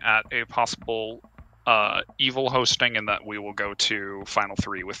looking at a possible evil hosting and that we will go to Final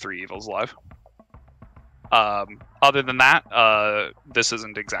 3 with 3 evils live. Other than that, this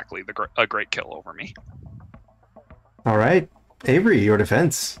isn't exactly a great kill over me. All right, Avery, your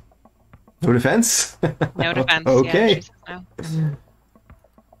defense. No defense? No defense. Okay. Yeah, she says no.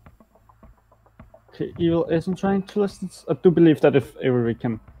 Okay, Evil isn't trying to listen. I do believe that if Avery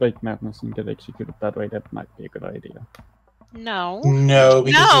can break madness and get executed that way, that might be a good idea. No. No,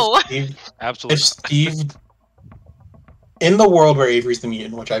 because No. if Steve, Absolutely. if Steve, in the world where Avery's the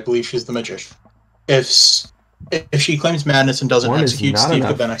mutant, which I believe she's the magician, if she claims madness and doesn't One is execute, not Steve enough.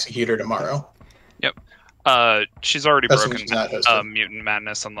 could then execute her tomorrow. Yep. She's already That's broken when she's not Mutant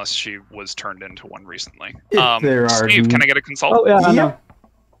Madness unless she was turned into one recently. If there are Steve, can I get a consult? Oh, yeah, I know.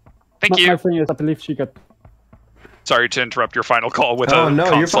 Thank you. My thing is, I believe she got... Sorry to interrupt your final call with Oh, a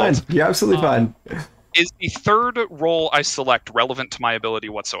no, you're fine. consult. You're absolutely fine. Is the third role I select relevant to my ability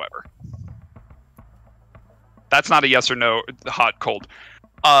whatsoever? That's not a yes or no, hot, cold.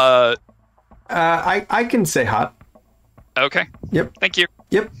 I can say hot. Okay. Yep. Thank you.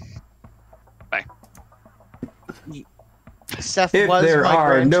 Yep. Bye. Seth If was there my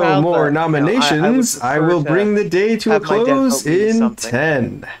are no grandchild, more but, you know, nominations, would I prefer will to bring the day to a have my dead close vote mean in something.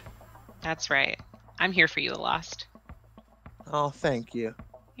 10. That's right. I'm here for you, Lost. Oh, thank you.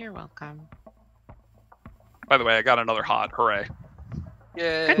 You're welcome. By the way, I got another hot. Hooray.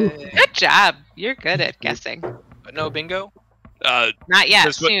 Yay. Good job. You're good at guessing. But no bingo? Not yet.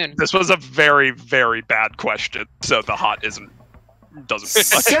 This Soon. This was a very, very bad question, so the hot doesn't mean much.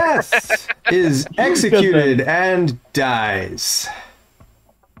 Seth is executed and dies.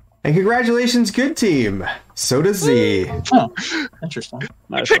 And congratulations, good team. So does Z. Oh, interesting.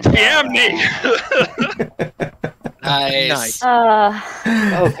 Pick the Amni! Nice.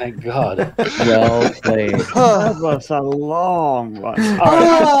 Oh, thank God. Well played. That was a long one.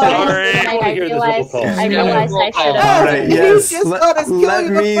 I realized I should have. All right, yes.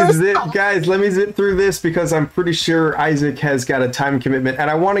 Let me zip through this because I'm pretty sure Isaac has got a time commitment, and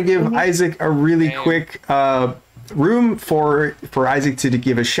I want to give Isaac a really quick room for Isaac to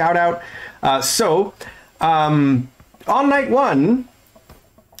give a shout out. On night one,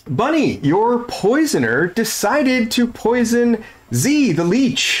 Bunny, your poisoner, decided to poison Z, the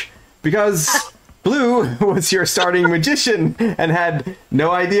leech, because Blue was your starting magician and had no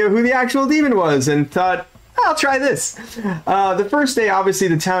idea who the actual demon was and thought, I'll try this. The first day, obviously,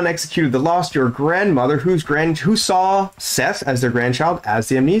 the town executed the Lost, your grandmother, who saw Seth as their grandchild as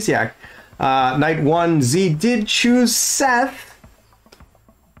the amnesiac. Night one, Z did choose Seth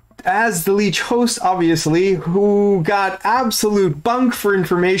as the leech host, obviously, who got absolute bunk for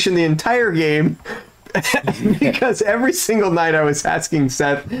information the entire game because every single night I was asking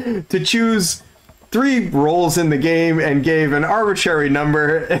Seth to choose 3 roles in the game and gave an arbitrary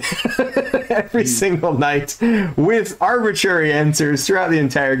number every single night with arbitrary answers throughout the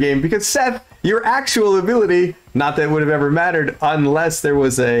entire game because Seth, your actual ability, not that it would have ever mattered unless there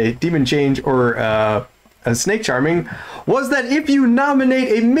was a demon change or a snake charming, was that if you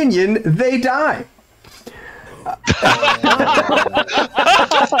nominate a minion, they die.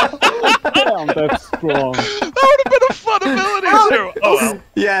 Damn, that's strong. That would have been a fun ability too. Oh well.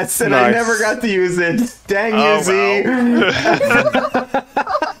 Yes, and Nice. I never got to use it. Dang you, Z.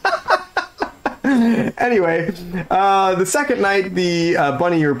 Anyway, the second night, the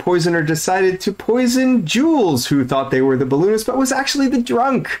Bunny, your poisoner, decided to poison Jules, who thought they were the balloonist, but was actually the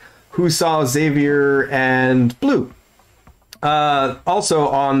drunk who saw Xavier and Blue. Also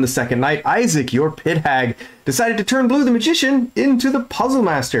on the second night, Isaac, your pit hag, decided to turn Blue the magician into the puzzle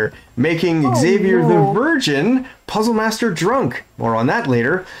master, making Xavier the virgin puzzle master drunk. More on that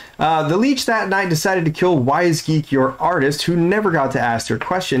later. The leech that night decided to kill Wise Geek, your artist, who never got to ask their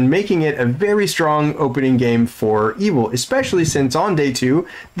question, making it a very strong opening game for evil, especially since on day 2,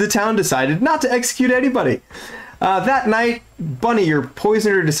 the town decided not to execute anybody. That night, Bunny, your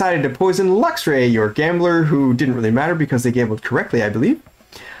poisoner, decided to poison Luxray, your gambler, who didn't really matter because they gambled correctly, I believe.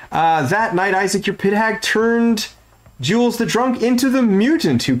 That night, Isaac, your pit hag, turned Jules the drunk into the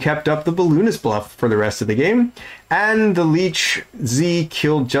mutant who kept up the balloonist bluff for the rest of the game. And the leech, Z,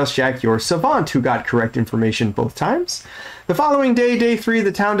 killed Just Jack, your savant, who got correct information both times. The following day, day 3,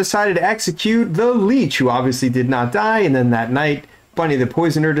 the town decided to execute the leech, who obviously did not die. And then that night, Bunny the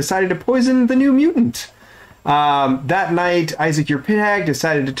poisoner decided to poison the new mutant. That night, Isaac, your pit hag,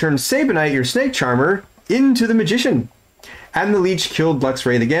 decided to turn Sabonite, your snake charmer, into the magician. And the leech killed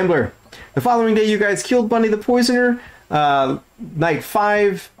Luxray the gambler. The following day, you guys killed Bunny the poisoner. Night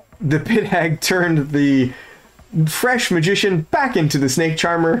 5, the pit hag turned the fresh magician back into the snake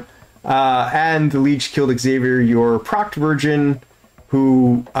charmer. And the leech killed Xavier, your proct virgin,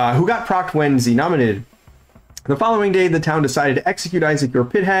 who got proct when Z nominated. The following day, the town decided to execute Isaac, your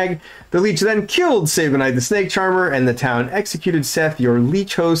pit hag. The leech then killed Sabonite, the snake charmer, and the town executed Seth, your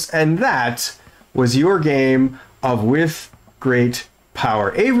leech host, and that was your game of With Great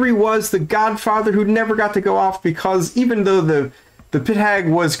Power. Avery was the godfather who never got to go off because even though the pit hag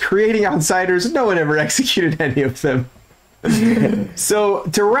was creating outsiders, no one ever executed any of them. So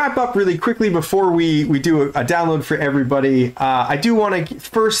to wrap up really quickly before we do a download for everybody, I do want to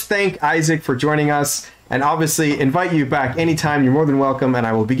first thank Isaac for joining us. And obviously invite you back anytime. You're more than welcome, and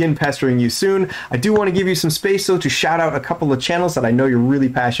I will begin pestering you soon. I do want to give you some space, though, to shout out a couple of channels that I know you're really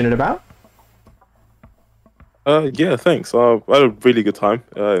passionate about. Yeah, thanks. I had a really good time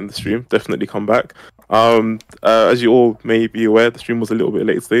in the stream. Definitely come back. As you all may be aware, the stream was a little bit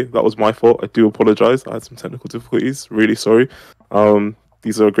late today. That was my fault. I do apologize. I had some technical difficulties. Really sorry.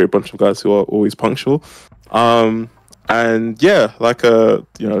 These are a great bunch of guys who are always punctual. And yeah, like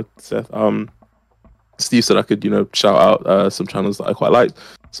Seth, Steve said I could shout out some channels that I quite like.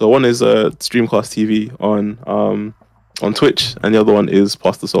 So one is Streamcast TV on Twitch, and the other one is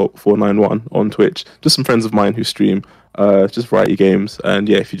PassTheSalt491 on Twitch. Just some friends of mine who stream just variety games, and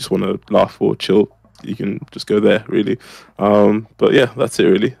yeah, if you just want to laugh or chill, you can just go there, really. But yeah, that's it,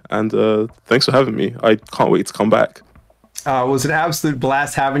 really. And thanks for having me. I can't wait to come back. It was an absolute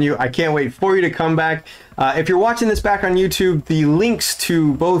blast having you. I can't wait for you to come back. If you're watching this back on YouTube, the links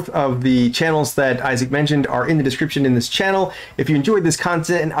to both of the channels that Isaac mentioned are in the description in this channel. If you enjoyed this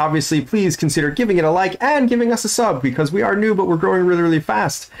content, and obviously please consider giving it a like and giving us a sub, because we are new, but we're growing really, really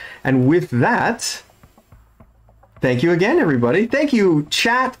fast. And with that, thank you again, everybody. Thank you,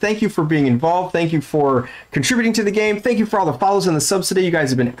 chat. Thank you for being involved. Thank you for contributing to the game. Thank you for all the follows and the subs today. You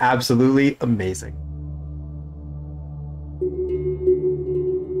guys have been absolutely amazing.